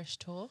and Irish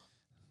tour.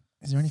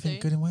 Is there anything Soon.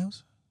 good in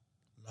Wales?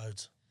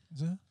 Loads.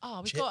 Is there?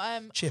 Oh, we've Chip-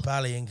 got Chip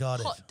Alley in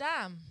Cardiff. Hot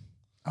Damn.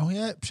 Oh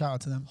yeah, shout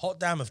out to them. Hot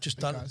Damn have just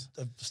Big done. guys.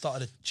 Have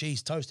started a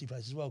cheese toasty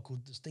place as well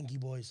called the Stinky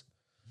Boys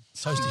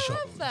Toasty Oh, Shop.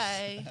 have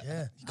they?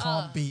 Yeah. You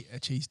can't beat a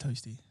cheese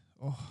toasty.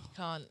 Oh,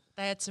 Can't.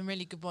 They had some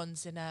really good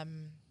ones in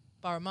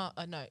Boroughmuir.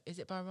 Oh, no. Is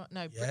it Boroughmuir?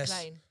 No, Brick Yes.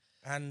 Lane.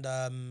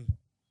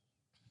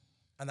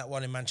 And that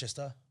one in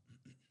Manchester,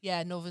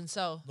 Yeah, Northern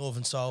Soul.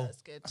 Northern Soul.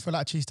 That's good. I feel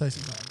like a cheese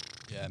toasty.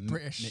 Yeah.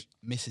 British.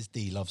 Mrs.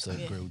 D loves a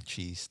Yeah. grilled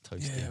cheese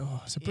toasty. Yeah,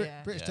 oh, it's a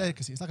Yeah. British Yeah.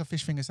 delicacy. It's like a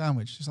fish finger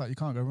sandwich. Just like you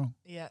can't go wrong.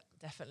 Yeah,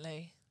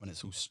 definitely. When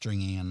it's all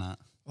stringy and that.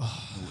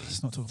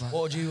 Let's not talk about.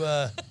 What would you?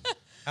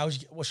 How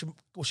would you?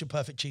 What's your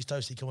perfect cheese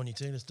toasty? Come on, you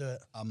two. Let's do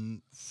it.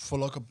 For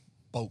like a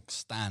bulk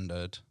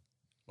standard,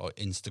 like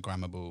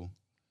Instagrammable,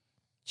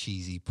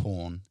 cheesy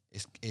porn,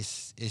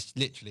 it's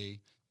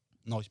literally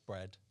nice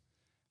bread.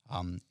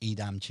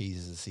 Edam cheese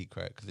is a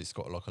secret because it's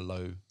got like a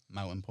low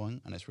melting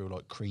point and it's real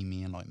like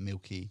creamy and like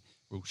milky,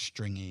 real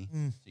stringy.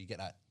 So you get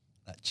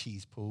that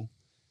cheese pool.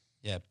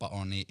 Yeah, butter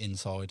on the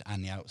inside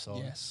and the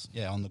outside. Yes.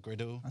 Yeah, on the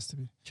griddle, Has to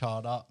be.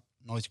 charred up,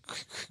 nice.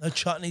 No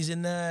chutneys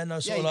in there. No Yeah,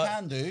 sort you of like.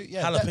 can do.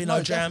 Yeah, jalapeno no,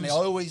 jams. definitely. I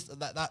always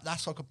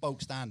that's like a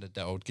bulk standard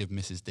that I would give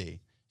Mrs.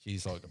 D.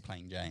 She's like a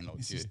plain Jane, like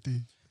This you. is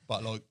the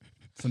But like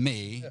for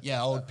me,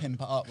 yeah, I would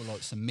pimp it up with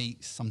like some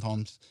meats.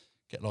 Sometimes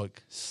get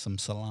like some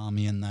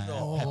salami in there,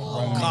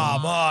 pepperoni.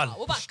 Come on.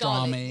 What about Pastrami.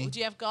 garlic? Would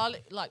you have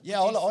garlic? Like,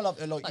 Yeah, would I you-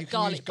 love it. Like you like can use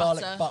garlic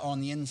garlic butter. butter on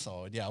the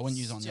inside. Yeah, I wouldn't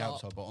use it on the Stop.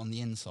 outside, but on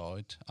the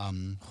inside.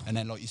 And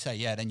then like you say,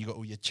 yeah, then you got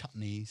all your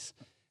chutneys,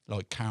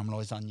 like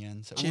caramelised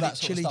onions, all Chili- that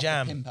sort chili of stuff to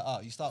jam. Pimp it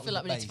up. You start I feel with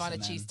like we the need to find a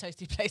base and cheese then-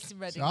 toasty place in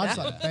Reading So I just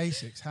now. like the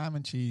basics: ham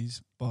and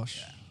cheese,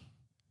 bosh.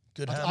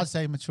 Good I'd, ham. I'd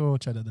say mature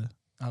cheddar though.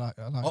 I like.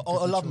 I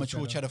good love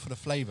mature cheddar for the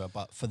flavour,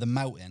 but for the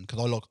melting, because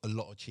I like a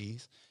lot of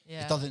cheese,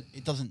 Yeah.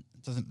 it doesn't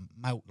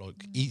melt like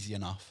easy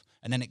enough,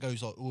 and then it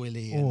goes like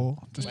oily. Or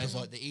And, just whereas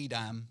like the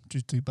Edam,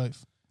 just do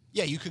both.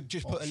 yeah, you could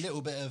just put a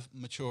little bit of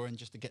mature in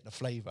just to get the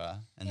flavour,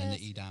 and then the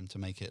Edam to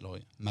make it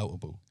like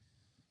meltable.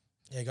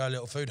 Yeah, go a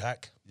little food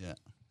hack. Yeah.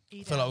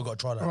 I feel like we've got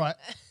to try that. All right,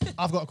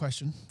 I've got a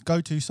question.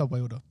 Go to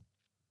Subway order.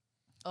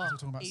 Oh, We're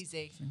talking about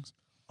easy. things.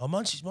 Oh,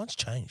 mine's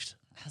changed.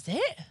 Has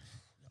it?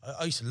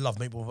 I used to love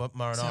meatball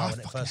marinara See, I when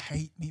it fucking first.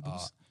 hate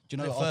meatballs. Do you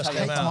know When it what? I'll first tell you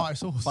came a out. Tomato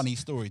sauce. funny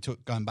story.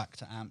 Going back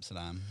to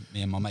Amsterdam,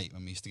 me and my mate,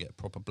 when we used to get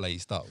proper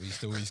blazed up, we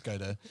used to always go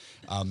to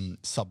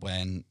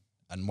Subway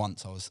and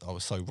once I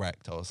was so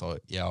wrecked, I was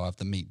like, yeah, I'll have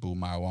the meatball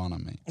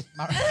marijuana, mate.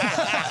 I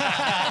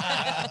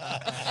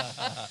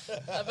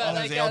bet they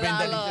Honestly, go I've been that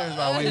deadly a serious, lot. man.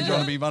 I wasn't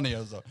trying to be funny. I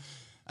was like,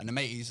 and the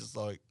mate, he's just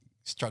like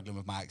struggling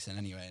with my accent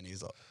anyway, and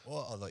he's like,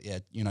 what? I was like, yeah,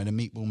 you know, the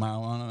meatball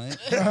marijuana, mate.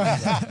 He's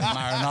like,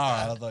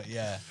 marinara. I was like,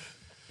 yeah,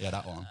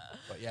 that one.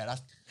 But yeah,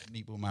 that's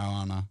meatball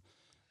marijuana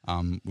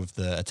with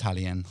the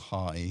Italian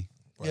hearty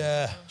bread,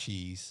 Yeah.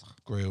 cheese,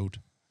 grilled,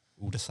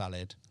 all the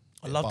salad.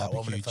 I bit loved of that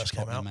one when it barbecue, first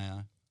came chipotle out.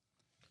 mayo.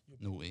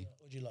 Naughty,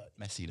 What'd you like?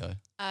 messy though.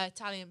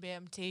 Italian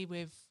BMT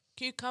with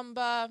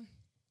cucumber,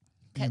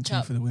 BMT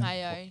ketchup, for the win.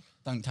 mayo.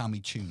 Don't tell me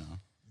tuna.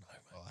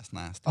 Oh, that's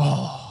nasty.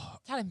 Oh,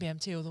 Italian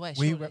BMT all the way.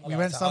 we surely. we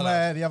went that.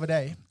 somewhere the other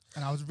day,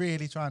 and I was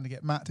really trying to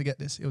get Matt to get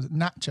this. It was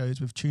nachos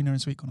with tuna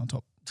and sweet corn on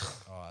top.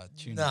 Oh,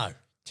 tuna. No.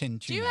 Tin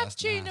Do tuna. you have that's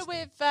tuna nasty.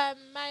 with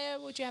mayo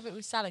or do you have it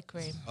with salad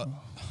cream?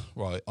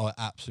 Right, I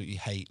absolutely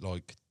hate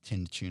like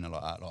tinned tuna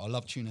like that. Like, I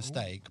love tuna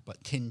steak,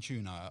 but tinned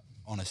tuna,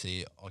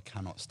 honestly, I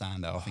cannot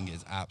stand it. I think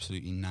it's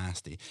absolutely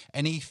nasty.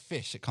 Any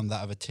fish that comes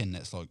out of a tin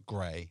that's like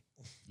grey,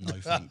 no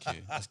thank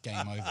you. That's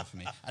game over for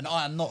me. And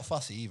I am not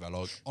fussy either.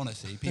 Like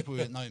honestly, people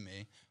who know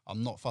me,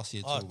 I'm not fussy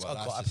at all. I'd But quite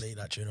that's happily just, eat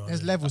that tuna.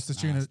 There's yeah. levels to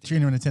That's tuna nasty.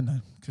 tuna in a tin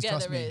though. Because Yeah,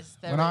 trust there me, is,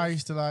 there when I is.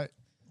 used to like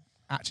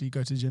actually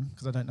go to the gym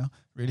because I don't know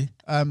really,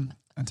 and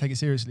take it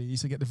seriously, you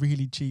used to get the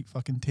really cheap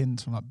fucking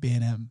tins from like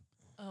B&M.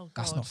 Oh,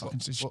 God. That's not fucking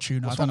just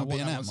tuna. I What's don't wrong know with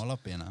what that B&M? was. I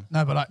love B&M.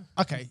 No, but like,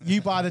 okay,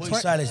 you buy the What you're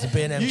saying is the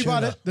B&M you buy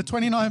tuna. the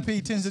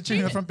 29p tins of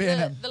tuna from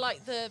B&M.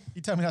 The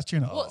You tell me that's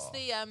tuna. what's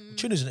the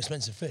Tuna's an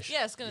expensive fish. Yeah,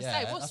 I was gonna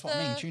say, what's that's the what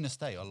I mean. Tuna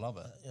steak, I love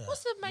it. Yeah.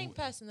 what's the main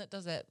person that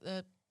does it?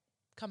 The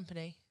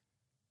company.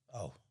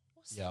 Oh,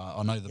 What's Yeah,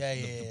 I know the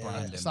Yeah.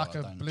 branding. It's like but a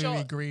I don't.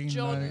 bluey green.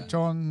 John-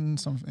 John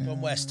something. John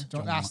West.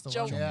 John, John- that's the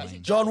John- one. Yeah, is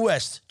it John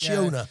West, Yeah.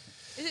 tuna.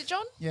 Is it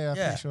John? yeah, I'm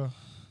Yeah. pretty sure.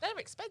 They're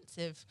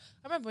expensive.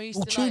 I remember we used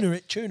Well,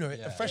 to tuna it,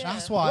 Yeah. a fresh. Yeah.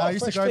 That's why Well, I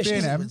used to fresh go fish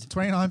is B&M, expensive.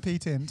 29p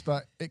tins,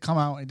 but it come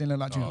out, it didn't look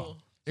like tuna. Oh.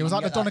 It was You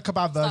like the can doner get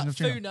kebab version of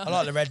tuna. Funa. I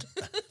like the red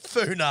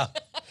funa,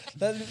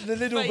 the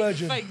little fake,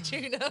 version. fake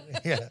tuna.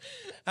 Yeah,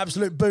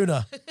 absolute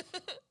booner.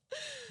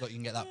 Like you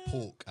can get that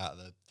pork out of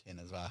the tin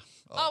as well.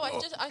 Oh, I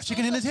saw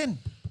Chicken in a some- tin.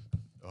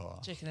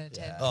 Chicken in a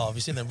tin. Oh, have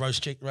you seen them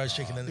roast chicken in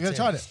the You tin? ever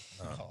tried it?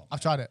 Oh,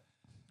 I've tried it.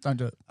 Don't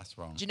do it. that's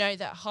wrong. Do you know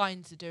that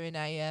Heinz are doing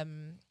a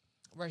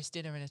roast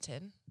dinner in a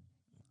tin?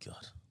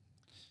 God.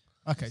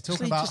 Okay, Just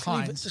talking leave- about just leave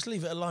it- Heinz. Just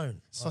leave it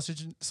alone.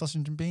 sausage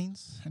and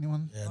beans.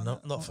 Anyone? Yeah,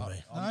 not for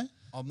me. No.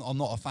 I'm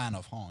not a fan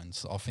of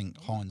Heinz. I think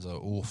Heinz are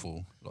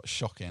awful, like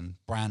shocking.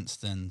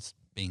 Branston's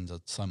beans are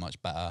so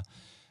much better.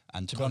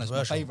 And to be honest, my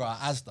Controversial. favourite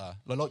are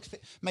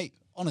Asda. Mate,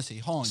 honestly,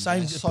 Heinz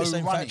Same- is so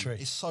same runny. factory.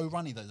 It's so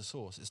runny though, the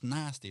sauce. It's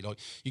nasty. Like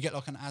you get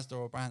like an Asda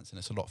or a Branston,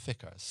 it's a lot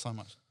thicker. It's so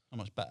much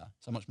better.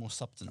 So much more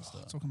substance to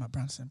it. Talking about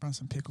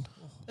Branson pickle.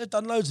 They've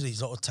done loads of these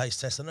sort of taste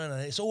tests, and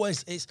it's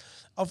always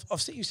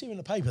I've seen you see them in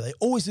the paper. They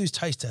always do these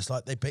taste tests,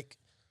 like they pick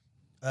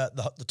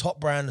the top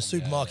brand, the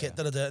supermarket,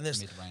 yeah. and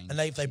this, Mid-range, and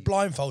they cheap.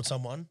 blindfold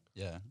someone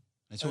Yeah.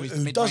 It's always the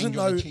who mid-range doesn't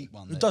or know the cheap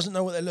one. who that- doesn't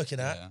know what they're looking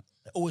at. Yeah.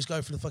 They always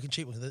go for the fucking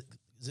cheap one.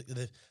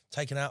 They've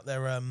taken out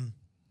their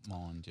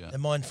Mind, yeah.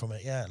 mind from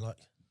it. Yeah, like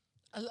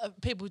A lot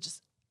of people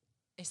just,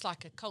 it's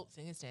like a cult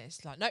thing, isn't it?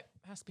 It's like, nope,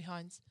 it has to be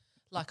Heinz.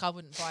 Like, I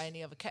wouldn't buy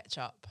any other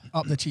ketchup.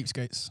 Up the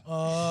cheapskates.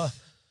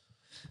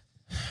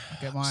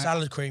 Get my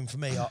salad cream for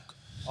me.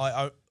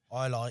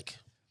 I like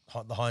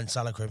the Heinz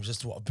salad cream. It's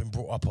just what I've been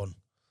brought up on.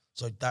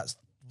 So that's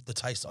the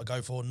taste that I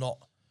go for. Not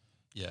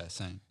Yeah,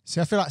 same. See,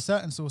 I feel like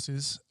certain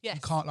sauces, Yes.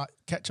 you can't, like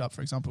ketchup,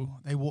 for example,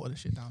 they water the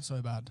shit down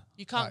so bad.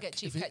 You can't Like, get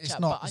cheap if it- it's ketchup,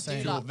 not but the I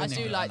same. do like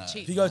Vinegar, like innit?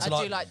 cheap. If you go to I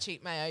like- do like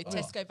cheap mayo.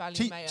 Tesco Value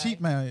Cheap, mayo.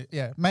 cheap mayo,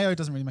 yeah. Mayo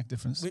doesn't really make a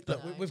difference.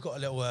 look, we've got a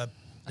little. I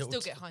little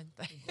still get Heinz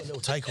though. a little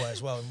takeaway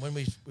as well. And when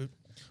we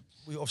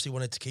obviously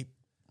wanted to keep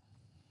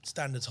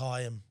standards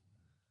high and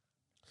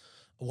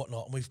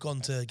whatnot, and we've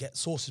gone to get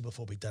sauces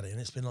before Big Daddy, and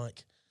it's been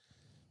like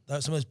some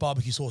of those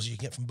barbecue sauces you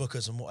can get from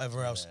Booker's and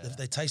whatever else.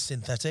 They taste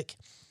synthetic.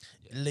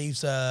 It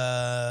leaves like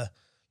a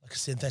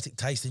synthetic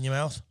taste in your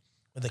mouth.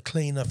 Where the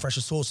cleaner,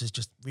 fresher sauces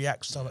just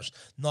react so much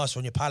nicer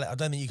on your palate. I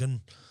don't think you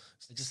can.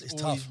 It's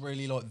It's always tough.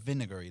 really like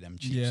vinegary, them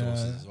cheap Yeah,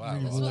 sauces as well.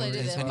 really That's what they do,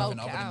 It's they anything bulk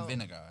other it than out.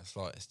 vinegar. It's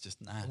like it's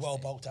just nasty. Well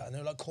bulked out, and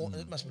they're like corn.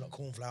 It must be like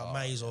corn flour, Oh,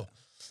 maize, or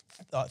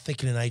like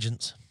thickening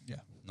agents. Yeah.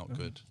 Not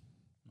good.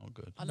 Not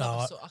good. I No, love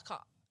I- a sort. I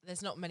can't.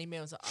 There's not many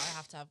meals that I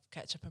have to have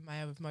ketchup and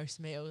mayo with most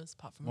meals,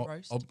 apart from a What-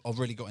 roast. I've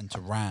really got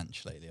into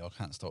ranch lately. I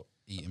can't stop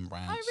eating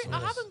ranch. I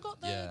haven't got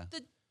the, Yeah.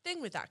 the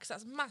thing with that because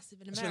that's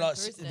massive in It's a America,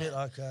 bit like isn't a it? bit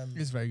like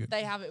It's very good.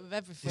 They have it with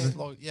everything. It's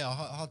like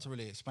hard to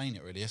really explain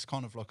it. Really, it's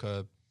kind of like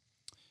a,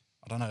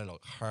 I don't know,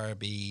 like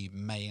herby,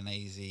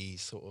 mayonnaisey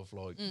sort of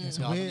like. It's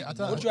I weird. even I don't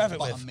know, know. What'd you have it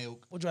with?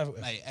 Buttermilk. What'd you have it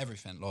with? Mate,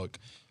 everything. Like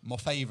my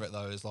favourite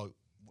though is like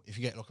if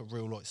you get like a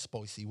real like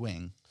spicy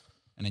wing,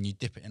 and then you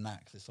dip it in that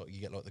because it's like you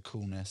get like the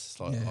coolness. It's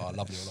like Yeah. oh,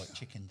 lovely, or like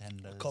chicken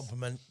tenders. Yeah,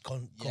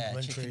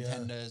 complimentary. chicken yeah.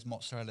 tenders,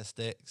 mozzarella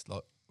sticks,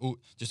 like all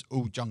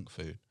junk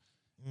food.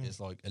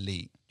 It's like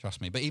elite, trust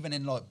me. But even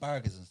in like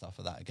burgers and stuff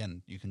like that,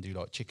 again, you can do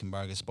like chicken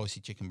burgers, spicy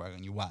chicken burger,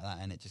 and you whack that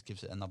in, it just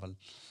gives it another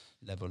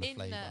level of In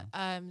flavour.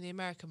 the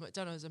American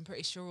McDonald's, I'm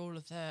pretty sure all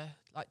of the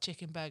like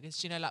chicken burgers.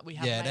 Do you know, like we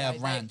have. Yeah, they mayo,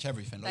 have ranch,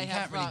 everything. Like, they you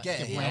can't have really ranch, get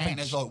it. yeah. I think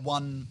there's like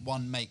one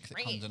make that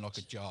comes in Ranch. like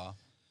a jar.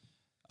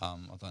 I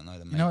don't know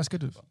the You know what's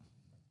good with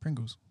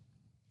Pringles?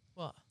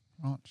 What?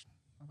 Ranch.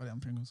 I've got it on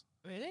Pringles.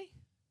 Really?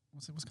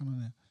 What's going on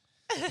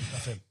there?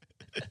 Nothing.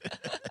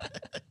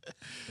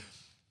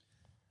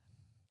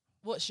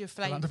 What's your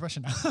I'm under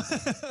flavour? pressure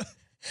now.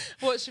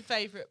 What's your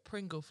favourite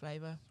Pringle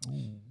flavour?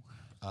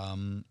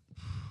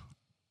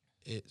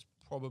 It's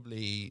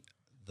probably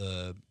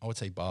I would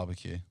say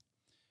barbecue.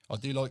 I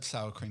do like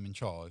sour cream and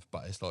chive,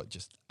 but it's like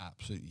just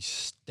absolutely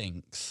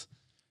stinks.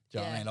 Do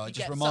you know what I Yeah, mean? Like you it just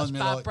get reminds such me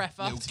bad of like breath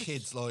little after.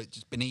 kids like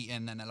just been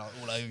eating and they're like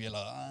all over you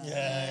like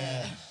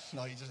Yeah.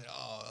 like you just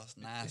that's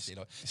nasty.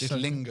 Like it's just so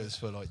lingers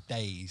for like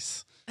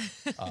days.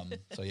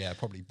 So yeah,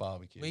 probably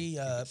barbecue. We Keep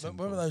it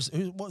simple. remember those.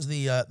 What was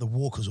the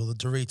Walkers or the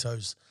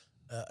Doritos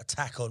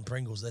attack on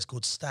Pringles? They're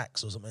called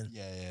Stacks or something.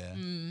 Yeah, yeah.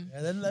 And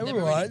then they Never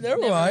were right. really- They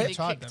were never right. really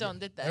Tried kicked them. on,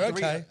 did they? They're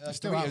okay.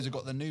 still Doritos out. have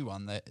got the new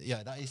one.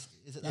 Yeah, that is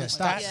it that Yeah, one?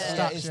 Stacks. Yeah. Yeah,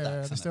 Stacks. it is Yeah, Stacks,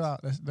 they're isn't still it?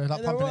 out. They're like Yeah,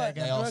 they're pumping right. it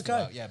again. They are They're still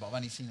okay. out, yeah, but I've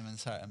only seen them in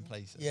certain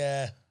places.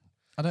 Yeah.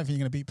 I don't think you're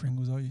going to beat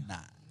Pringles, are you? Nah,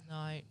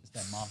 No. it's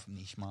their mark from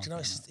niche Do market. you know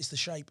it's the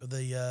shape of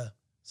the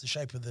It's the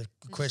shape of the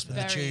crisp and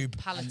the very tube.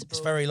 palatable. It's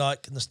very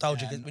like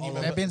nostalgic. Yeah, and when you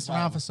olive- They've remember been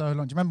around for so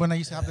long. Do you remember when they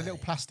used to have the little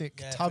Yeah. plastic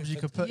Yeah, tubs you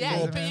could put Yeah, your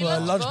you put for your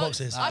lunch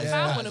lunchboxes. I Yeah.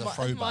 found one That's of a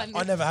throwback. mine.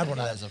 I never had one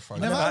of That is them. a I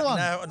throwback. never Never had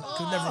one? No, I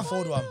could never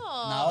afford one. No,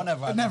 I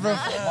never had Never one.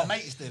 had My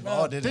mates did, but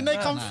I didn't. Didn't they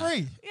No, come no.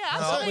 free? Yeah,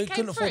 that's No, what we they couldn't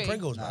came afford free.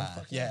 Pringles, man.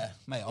 Nah, yeah,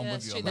 mate, I'm Yeah, with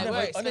it's you. true, on they that. were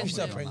I never used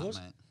to have expensive. Pringles.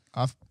 Mate.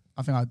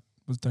 I think I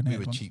was We donated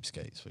were one.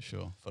 cheapskates for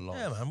sure, for life.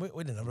 Yeah, man, we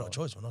didn't have a lot of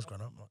choice when I was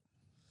growing up. Like,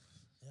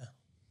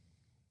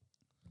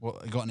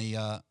 What, you got any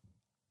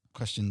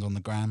questions on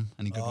the gram?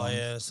 Any good Oh, ones?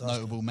 yeah, so-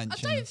 Notable I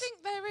mentions? don't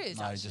think there is,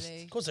 No, just-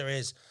 actually. of course there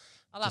is.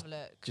 I'll have a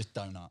look. Just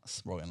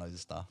donuts, writing loads of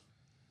stuff.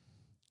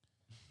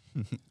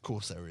 Of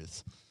course there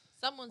is.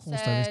 Someone Of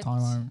course, there is said...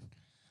 time.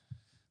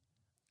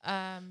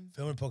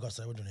 Filming podcast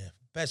there, what do you hear?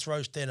 Best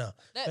roast dinner.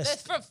 They're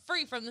Best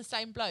free from the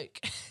same bloke.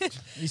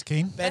 He's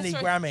keen. Benny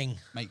Best Gramming.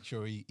 Make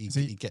sure he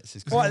he- gets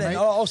his. Right then, mate?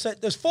 I'll say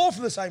there's 4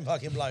 from the same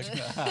fucking bloke.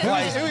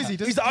 Right, Who is he?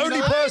 He's the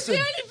only person.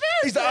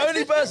 He's the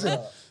only person.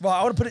 Right,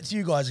 I want to put it to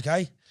you guys,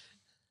 okay?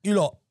 You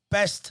lot,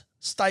 best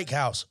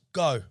steakhouse,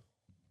 go.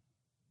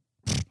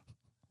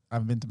 I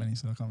haven't been to many,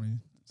 so I can't really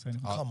say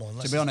anything. Come on, To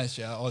let's- be honest,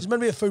 yeah, It's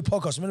meant to be a food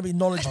podcast. It's meant to be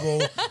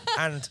knowledgeable.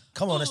 And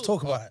come on, let's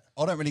talk about it.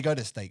 I don't really go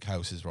to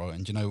steakhouses, right?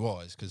 And do you know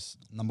why? It's because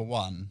number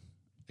one,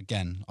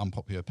 again,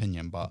 unpopular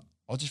opinion, but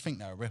I just think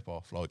they're a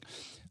rip-off. Like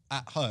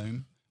at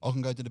home, I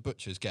can go to the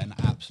butcher's, get an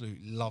absolute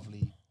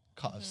lovely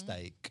cut of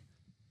steak,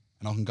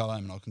 and I can go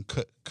home and I can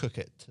cook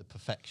it to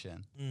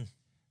perfection.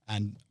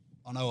 And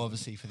I know,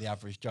 obviously, for the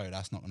average Joe,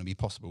 that's not going to be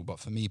possible. But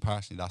for me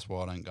personally, that's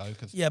why I don't go.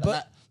 Cause Yeah,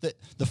 but-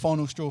 the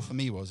final straw for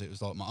me was, it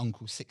was like my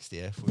uncle's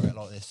 60th. We were at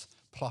like this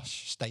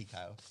plush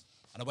steakhouse,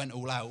 and I went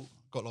all out,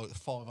 got like the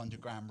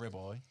 500-gram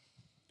ribeye,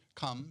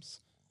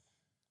 comes,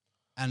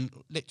 and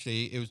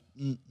literally it was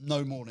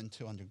no more than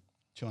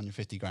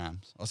 250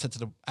 grams. I said to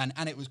the and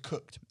it was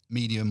cooked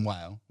medium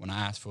well. When I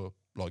asked for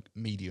like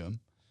medium,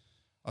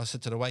 I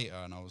said to the waiter,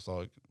 and I was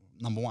like,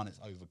 number one, it's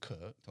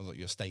overcooked. I was like,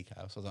 you're a steakhouse.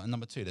 I was like, and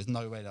number two, there's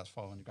no way that's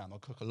 500 grams. I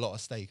cook a lot of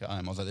steak at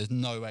home. I was like, there's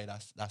no way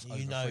that's over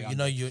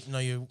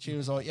 300. She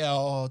was like, yeah,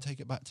 I'll take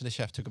it back to the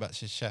chef. Took it back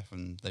to the chef,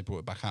 and they brought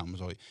it back out and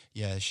was like,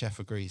 yeah, the chef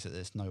agrees that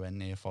there's nowhere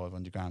near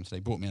 500 grams. So they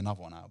brought me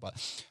another one out. But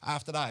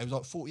after that, it was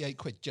like 48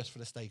 quid just for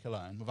the steak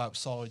alone, without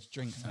sides,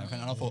 drinks, and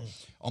everything. And I thought,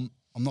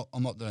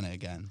 I'm not doing it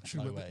again. Should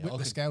No whip, way. whip I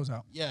the could- scales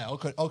out. Yeah, I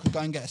could go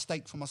and get a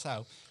steak for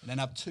myself, and then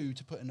have 2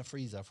 to put in the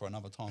freezer for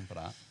another time for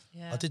that.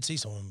 Yeah. I did see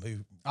someone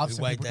I've who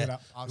seen weighed people do their,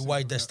 that. I've who seen weighed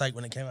people their do that. steak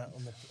when it came out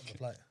on the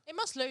plate. It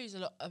must lose a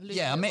lot of lose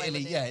Yeah, a bit of weight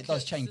admittedly, when yeah, it it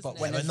does cooks, change, doesn't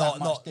but when it? it's Not, that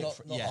much not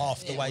different, half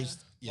the It weight. was-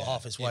 Not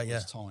half its weight, it yeah.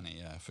 was tiny,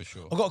 yeah, for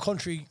sure. I've got a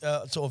contrary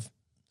sort of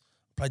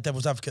play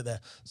devil's advocate there.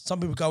 Some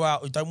people go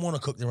out who don't want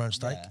to cook their own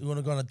steak. Yeah. Who want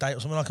to go on a date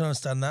or something. I can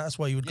understand that. That's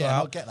why you would go Yeah,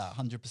 I'll out. get that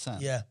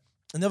 100%. Yeah.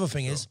 And the other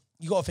thing is,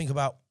 you got to think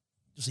about,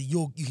 see,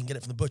 you can get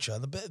it from the butcher.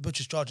 The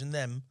butcher's charging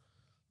them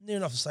near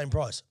enough the same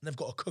price. And they've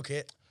got to cook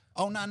it.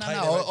 Oh no, Pay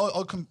their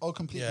I'll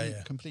completely,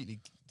 Yeah. completely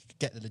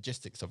get the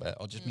logistics of it.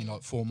 I'll just mean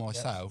like for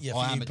myself. Yeah,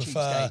 I for am you a prefer-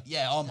 cheapskate.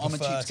 Yeah, I'm a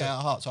prefer cheapskate to- at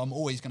heart, so I'm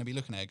always going to be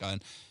looking at it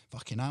going,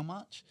 fucking how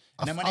much?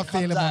 And then when I it feel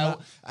comes him on out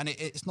that. and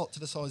it's not to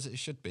the size that it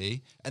should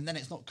be, and then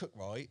it's not cooked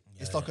right,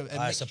 it's Yeah, like a yeah.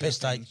 It's a mixture piss of things,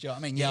 steak. do you know what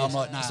I mean? Yeah, I'm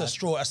like, nah. It's a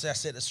straw. That's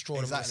it. It's straw.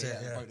 and Exactly,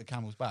 that's yeah, it, broke the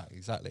camel's back,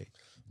 exactly.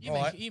 You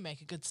Alright.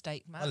 make a good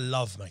steak, I man.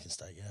 love making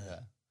steak, yeah.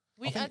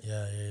 Yeah.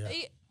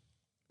 Yeah.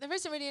 There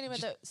isn't really anywhere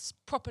that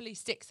properly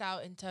sticks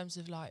out in terms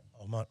of like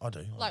Oh, man, I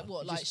do. like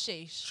what, like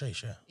sheesh.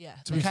 Sheesh, yeah. Yeah.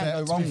 To You be can't fair- go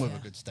to be wrong fair- with a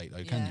good steak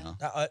though, can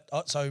Yeah.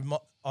 you?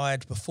 I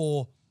had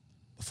before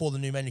the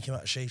new menu came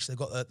out of Sheesh,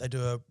 they do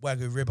a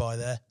Wagyu ribeye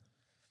there.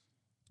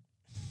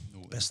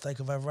 Best steak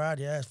I've ever had,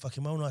 yeah. It's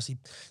fucking well nice.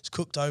 It's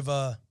cooked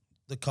over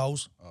the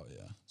coals. Oh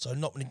yeah. So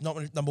not many,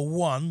 number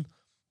one,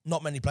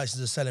 not many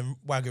places are selling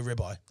Wagyu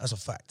ribeye. That's a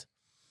fact.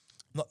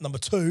 Number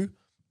two,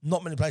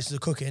 not many places are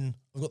cooking.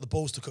 We've got the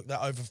balls to cook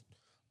that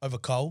over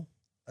coal.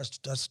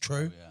 That's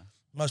true. Oh, yeah.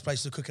 Most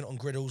places are cooking it on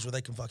griddles where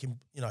they can fucking,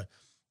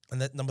 And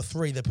then number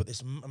three, they put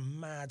this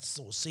mad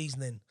sort of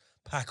seasoning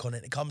pack on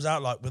it. It comes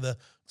out like with a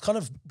kind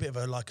of bit of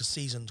a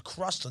seasoned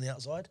crust on the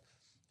outside.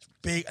 It's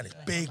big and it's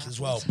big as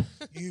well.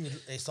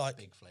 It's like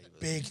Big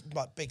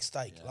flavours. big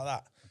steak like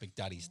that. Big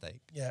daddy steak.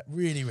 Yeah,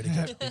 really, really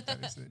good.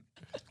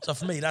 So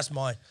for me, that's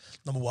my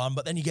number one.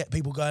 But then you get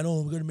people going,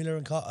 "Oh, we're going to Miller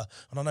and Carter,"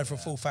 and I know for a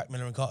full fact,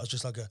 Miller and Carter's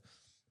just like a.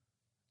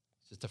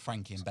 Just a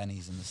Frankie and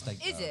Benny's in the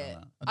steak. Is bar, it?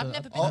 isn't I've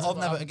never been. I've to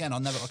never. one. Again, I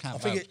can't. I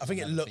think vouch, it. I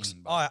think I've it never looks.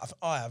 been, but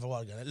I have a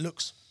while ago. It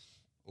looks.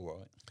 all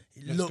right.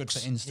 It Looks looks.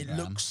 good for Instagram. It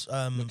looks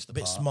Looks a the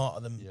bit part. smarter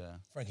than Yeah.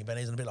 Frankie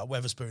Benny's and a bit like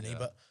Weatherspoony, Yeah.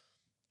 but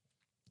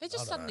They just I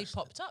don't suddenly know.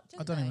 popped up,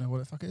 didn't I don't they? even know what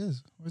the fuck it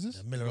is. What is this?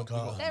 yeah, Miller and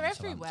Carter. They're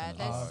Southampton everywhere. as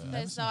well.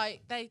 There's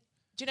like they.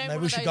 Do you know Maybe one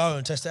we of should those, go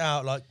and test it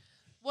out. Like,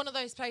 one of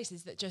those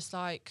places that just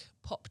like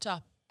popped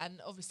up, and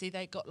obviously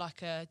they got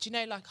like a. Do you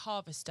know like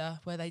Harvester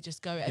where they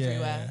just go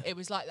everywhere? yeah. It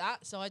was like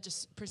that, so I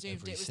just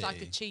presumed Every it was like a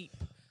city. cheap,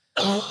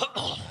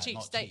 cheap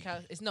Not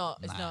steakhouse. It's not.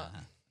 It's not.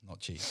 Not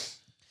cheap.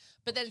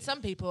 But then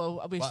some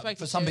people we've But spoken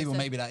for some to people, said-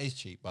 maybe that is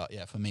cheap. But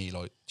yeah, for me,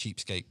 like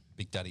cheapskate,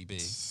 Big Daddy B.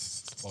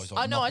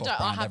 I know. I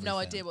don't. I have no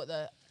idea what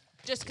the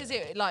Just because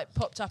it like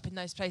popped up in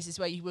those places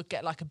where you would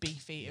get like a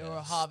beef eater or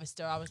a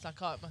harvester, I was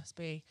like, oh, it must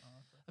be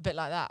a bit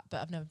like that.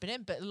 But I've never been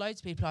in. But loads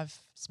of people I've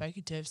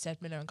spoken to have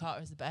said Miller and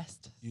Carter is the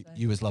best.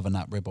 You was loving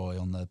that ribeye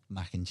on the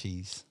mac and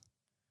cheese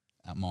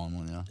at mine,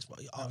 weren't you?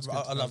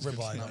 I love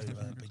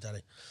ribeye, Big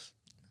Daddy.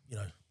 You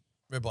know,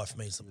 ribeye for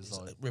me is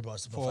ribeye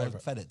is my Before I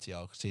favourite. fed it to you,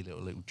 I could see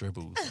little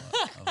dribbles.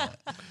 That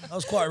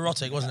was quite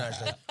erotic, wasn't it?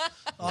 Actually,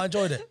 I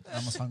enjoyed it.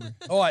 I'm just hungry.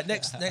 All right,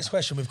 next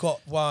question. We've got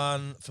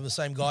one from the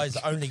same guy. He's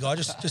the only guy.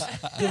 Just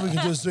if we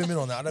can just zoom in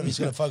on that. I don't think he's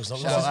going to focus on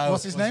it.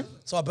 What's his name?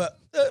 So, but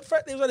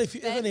Fred, it was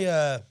only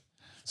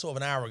sort of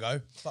an hour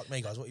ago. Fuck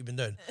me, guys. What you been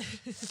doing?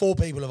 4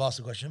 people have asked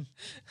a question.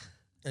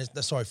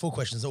 Sorry, 4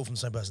 questions, all from the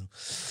same person.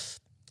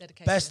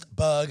 Dedication. Best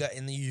burger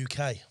in the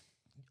UK.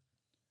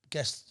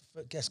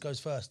 Guess goes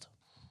first.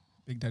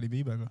 Big Daddy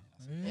B Burger.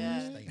 Yeah.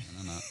 Statement,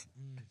 innit?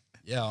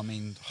 Yeah, I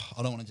mean,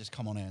 I don't want to just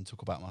come on here and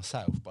talk about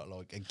myself, but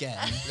like again,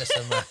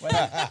 Listen,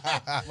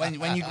 man.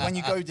 when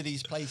you go to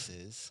these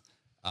places,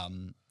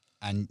 and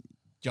do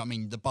you know what I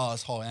mean, the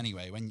bar's high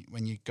anyway.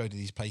 When you go to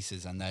these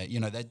places and they're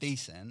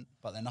decent,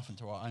 but they're nothing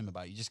to write home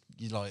about.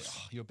 You're like,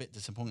 you're a bit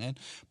disappointed.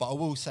 But I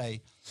will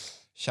say,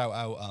 shout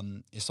out,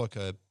 it's like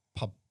a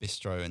pub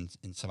bistro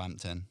in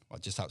Southampton, or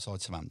just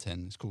outside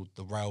Southampton. It's called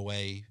the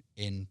Railway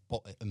in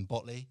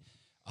Botley.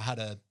 I had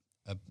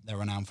they're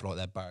renowned for like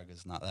their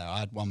burgers and that there. I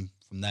had one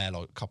from there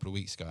like a couple of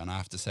weeks ago, and I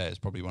have to say it's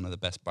probably one of the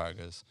best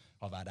burgers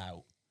I've had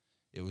out.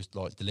 It was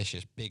like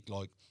delicious, big,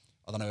 like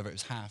I don't know if it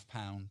was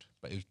 £1/2,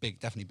 but it was big,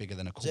 definitely bigger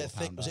than a quarter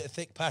pounder. Was it a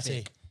thick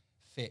patty?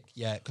 Thick,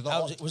 yeah.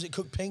 Because Was it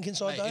cooked pink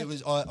inside though? it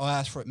was. I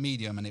asked for it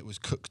medium, and it was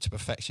cooked to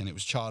perfection. It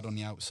was charred on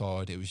the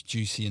outside. It was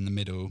juicy in the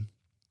middle.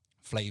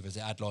 Flavors.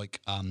 It had like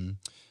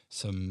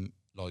some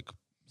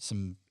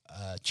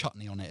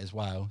chutney on it as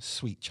well,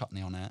 sweet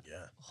chutney on it.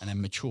 Yeah. And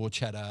then mature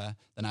cheddar.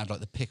 Then I had like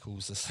the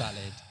pickles, the salad,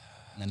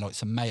 and then like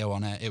some mayo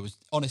on it. It was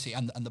honestly,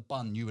 and the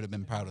bun. You would have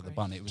been proud of the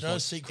bun. It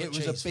was secret it was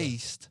cheese a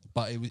beast,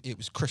 but it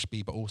was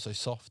crispy, but also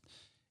soft.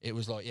 It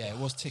was like, it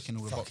was ticking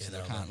all the boxes.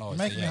 I can't lie. You're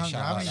making me hungry.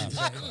 shout I out haven't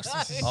that. eaten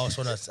today. I just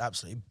want to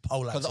absolutely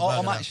pole that. Because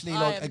I'm actually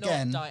I like am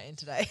again not dieting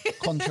today.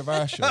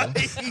 controversial.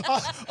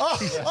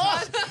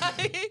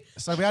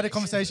 So we had a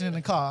conversation in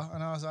the car,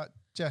 and I was like,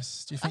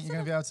 Jess, do you think you're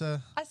going to be able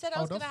to? I said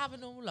I was Hold going to off? have a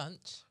normal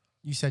lunch.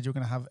 You said you're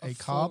going to have a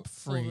full-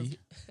 carb-free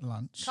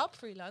lunch.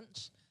 Carb-free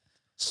lunch.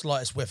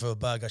 Slightest whiff of a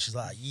burger. She's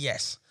like,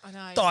 yes. I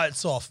know.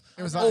 Diet's off.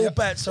 It was like- All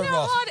bets You are know how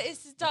off. hard it is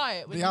to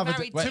diet when The you're other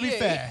married to to be you?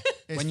 fair,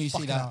 it's when you see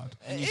fucking that, hard.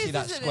 when you It see is,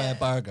 that isn't square it?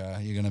 burger,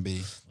 you're gonna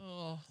be.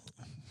 Oh.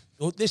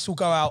 Well, this will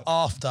go out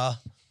after.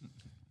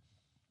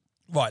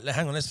 Right,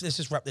 hang on. Let's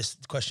just wrap this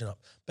question up.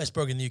 Best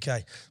burger in the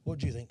UK. What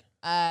do you think?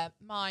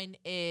 Mine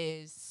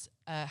is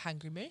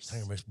Hangry Moose.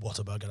 Hang on, what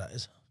a burger that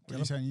is. What are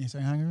you saying? You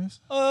saying Hungry Moose?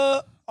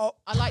 Oh,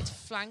 I liked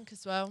flank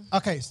as well.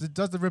 Okay, so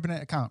does the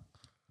ribbon count?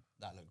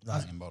 That looked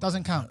banging, Bob.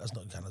 Doesn't count. that's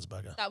not count as a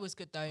burger. That was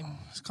good though.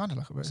 It's kind of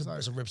like a bit. It's like,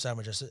 It's a rib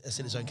sandwich. It's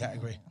in its own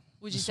category.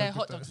 Would you say a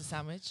hot dog's a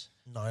sandwich?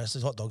 No, it's a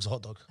hot dog's a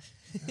hot dog.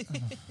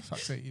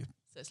 fuck's sake, you.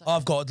 So it's like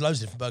I've got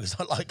loads of different burgers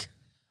I like.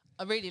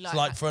 I really like. It's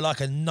like for like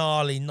a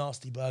gnarly,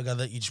 nasty burger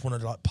that you just want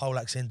to like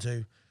poleaxe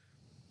into.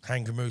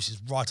 Hangry Moose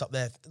is right up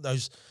there.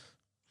 Those,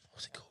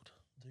 what's it called?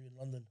 Do in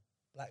London,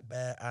 Black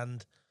Bear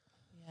and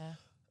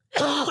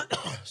yeah.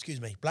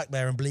 excuse me, Black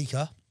Bear and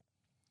Bleecker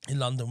in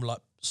London were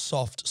like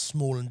soft,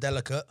 small, and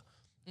delicate,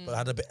 but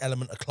had a bit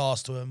element of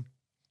class to them.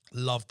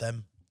 Loved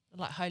them.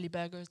 I like Holy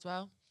Burger as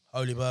well.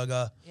 Holy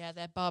Burger. Yeah,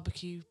 their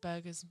barbecue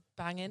burgers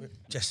banging.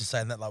 Jess is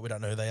saying that like we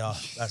don't know who they are.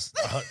 That's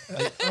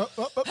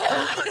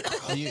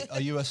Are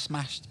you a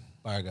smashed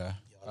burger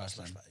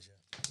person?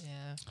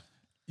 Yeah.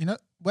 You know,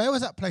 where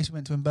was that place we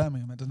went to in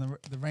Birmingham? And done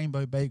the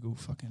Rainbow Bagel.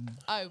 Fucking,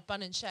 Oh,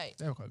 Bun and Shake.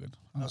 they were quite good.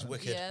 That was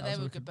wicked. Yeah, That they was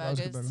were wicked. good That was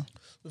a burgers. burger.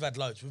 We've had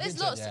loads. There's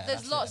Yeah, lots. that's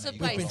There's it, lots innit? of We've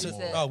been places. to-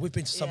 that- We've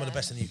been to some of the Yeah.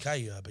 best in the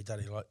UK, Big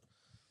Daddy. Like,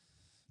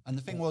 And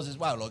the thing was as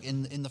well, like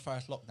in the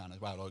first lockdown as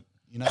well, like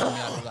when we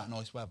had all that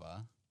nice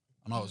weather,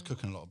 and I was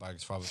cooking a lot of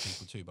burgers for other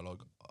people too, but like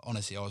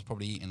honestly, I was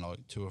probably eating like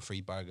 2 or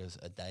 3 burgers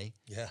a day.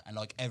 Yeah. And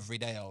like every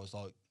day, I was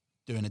like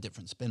doing a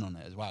different spin on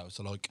it as well.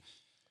 So like,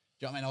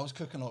 do you know what I mean? I was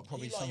cooking like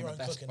probably You like some your of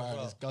the own best cooking as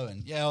burgers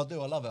going. Yeah, I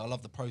do. I love it. I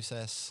love the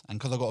process, and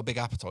because I got a big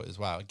appetite as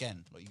well.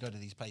 Again, like you go to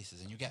these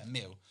places and you get a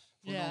meal.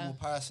 For a Yeah. normal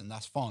person,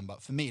 that's fine,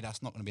 but for me,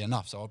 that's not going to be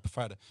enough. So I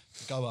prefer to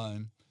go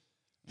home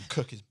and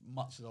cook as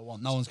much as I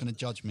want. No one's going to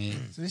judge me.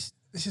 So this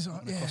is what,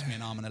 It's going to cost me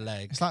an arm and a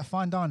leg. It's like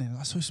fine dining.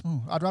 That's so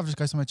small. I'd rather just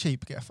go somewhere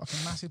cheap, get a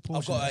fucking massive I've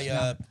portion. got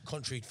Yeah. a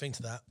contrary thing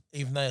to that.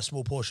 Even they are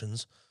small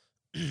portions.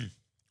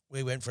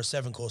 We went for a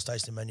 7-course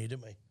tasting menu,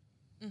 didn't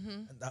we? Mm-hmm.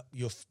 And that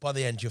by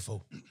the end, you're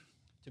full.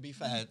 To be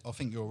fair, I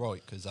think you're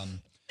right because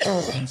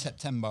in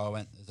September I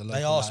went. There's a local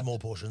They are lad, small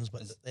portions,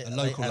 but a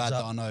local lad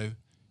that I know.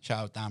 Shout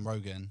out Dan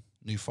Rogan,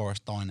 New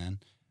Forest Dining,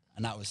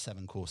 and that was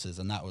 7 courses,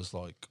 and that was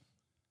like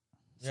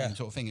same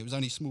sort of thing. It was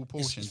only small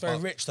portions. very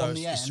but rich, from though.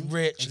 the It's end-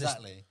 rich.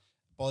 Exactly.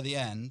 By the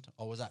end,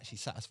 I was actually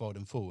satisfied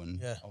and full,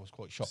 and Yeah. I was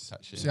quite shocked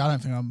actually. See, I don't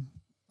think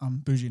I'm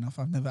bougie enough.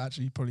 I've never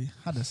actually probably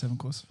had a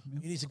 7-course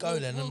meal. You need to go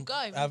then We'll and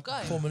go,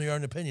 form your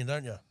own opinion,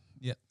 don't you?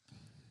 Yeah.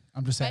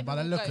 I'm just saying, by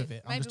the we'll look go- of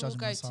it, I'm maybe just judging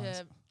we'll by go the size.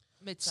 to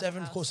Midsummer 7,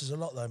 of House. course, is a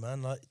lot though,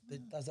 man. Like,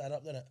 it does add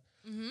up, doesn't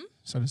it?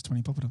 So there's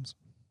 20 poppadoms.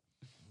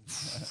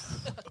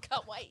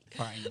 Can't wait.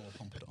 Apparently more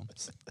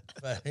pompadons.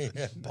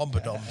 Yeah,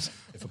 Pompadons.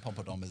 If a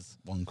pompadom is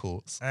 1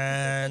 quarts.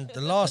 And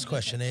the last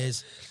question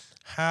is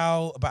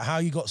how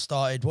you got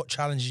started, what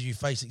challenges you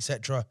faced,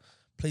 etc.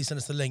 Please send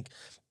us the link.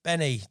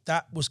 Benny,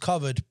 that was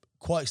covered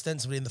quite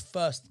extensively in the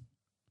first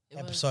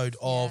episode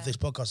of this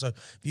podcast. So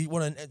if you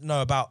want to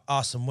know about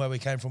us and where we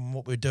came from and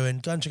what we were doing,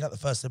 go and check out the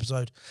first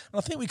episode. And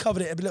I think we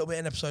covered it a little bit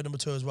in episode number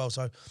 2 as well.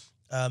 So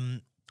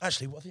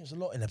actually, I think it was a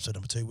lot in episode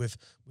number 2 with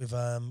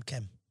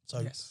Kem. So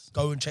Yes.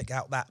 go and check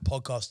out that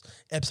podcast.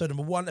 Episode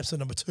number 1, episode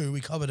number 2,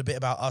 we covered a bit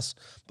about us.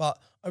 But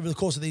over the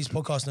course of these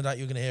podcasts, no doubt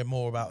you're going to hear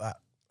more about that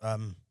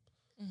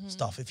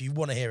stuff. If you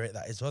want to hear it,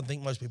 that is. So I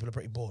think most people are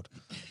pretty bored.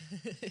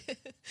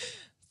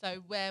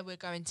 So where we're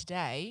going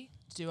today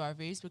to do our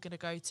reviews, we're going to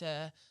go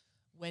to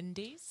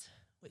Wendy's,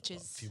 which A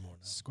is... few more now.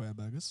 Square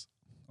burgers.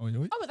 Oi,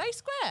 oi. Oh, are they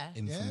square?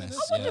 Infamous.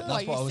 I wondered That's why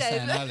what you I was said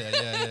saying that. earlier.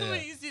 Yeah.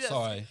 When you see that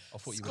Sorry, I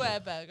thought you Square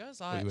would burger. I was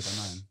have like,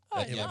 known. Oh,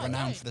 But yeah, renowned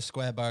right. for the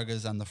square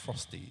burgers and the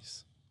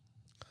frosties.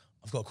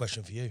 I've got a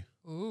question for you.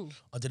 ooh.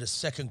 I did a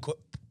second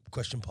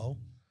question poll.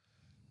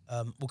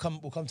 We'll come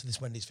to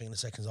this Wendy's thing in a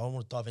second. So I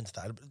want to dive into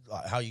that,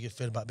 like how you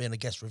feel about being a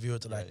guest reviewer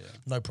today. Yeah.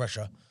 No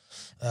pressure.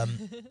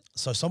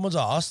 So someone's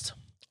asked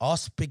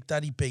Big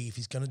Daddy B if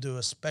he's going to do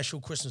a special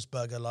Christmas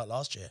burger like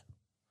last year.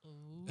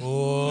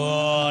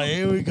 Oh,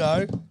 here we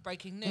go.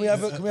 Breaking news. Can we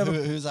have a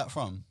Who's that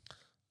from?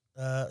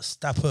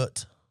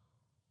 Staput?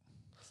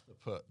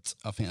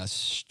 I think that's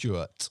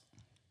Stuart.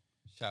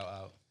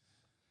 Shout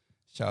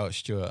out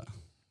Stuart.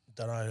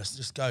 Don't know. Let's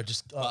just go.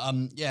 Just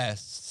Yeah.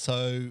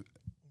 So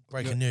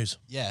breaking news.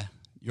 yeah,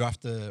 you have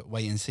to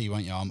wait and see,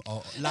 won't you? No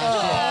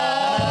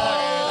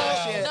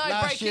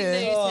breaking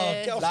news Oh,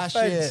 here. get off the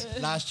fence.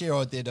 Last year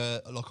I did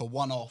a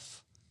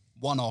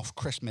one-off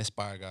Christmas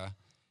burger.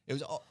 It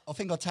was. I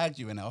think I tagged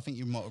you in it. I think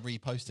you might have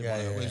reposted Yeah,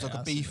 one. yeah, It was like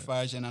yeah, a beef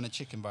version and a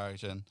chicken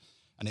version,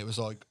 and it was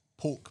like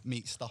pork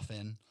meat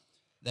stuffing,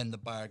 then the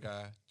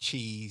burger,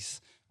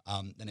 cheese,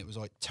 then it was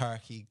like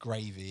turkey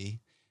gravy,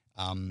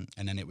 and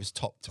then it was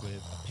topped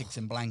with pigs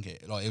in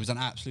blanket. Like it was an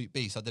absolute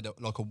beast. I did it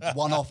like a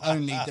one-off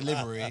only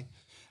delivery.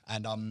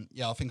 And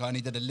I think I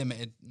only did a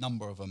limited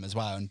number of them as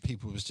well, and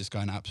people was just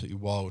going absolutely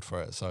wild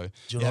for it. So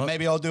Do you know what?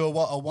 maybe I'll do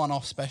a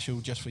one-off special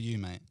just for you,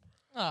 mate.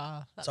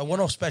 Oh, So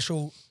one-off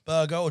special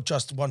burger or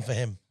just one for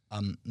him?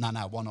 No,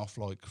 one-off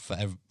like for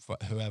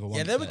whoever wants.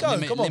 Yeah, there we it. go,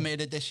 come on. Limited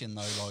edition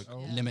though, like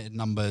limited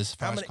numbers,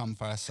 first come,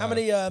 first serve.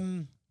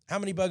 How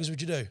many burgers would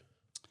you do?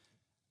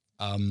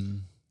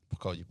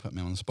 God, you put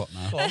me on the spot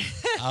now. Go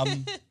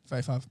on.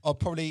 35. I'll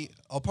probably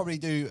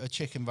do a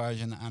chicken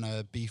version and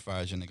a beef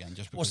version again.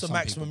 Just because What's the some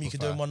maximum people you could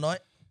do prefer- in one night?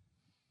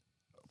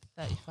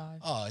 35.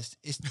 Oh, it's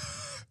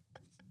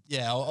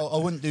yeah. I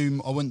wouldn't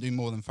do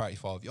more than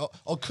 35.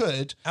 I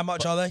could. How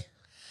much are they?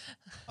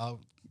 Oh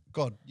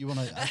God, you want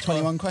to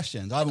 21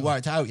 questions? I haven't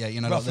worked out yet.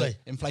 You know, like Roughly.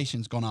 the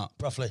inflation's gone up.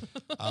 Roughly.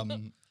 I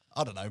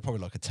don't know,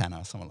 probably like a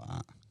tenner, something like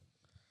that.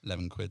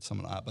 11 quid,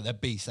 something like that. But they're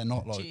beasts. They're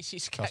not like. Jeez,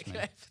 she's trust me.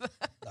 calculating for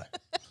that.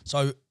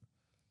 So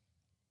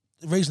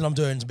the reason I'm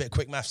doing is a bit of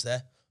quick maths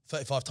there.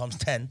 35 times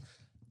 10.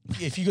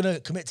 If you're going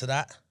to commit to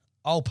that,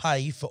 I'll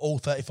pay for all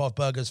 35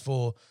 burgers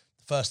for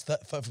the first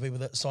for people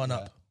that sign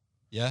up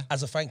Yeah.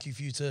 as a thank you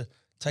for you to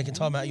taking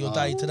time out of your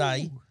day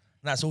today.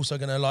 And that's also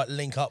going to like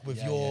link up with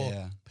Yeah, your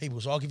yeah. people.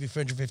 So I'll give you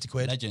 350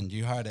 quid. Legend,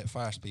 you heard it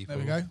first, people.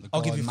 There we go. The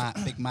I'll guy give you Matt,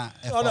 Big Matt.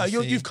 Oh no,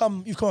 FRC. you've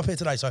come up here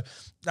today, so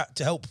that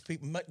to help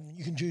people,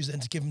 you can choose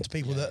and to give them to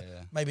people Yeah, that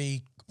yeah.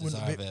 maybe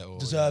wouldn't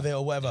Deserve it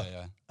or whatever. Yeah,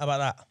 yeah. How about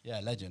that?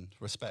 Yeah, legend.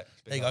 Respect.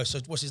 There you go. So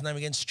what's his name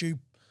again? Staput.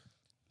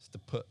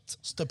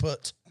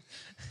 Staput.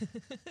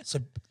 So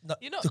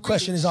You're not the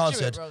question really is Stuart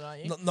answered. wrong, are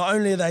you? Not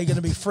only are they going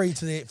to be free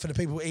for the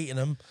people eating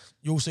them,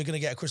 you're also going to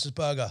get a Christmas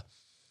burger.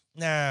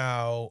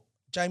 Now,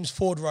 James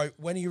Ford wrote,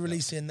 when are you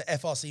releasing the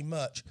FRC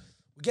merch?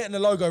 We're getting the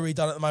logo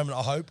redone at the moment,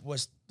 I hope.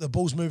 The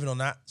ball's moving on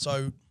that.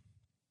 So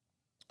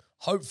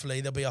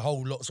hopefully there'll be a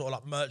whole lot sort of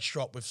like merch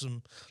drop with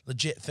some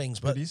legit things.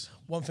 But Hoodies.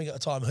 one thing at a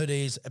time,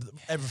 hoodies,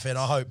 everything,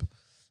 I hope.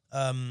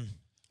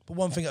 But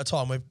one thing at a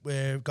time,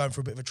 we're going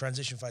through a bit of a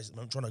transition phase at the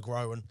moment, trying to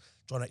grow and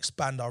trying to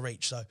expand our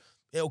reach. So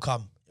it'll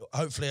come,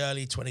 hopefully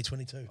early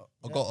 2022.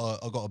 I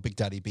got a Big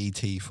Daddy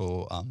BT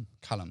for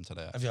Callum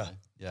today. Have you? actually.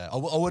 Yeah, I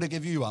would have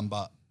give you one,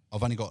 but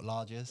I've only got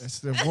larges. It's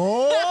the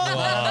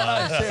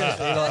what?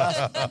 Seriously, like, you know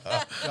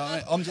what I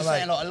mean? I'm just Mate,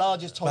 saying, like a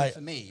largest top mate.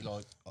 for me.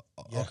 Like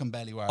I can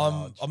barely wear a I'm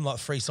large. like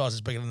 3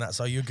 sizes bigger than that,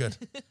 so you're good.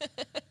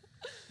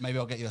 Maybe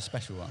I'll get you a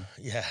special one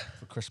Yeah.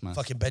 for Christmas.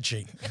 Fucking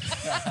bedsheet.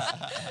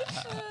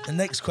 The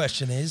next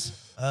question is,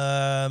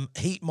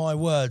 Heat My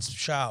Words.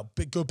 Shout out.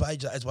 Big good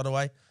page that is, by the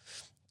way.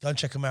 Go and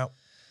check them out.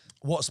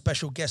 What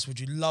special guest would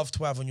you love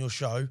to have on your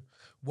show?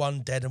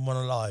 One dead and one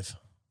alive.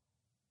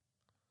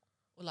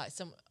 Or like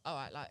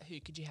like who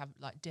could you have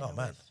like dinner Oh,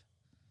 man. with?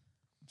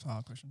 It's a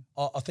hard question.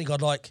 I think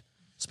I'd like,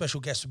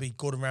 special guest would be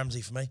Gordon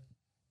Ramsay for me.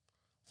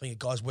 I think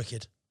the guy's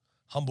wicked.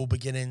 Humble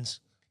beginnings.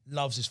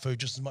 Loves his food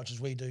just as much as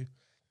we do.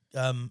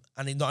 And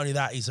not only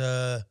that, he's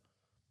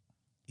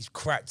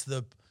cracked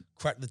the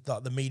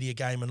cracked the media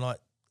game, and like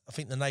I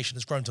think the nation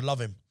has grown to love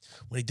him.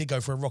 When he did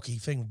go for a rocky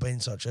thing, being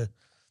such a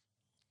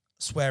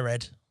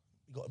swearhead,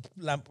 he got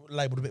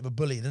labelled a bit of a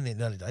bully, didn't he, in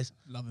the early days?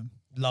 Love him.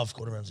 Love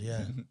Gordon Ramsay,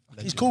 yeah.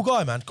 He's a cool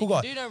guy, man. Cool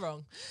guy. Do no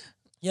wrong.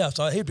 Yeah,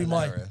 so he'd be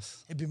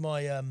Hilarious. he'd be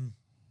my Isn't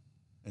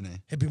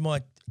he? he'd be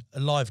my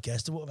live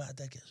guest. What about a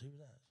dead guest? Who was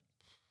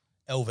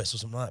that? Elvis or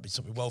something like that. It'd be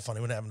something well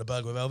funny, wouldn't it, having a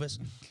burger with Elvis?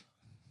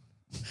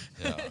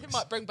 It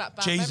might bring back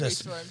bad memories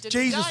Jesus. for him. Didn't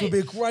Jesus he would be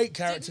a die? great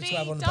character Didn't to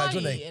have on the die page,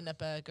 wouldn't he? in a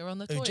burger on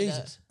the Who, toilet?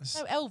 Jesus?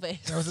 No,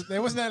 Elvis. There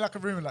wasn't there like a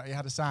rumor like he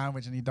had a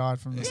sandwich and he died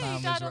from the Yeah,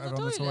 he sandwich died or on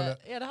whatever the toilet.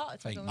 He had a heart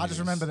attack Fake on I the just news.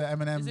 remember the Is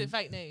Eminem it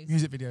fake news?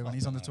 music video when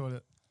he's on the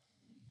toilet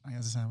and he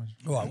has a sandwich.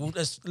 All right, well,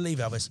 let's leave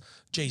Elvis.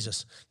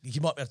 Jesus.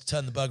 You might be able to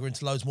turn the burger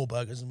into loads more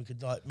burgers and we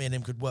could, like, me and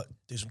him could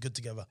do some good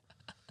together.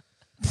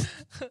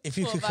 If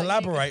you What could about you?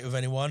 collaborate with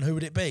anyone, who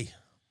would it be?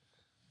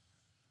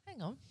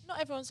 Hang on. Not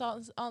everyone's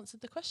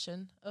answered the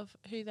question of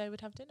who they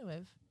would have dinner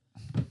with.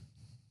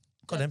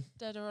 Got him.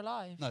 Dead or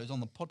alive. No, it was on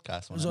the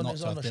podcast. was on- it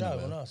was on the show,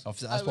 wasn't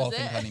it? That's Oh, why I was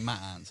think it? only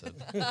Matt answered.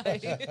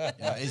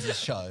 It is a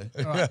show.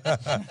 All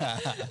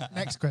right.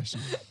 Next question.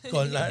 Go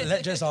on,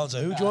 let Jess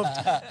answer. Who do you want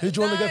to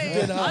go for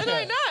dinner? I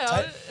don't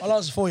know. I'll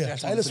answer for you.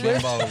 Taylor wants to be Swift.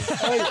 involved.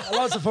 Wait, I'll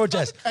answer for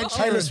Jess.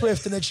 Taylor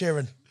Swift and Ed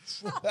Sheeran.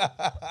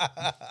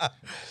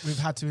 We've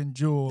had to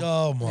endure.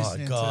 Oh my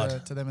listening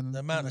God. to them in The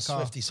in amount the of car.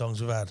 Swifty songs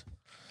we've had.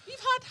 You've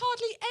had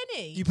hardly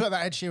any. You put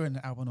that Ed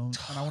Sheeran album on,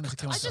 and I wanted to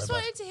kill I myself. just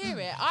wanted to hear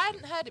it. I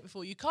hadn't heard it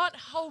before. You can't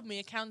hold me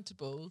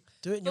accountable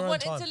Do it in for your own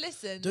wanting time. to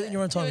listen. Do it in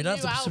your own to time. a You don't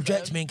have new to subject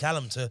album. me and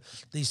Callum to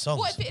these songs.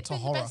 What if it had To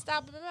been horror. the best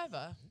album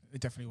ever?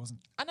 It definitely wasn't.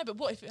 I know, but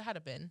what if it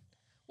had been?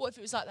 What if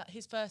it was like that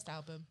his first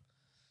album?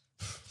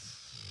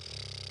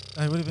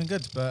 It would have been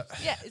good, but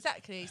Yeah,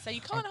 exactly. So you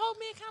can't hold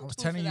me I accountable was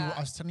telling for you. that. I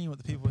was telling you what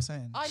the people were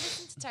saying. I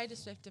listened to Taylor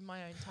Swift in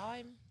my own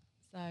time.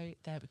 So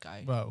there we go.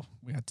 Well,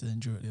 we had to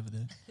endure it the other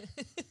day.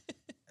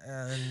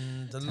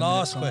 And the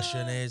last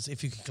question is,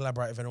 if you could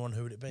collaborate with anyone,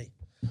 who would it be?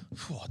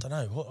 Phew, I don't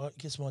know. What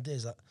get some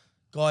ideas? That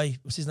guy,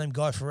 what's his name?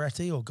 Guy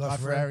Ferretti or Guy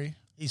Ferrari,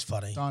 He's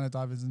funny. Diner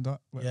Divers and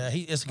Yeah,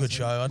 it's a good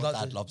show. I'd My like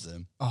dad to. loves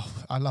him. Oh,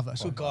 I love that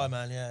show. Good guy,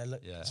 man. Yeah,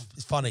 look, Yeah.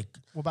 it's funny.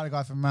 What about the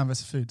guy from Man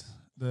vs Food,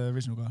 the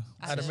original guy,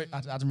 Adam,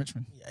 Adam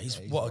Richmond? Yeah, he's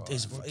Yeah, he's what?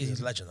 alright. He's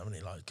a legend, isn't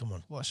he? Like, come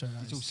on. What a show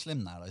that He's all is.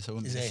 slim now, though, so it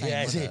wouldn't Is be the it? same,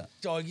 Yeah, is would it?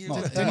 it? Oh, you-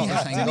 Not- did they're he not the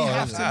have same to- Did he guy,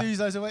 have is to it? lose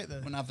loads of weight though?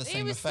 Wouldn't have the He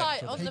same was effect.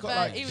 like would on it? He the got ver-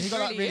 like he was he got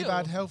like really really ill.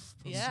 bad health.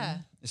 Yeah.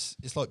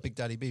 It's like Big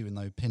Daddy B with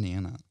no penny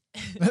in it.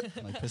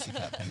 No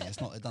pussycat penny. It's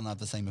not. It doesn't have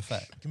the same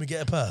effect. Can we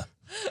get a purr?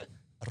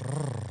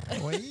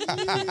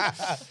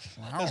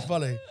 That's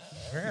funny.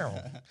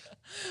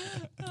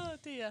 Oh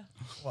dear.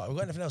 Right, we've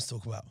got anything else to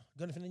talk about?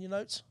 Got anything in your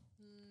notes?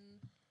 I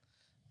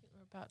think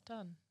we're about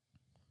done.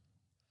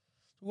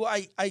 Well,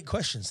 eight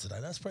questions today.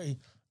 That's pretty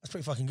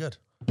fucking good.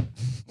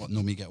 What?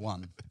 Normally you get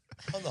one.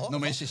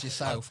 Normally it's just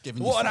yourself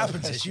giving. What yourself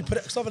happens a is you question.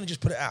 put it. Somebody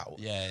just put it out.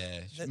 Yeah.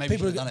 Th- Maybe people you are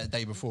should have done go- it the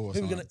day before. Or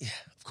People are something. gonna,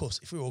 yeah, of course.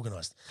 If we were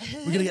organised,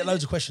 we're gonna get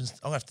loads of questions. I'm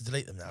gonna have to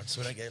delete them now,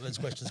 so we don't get loads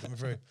of questions coming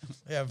through.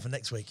 Yeah, for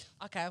next week.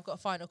 Okay, I've got a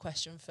final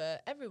question for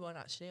everyone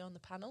actually on the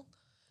panel.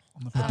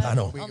 On the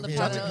panel. On the we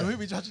panel. judging? Who are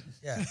we judging?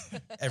 Yeah,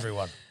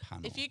 everyone.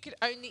 Panel. If you could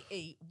only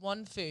eat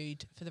one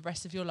food for the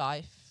rest of your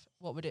life,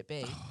 what would it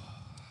be?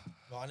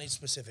 Right, I need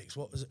specifics.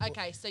 What was it?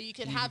 Okay, so you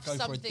could You have could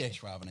go for a something.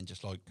 dish rather than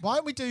just like. Why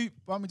don't we do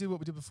what we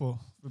did before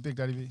with Big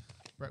Daddy V?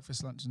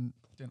 Breakfast, lunch, and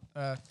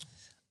dinner.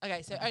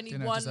 Okay, so only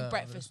Dinner, one dessert,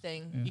 breakfast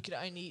thing Yeah. you could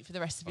only eat for the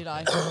rest of your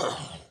life.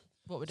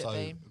 What would it So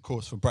be? of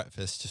course for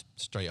breakfast, just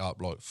straight up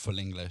like full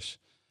English.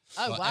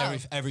 Oh Like, wow!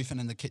 everything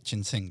in the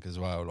kitchen sink as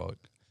well. Like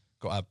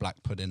got to have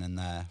black pudding in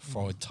there,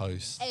 fried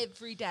toast.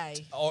 Every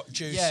day. Oh,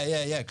 juice.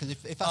 Yeah. Because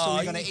if that's Oh, all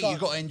you're you gonna eat, can't-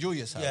 you've got to enjoy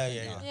yourself. Yeah, don't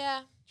yeah, you? yeah.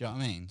 Yeah. Do you know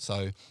what I mean?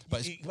 So, but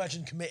it's, You can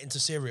imagine committing to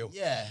cereal.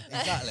 yeah,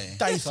 exactly.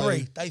 Day So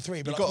three, but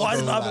you've like, gotta why go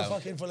didn't I have a about-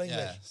 fucking full English?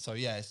 Yeah. So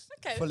yeah, it's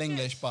Okay, full that's good.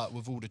 English, but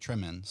with all the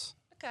trimmings.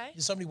 Okay.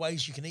 There's so many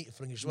ways you can eat a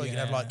full English as well. You can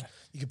have Yeah. like,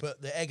 you could put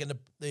the egg and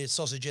the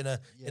sausage in a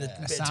Yeah. bit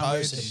A of sandwich.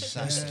 toast and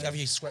Exactly. just have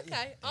you sweat.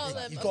 Okay. I'll,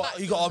 You've I'm got back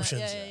you got on that.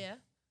 options. Yeah.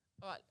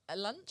 All right. At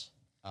lunch.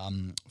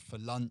 For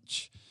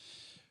lunch,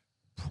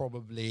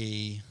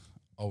 probably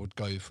I would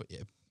go for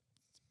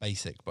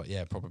basic, but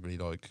yeah, probably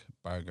like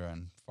burger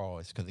and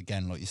fries. Because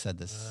again, like you said,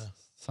 there's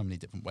so many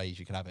different ways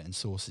you could have it and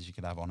sauces you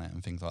could have on it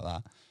and things like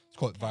that. It's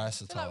quite I feel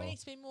versatile. like we need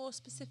to be more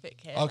specific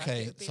here. Like,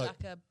 Okay, it would be so-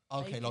 like a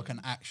Okay, like bacon-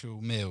 an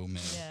actual meal.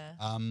 Yeah.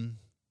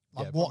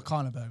 Like yeah, what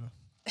kind of burger?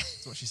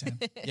 That's what she's saying.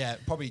 Yeah,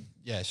 probably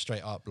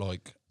straight up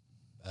like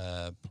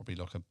probably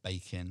like a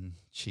bacon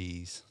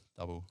cheese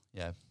double.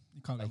 Yeah,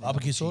 You can't go wrong.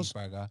 Barbecue sauce?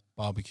 cheeseburger,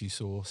 barbecue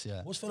sauce.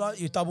 Yeah, What's for like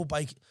your double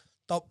bacon,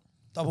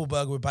 double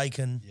burger with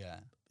bacon? yeah,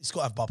 It's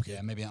got to have barbecue.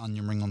 yeah. Maybe an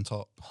onion ring on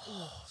top.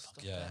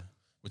 Yeah,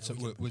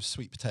 with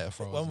sweet potato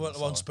fries. One, on one, the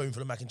one side.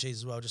 spoonful of mac and cheese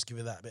as well. Just give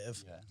it that bit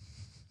of. Yeah.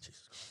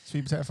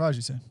 Sweet potato fries,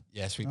 you say?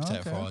 Yeah, sweet Oh, potato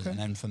okay, fries, okay. and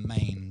then for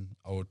main,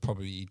 I would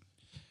probably,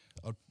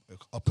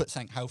 I'll put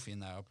something healthy in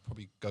there. I'll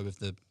probably go with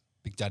the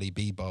Big Daddy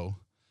B bowl,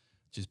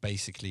 which is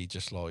basically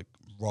just like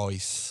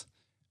rice,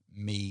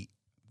 meat,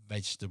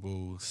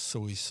 vegetables,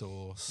 soy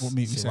sauce, What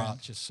meat we saying?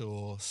 sriracha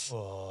sauce,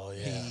 Oh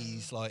yeah.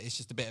 peas. Like it's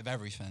just a bit of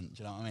everything.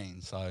 Do you know what I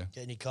mean? So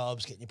Getting your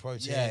carbs, getting your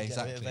protein, yeah, getting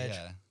a bit exactly. of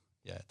veg.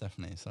 Yeah,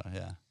 definitely. So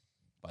yeah,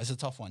 but it's a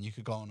tough one. You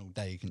could go on all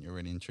day, couldn't you?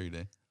 Really and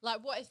truly.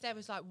 Like, what if there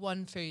was like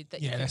one food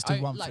that Yeah, you let's could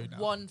do one like food now.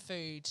 one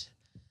food?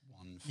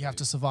 One You have food.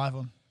 to survive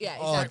on Yeah,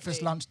 Oh, exactly.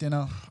 breakfast, lunch,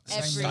 dinner.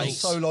 Every- same Steak. It's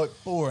so like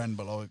boring,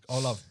 but like I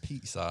love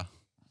pizza.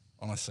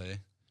 Honestly,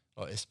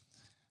 like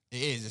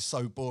it's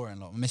so boring.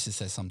 Like my missus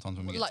says sometimes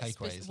when we get Like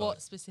takeaways. what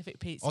like, specific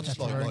pizza? I just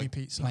Pepperoni like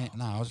pizza. Plain,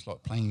 no, I just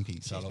like plain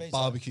pizza, Cheese like pizza.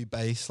 barbecue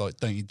base. Like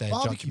don't you dare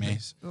Barbecue judge me.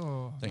 base. Oh,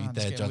 Don't you man, dare it's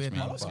getting judge weird me.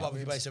 now. I like some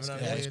barbecue base every now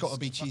and Yeah, then. it's got to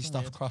be It's cheese fucking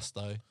stuffed weird. crust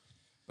though.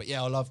 But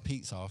yeah, I love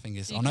pizza. I think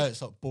it's. So I you know could-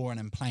 it's like boring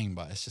and plain,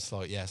 but it's just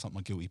like it's not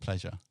my guilty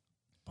pleasure.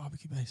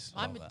 Barbecue base.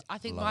 Mine Love would, it. I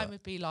think Love mine it.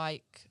 would be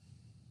like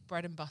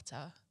bread and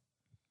butter,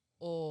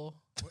 or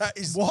That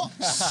is What?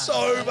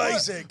 so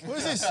basic. What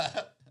is this?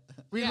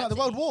 We Yeah, like the to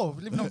World War,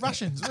 living on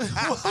rations.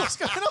 What's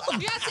going on?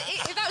 you had to eat.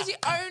 If that was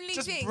the only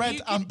Just thing bread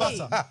you and could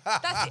butter. eat,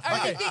 that's the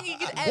only thing you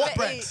could ever What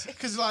bread? eat.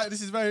 Because like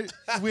this is very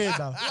weird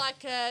now.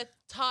 Like a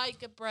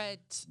tiger bread,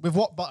 With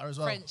what butter as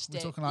well? French We're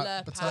stick, talking like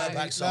Lurpak. potato,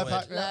 Lurpak salted.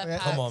 Lurpak, yeah, yeah.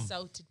 Come on.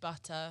 salted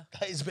butter.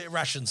 That is a bit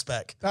ration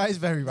spec. That is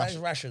very That is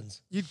rational.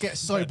 rations. You'd get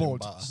so Bread and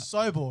bored. butter.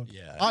 So bored.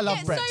 Yeah. I love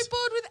Get bread. so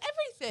bored with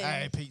everything.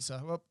 Hey,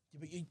 pizza. Well, Yeah,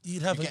 but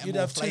you'd have You're getting you'd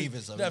more have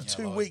flavours, two, though, you'd have wouldn't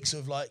you, 2 like- weeks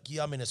of like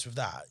yumminess with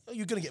that.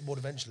 You're gonna get bored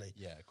eventually.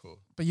 Yeah, cool.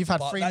 but you've had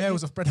But 3 that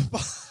meals you- of bread and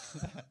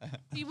butter.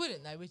 You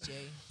wouldn't though, would you?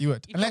 You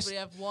would. You'd Unless probably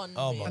have one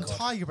Oh meal. my and God.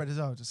 tiger bread as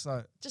well. Just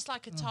like Just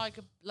like a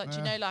tiger, like do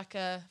you Yeah. know, like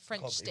a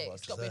French Can't believe stick. what I've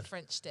It's got to just be a heard.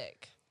 French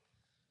stick.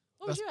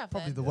 What that's would you have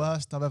probably then? the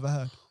worst I've ever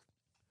heard.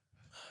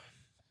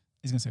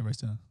 He's gonna say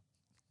roast dinner.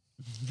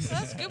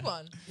 That's a good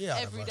one. Yeah, I'd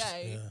have every roast,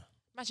 day. Yeah.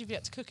 Imagine if you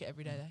had to cook it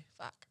every day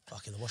though. Fuck.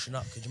 Fucking the washing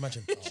up. Could you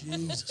imagine?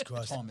 Jesus The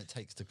Christ. time it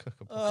takes to cook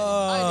a I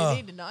Oh,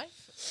 only need a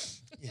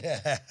knife.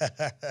 yeah.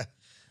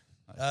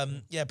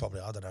 Yeah,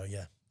 probably. I don't know.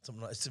 Yeah,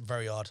 something like it's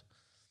very hard.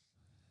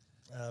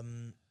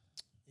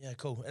 Yeah,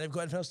 cool. And have you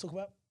got anything else to talk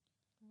about?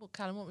 Well,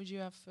 Callum, what would you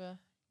have for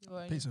your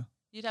own? Pizza.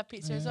 You'd have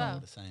pizza Yeah. as all well.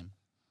 the same.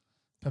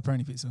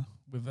 Pepperoni pizza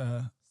with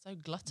So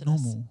gluttonous.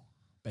 normal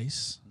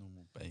base.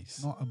 Normal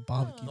base. Not a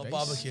barbecue Not base.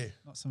 barbecue.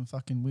 Not some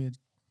fucking weird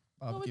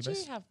What barbecue would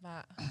base. you have,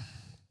 Matt? I'm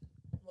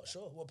not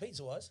sure. What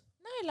pizza wise?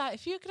 No, like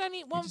if you could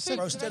only eat one just food said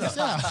for roast the dinner. rest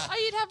of your life. Oh,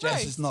 you'd have Jess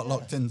roast. is not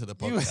locked into the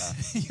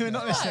podcast. You were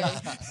not No.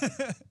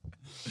 listening.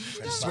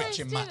 You'd have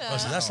Switching roast Matt. dinner.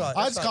 Listen, that's like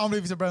I that's, just like, can't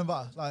believe it's a bread and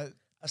butter. Like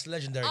that's the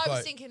legendary I was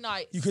quote. thinking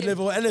like You could live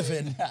on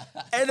anything,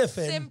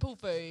 anything. simple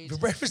food. For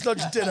breakfast,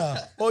 lunch, and dinner.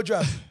 What would you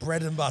have?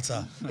 Bread and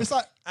butter. it's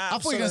like I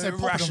thought you were gonna say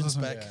Absolute poppadoms ration or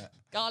something. spec.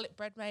 Garlic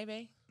bread,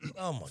 maybe.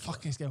 Oh my god.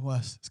 Fuck, it's getting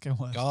worse. It's getting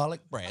worse.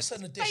 Garlic bread. That's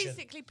an addition.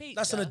 Basically pizza.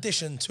 That's an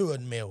addition to a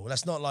meal.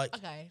 That's not like.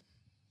 Okay.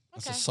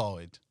 That's Okay. a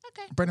side.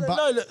 Okay. Bread and No,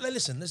 butter. look,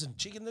 listen.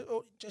 Chicken.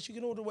 Just you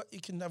can order. You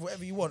can have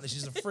whatever you want. This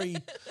is a free.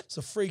 It's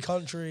a free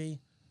country.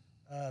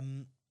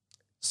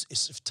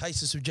 It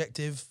tastes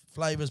subjective.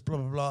 Flavors. Blah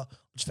blah blah. I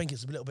just think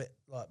it's a little bit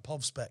like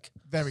POV spec.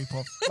 Very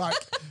pop. Like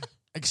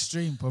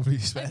extreme probably.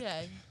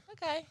 Okay.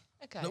 Okay.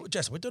 Okay. Look,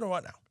 Jess, we're doing all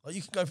right now. Like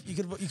you can go.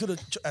 You could have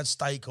had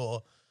steak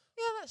or.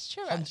 Yeah, that's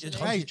true. Hun- Actually,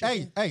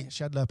 it's Hey,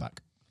 she had Lurpak.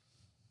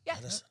 yeah,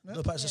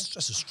 Look, that's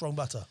just a strong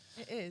butter.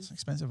 it is. It's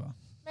expensive. Huh?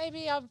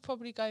 Maybe I would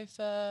probably go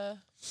for.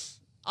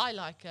 I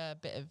like a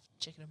bit of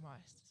chicken and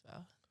rice as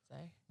well. So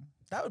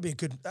That would be a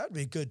good. That would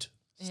be a good.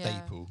 yeah.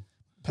 Staple.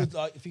 Good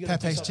like if you're gonna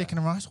do Pepe's something- chicken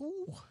and rice.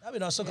 Ooh. That'd be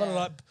nice. Some kind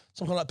Yeah.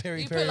 of like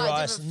peri You peri put like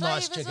rice, different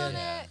nice flavours chicken.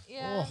 on it.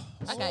 Yeah.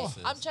 Oh. Okay,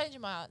 Sauces. I'm changing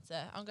my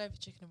answer. I'm going for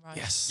chicken and rice.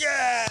 Yes.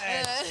 Yeah.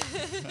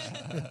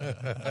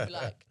 I'd be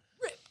like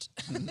ripped.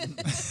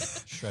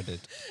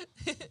 Shredded.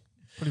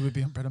 Probably would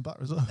be on bread and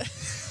butter as well.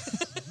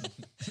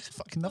 It's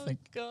fucking nothing.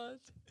 Oh God,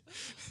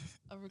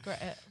 I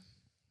regret it.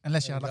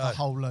 Unless you had There like you a go.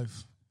 whole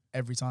loaf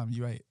every time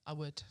you ate. I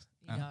would.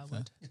 You Oh, know, I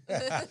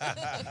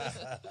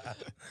fair. would.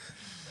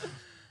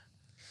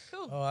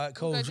 Cool. All right,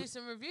 cool. We'll go do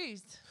some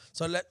reviews.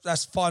 So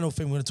that's the final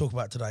thing we're going to talk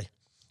about today.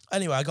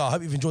 Anyway, I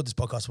hope you've enjoyed this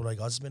podcast today,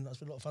 guys. It's been a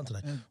lot of fun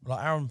today. Yeah. We're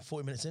like hour and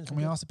 40 minutes in. Can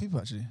we ask the people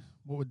actually?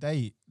 What would they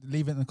eat?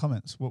 Leave it in the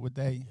comments. What would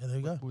they? Yeah, there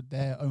you go. What would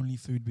their only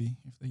food be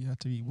if they had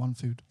to eat one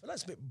food? But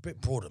that's a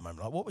bit broader, man.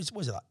 Like, what is it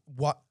like?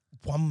 What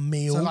one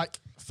meal? So like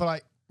for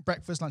like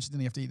breakfast, lunch, and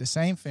dinner, you have to eat the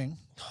same thing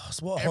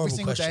That's what a every horrible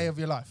single question. day of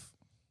your life.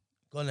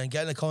 Go on then,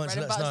 get in the comments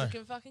Bread and and let us butter's know.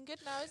 looking fucking good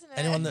now, isn't it?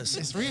 Anyone that's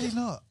It's really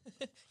not.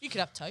 You could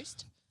have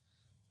toast.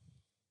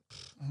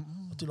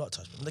 I do like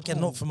toast, but again,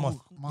 not for my.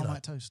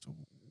 Marmite toast. Ooh.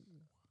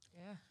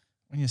 Yeah.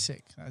 When you're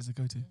sick, that is the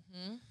go-to.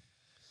 Mm-hmm.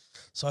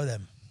 So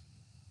then,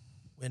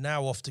 we're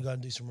now off to go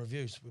and do some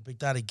reviews with Big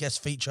Daddy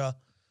guest feature. Have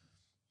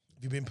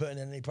you been putting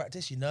in any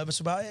practice? You nervous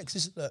about it?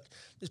 Because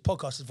this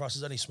podcast for us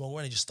is only small. We're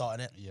only just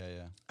starting it. Yeah,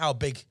 yeah.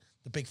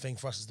 The big thing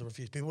for us is the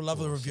reviews. People love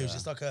the reviews.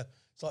 yeah.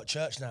 It's like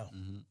church now.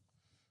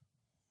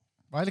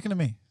 Why are you looking at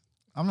me?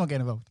 I'm not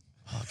getting involved.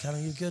 Oh,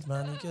 Callum, you're good,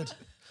 man. You're good.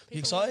 You People-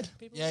 excited?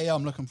 people- Yeah,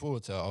 I'm looking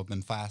forward to it. I've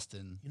been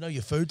fasting. You know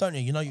your food, don't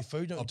you? You know your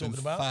food. You know what I've you're been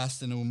talking about.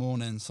 fasting all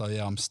morning, so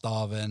yeah, I'm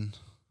starving.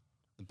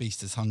 The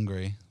beast is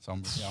hungry, so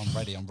I'm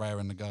ready. I'm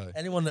raring to go.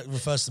 Anyone that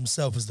refers to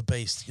themselves as the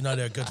beast, you know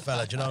they're a good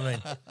fella. Do you know what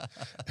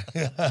I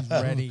mean? He's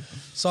ready.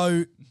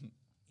 So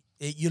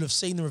you'll have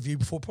seen the review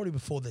before, probably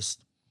before this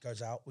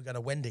goes out. We're going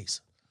to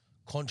Wendy's.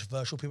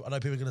 Controversial. People, I know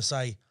people are going to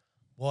say,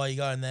 why are you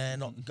going there?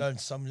 Not going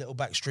to some little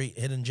backstreet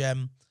hidden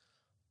gem.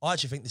 I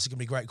actually think this is going to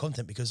be great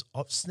content because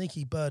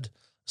sneaky bird.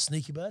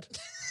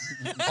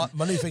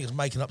 My new thing is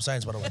making up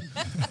sayings, by the way.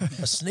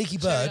 A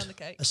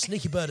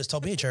sneaky bird has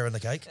told me a cherry on the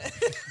cake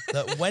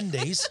that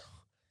Wendy's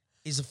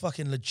is a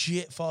fucking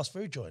legit fast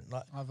food joint.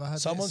 Like I've heard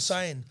someone this.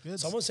 saying, Good.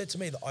 someone said to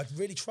me that I'd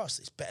really trust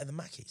it's better than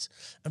Mackey's.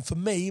 And for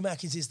me,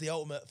 Mackey's is the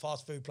ultimate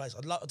fast food place.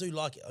 I do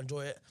like it. I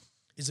enjoy it.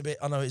 It's a bit.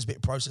 I know it's a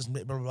bit processed and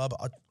blah blah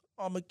blah,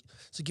 but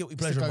it's a guilty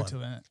pleasure of go-to,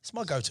 mine. innit? It's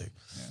my go-to.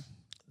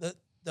 Yeah.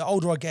 The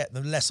older I get,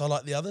 the less I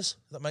like the others.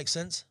 If that makes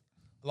sense.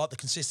 I like the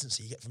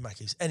consistency you get from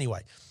Mackey's.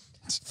 Anyway,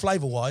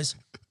 flavour-wise,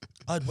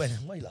 I'd win.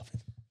 Why are you laughing?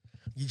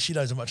 She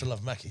knows how much I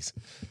love Mackey's.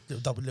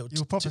 Little You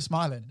were proper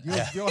smiling. You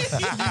Yeah. you really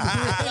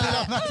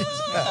love Mackey's.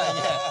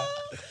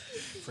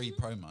 Free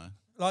promo.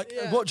 Like,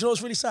 Yeah. what? Do you know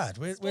what's really sad?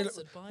 We're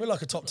Sponsored by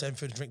like a top 10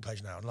 food and drink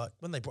page now. And like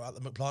when they brought out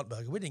the McPlant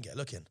burger, we didn't get a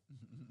look in.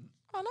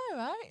 I know,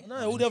 right?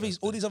 No,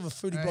 all these other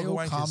foodie blogger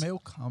wankers. He'll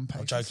come.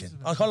 I'm joking.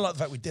 I kind of like the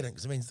fact we didn't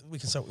because it means we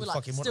can say what we We're like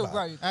fucking want still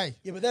about. it. rogue. Hey,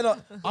 Yeah, but they're not.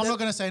 I'm not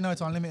going to say no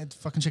to unlimited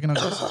fucking chicken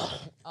nuggets.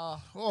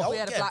 Oh, we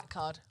had a yeah. black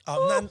card.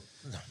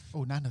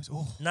 Oh, Nando's.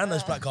 Oh.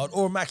 Nando's black card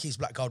or a Mackey's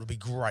black card would be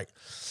great.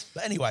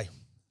 But anyway,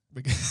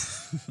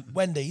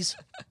 Wendy's,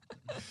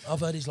 I've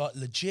heard is like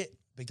legit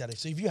Big Daddy.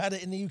 So have you had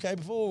it in the UK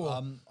before?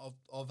 Or?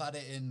 I've had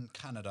it in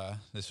Canada.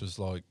 This was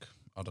like,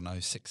 I don't know,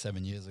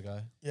 6-7 years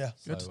ago. Yeah.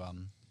 So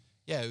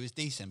yeah, it was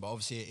decent, but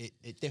obviously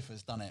it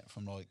differs, done it,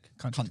 from like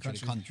Country country to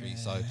to country. country. Yeah,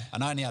 so yeah.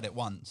 and I only had it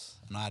once,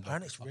 and I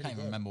it's really can't even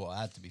good. remember what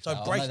I had, to be So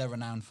fair. I break- know they're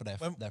renowned for their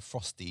when- their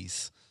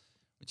frosties,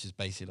 which is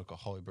basically like a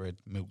hybrid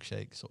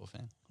milkshake sort of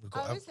thing. We've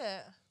got Oh, is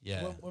it?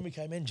 Yeah, when we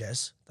came in,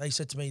 Jess, they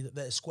said to me that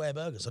they're square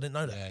burgers. I didn't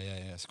know that.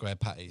 yeah, square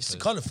patties. It's so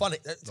kind of funny.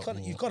 It's lot kind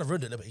of, more. you kind of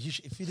ruined it a little bit.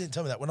 If you didn't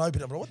tell me that when I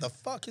opened it, I'm like, what the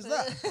fuck is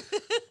that?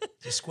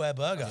 It's a square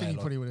burger. I think you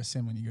probably would have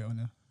seen when you go in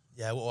there.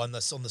 Yeah, well, on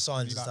the signs and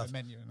Like stuff. the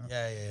menu. And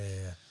that.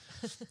 Yeah.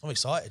 I'm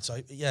excited. So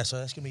yeah, so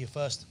that's gonna be your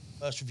first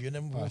review, and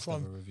then we'll First try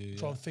ever and review,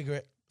 try yeah. and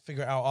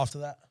figure it out after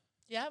that.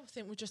 Yeah, I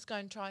think we'll just go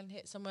and try and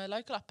hit somewhere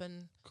local up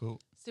and Cool.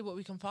 see what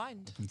we can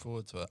find. Looking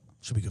forward to it.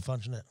 Should be good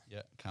fun, shouldn't it?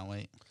 Yeah, can't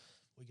wait.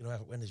 We're gonna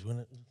have it Wendy's. We're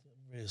gonna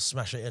really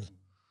smash it in.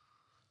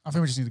 I think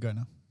we just need to go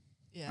now.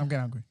 Yeah. I'm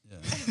getting hungry. Yeah.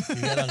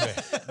 You get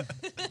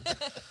hungry.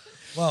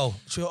 Well,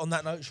 on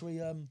that note, should we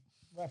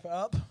wrap it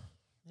up?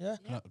 Yeah.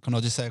 Can I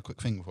just say a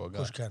quick thing before I Of go?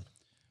 course you can.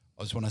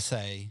 I just want to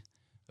say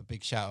a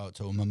big shout out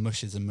to all my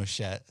mushes and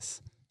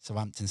mushettes.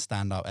 Southampton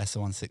stand up,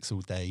 SO16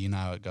 all day. You know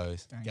how it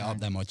goes. Gang, Get gang. up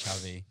there, my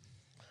chavvy.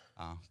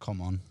 Come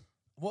on.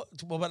 What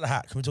about the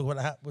hat? Can we talk about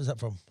the hat? Where's that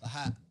from? The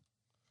hat.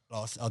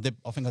 I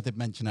think I did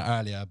mention it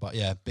earlier, but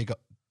yeah, big up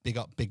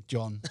Big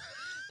John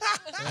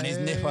and his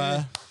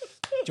nipper,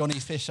 Johnny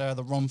Fisher,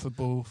 the Romford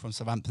Bull from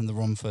Southampton, the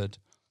Romford.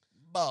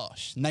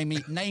 Bosh. Name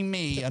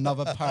me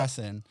another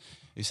person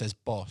who says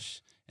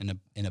Bosh in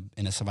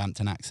a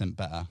Southampton accent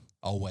better.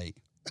 I'll wait.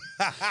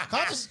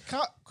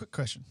 Quick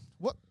question.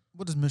 What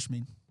does mush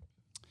mean?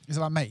 Is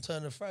it like mate?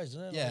 Turn of phrase,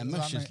 isn't it? Yeah, Like,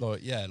 mush that is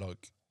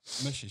like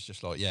mush is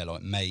just like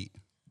mate.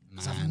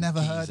 'Cause I've man,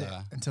 never heard it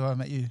geezer. until I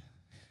met you.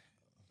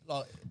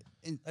 Like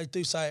they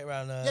do say it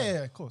around.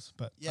 Yeah, of course.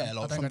 But yeah, I like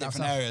don't from go down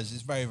different south. areas.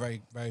 It's very,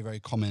 very, very, very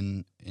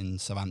common in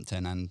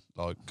Southampton, and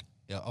like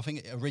I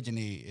think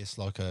originally it's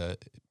like a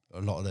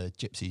lot of the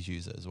gypsies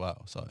use it as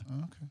well. So, Oh,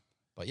 okay.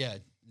 but yeah,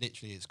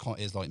 literally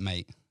it's like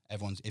mate.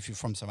 Everyone's if you're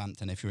from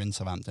Southampton, if you're in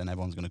Southampton,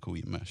 everyone's gonna call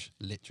you mush.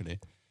 Literally,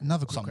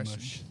 Another quick some question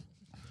mush.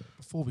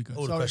 before we go.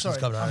 All the questions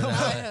coming out.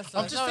 Yeah,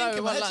 I'm just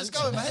thinking. My head's just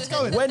going. My head's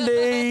going.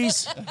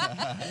 Wendy's.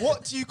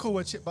 What do you call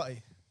a chip butty?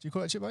 Do you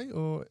call it a chip butty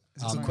or? Is it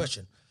Good something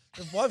question.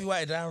 Why have you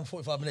waited an hour and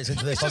 45 minutes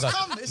into this? just podcast?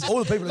 come, it's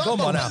All the people have gone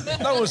by now.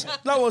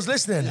 No one's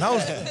listening.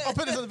 else? I'll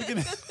put this at the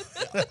beginning.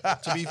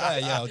 To be fair,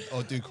 yeah,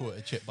 I do call it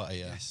a chip butty.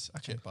 Yeah, Yes,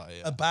 okay. chip butty.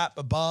 Yeah. A bap,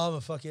 a bar,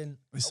 a fucking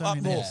With so up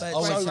many north. names. I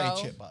would so- say roll.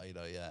 chip butty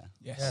though. Yeah.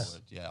 Yes. I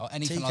would, yeah.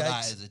 Anything Tea like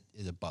that cakes.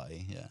 is a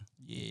butty. Yeah.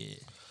 Yeah.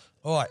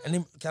 All right.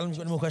 Callum, you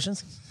got any more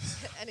questions?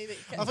 Any that you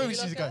I can think we do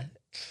should like go. that?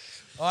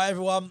 All right,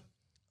 everyone.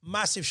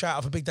 Massive shout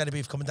out for Big Daddy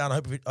Beef coming down.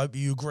 I hope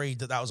you agreed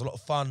that was a lot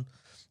of fun.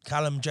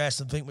 Callum,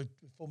 Jess, I think we're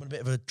forming a bit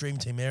of a dream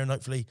team here, and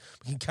hopefully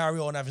we can carry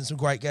on having some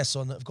great guests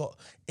on that have got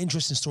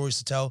interesting stories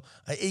to tell,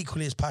 are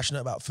equally as passionate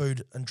about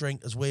food and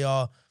drink as we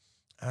are.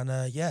 And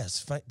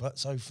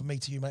so from me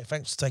to you, mate,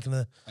 thanks for taking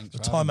the Thanks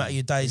for time having out of me.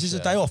 your days. This is a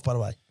Appreciate day it. off, by the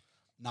way.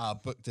 Nah, I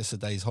booked this a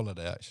day's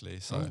holiday actually.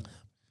 So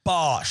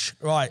Bosh.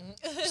 Right.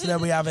 So there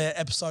we have it.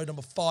 Episode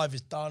number 5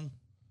 is done.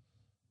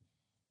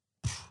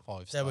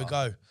 5 There we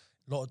star. go.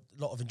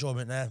 Lot of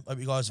enjoyment there. Hope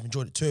you guys have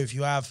enjoyed it too. If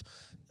you have,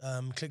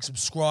 click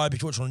subscribe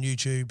if you're watching on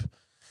YouTube.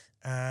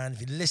 And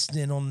if you're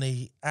listening on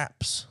the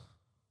apps,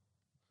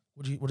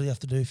 what do you have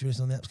to do if you're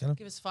listening on the apps, Callum?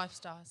 Give us 5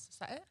 stars. Is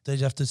that it? Do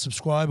you have to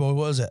subscribe or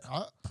what is it?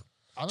 I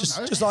don't Just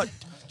know.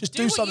 just Do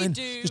do what you something.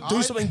 do. Just do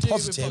I something do with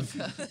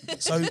positive.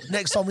 So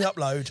next time we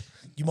upload,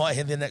 you might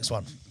hear the next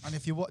one. And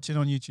if you're watching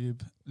on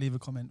YouTube, leave a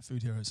comment,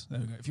 Food Heroes. There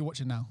we go. If you're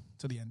watching now,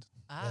 to the end.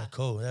 Yeah,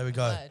 cool. There we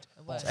go. A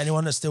word. So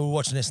anyone that's still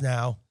watching this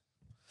now,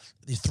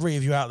 the 3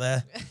 of you out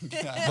there,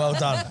 well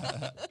done.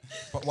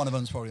 But one of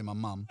them's probably my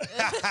mum.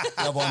 The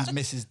other one's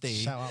Mrs.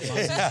 D. Shout out,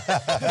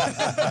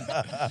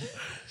 Mum.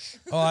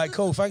 All right,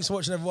 cool. Thanks for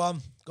watching,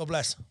 everyone. God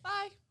bless.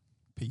 Bye.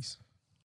 Peace.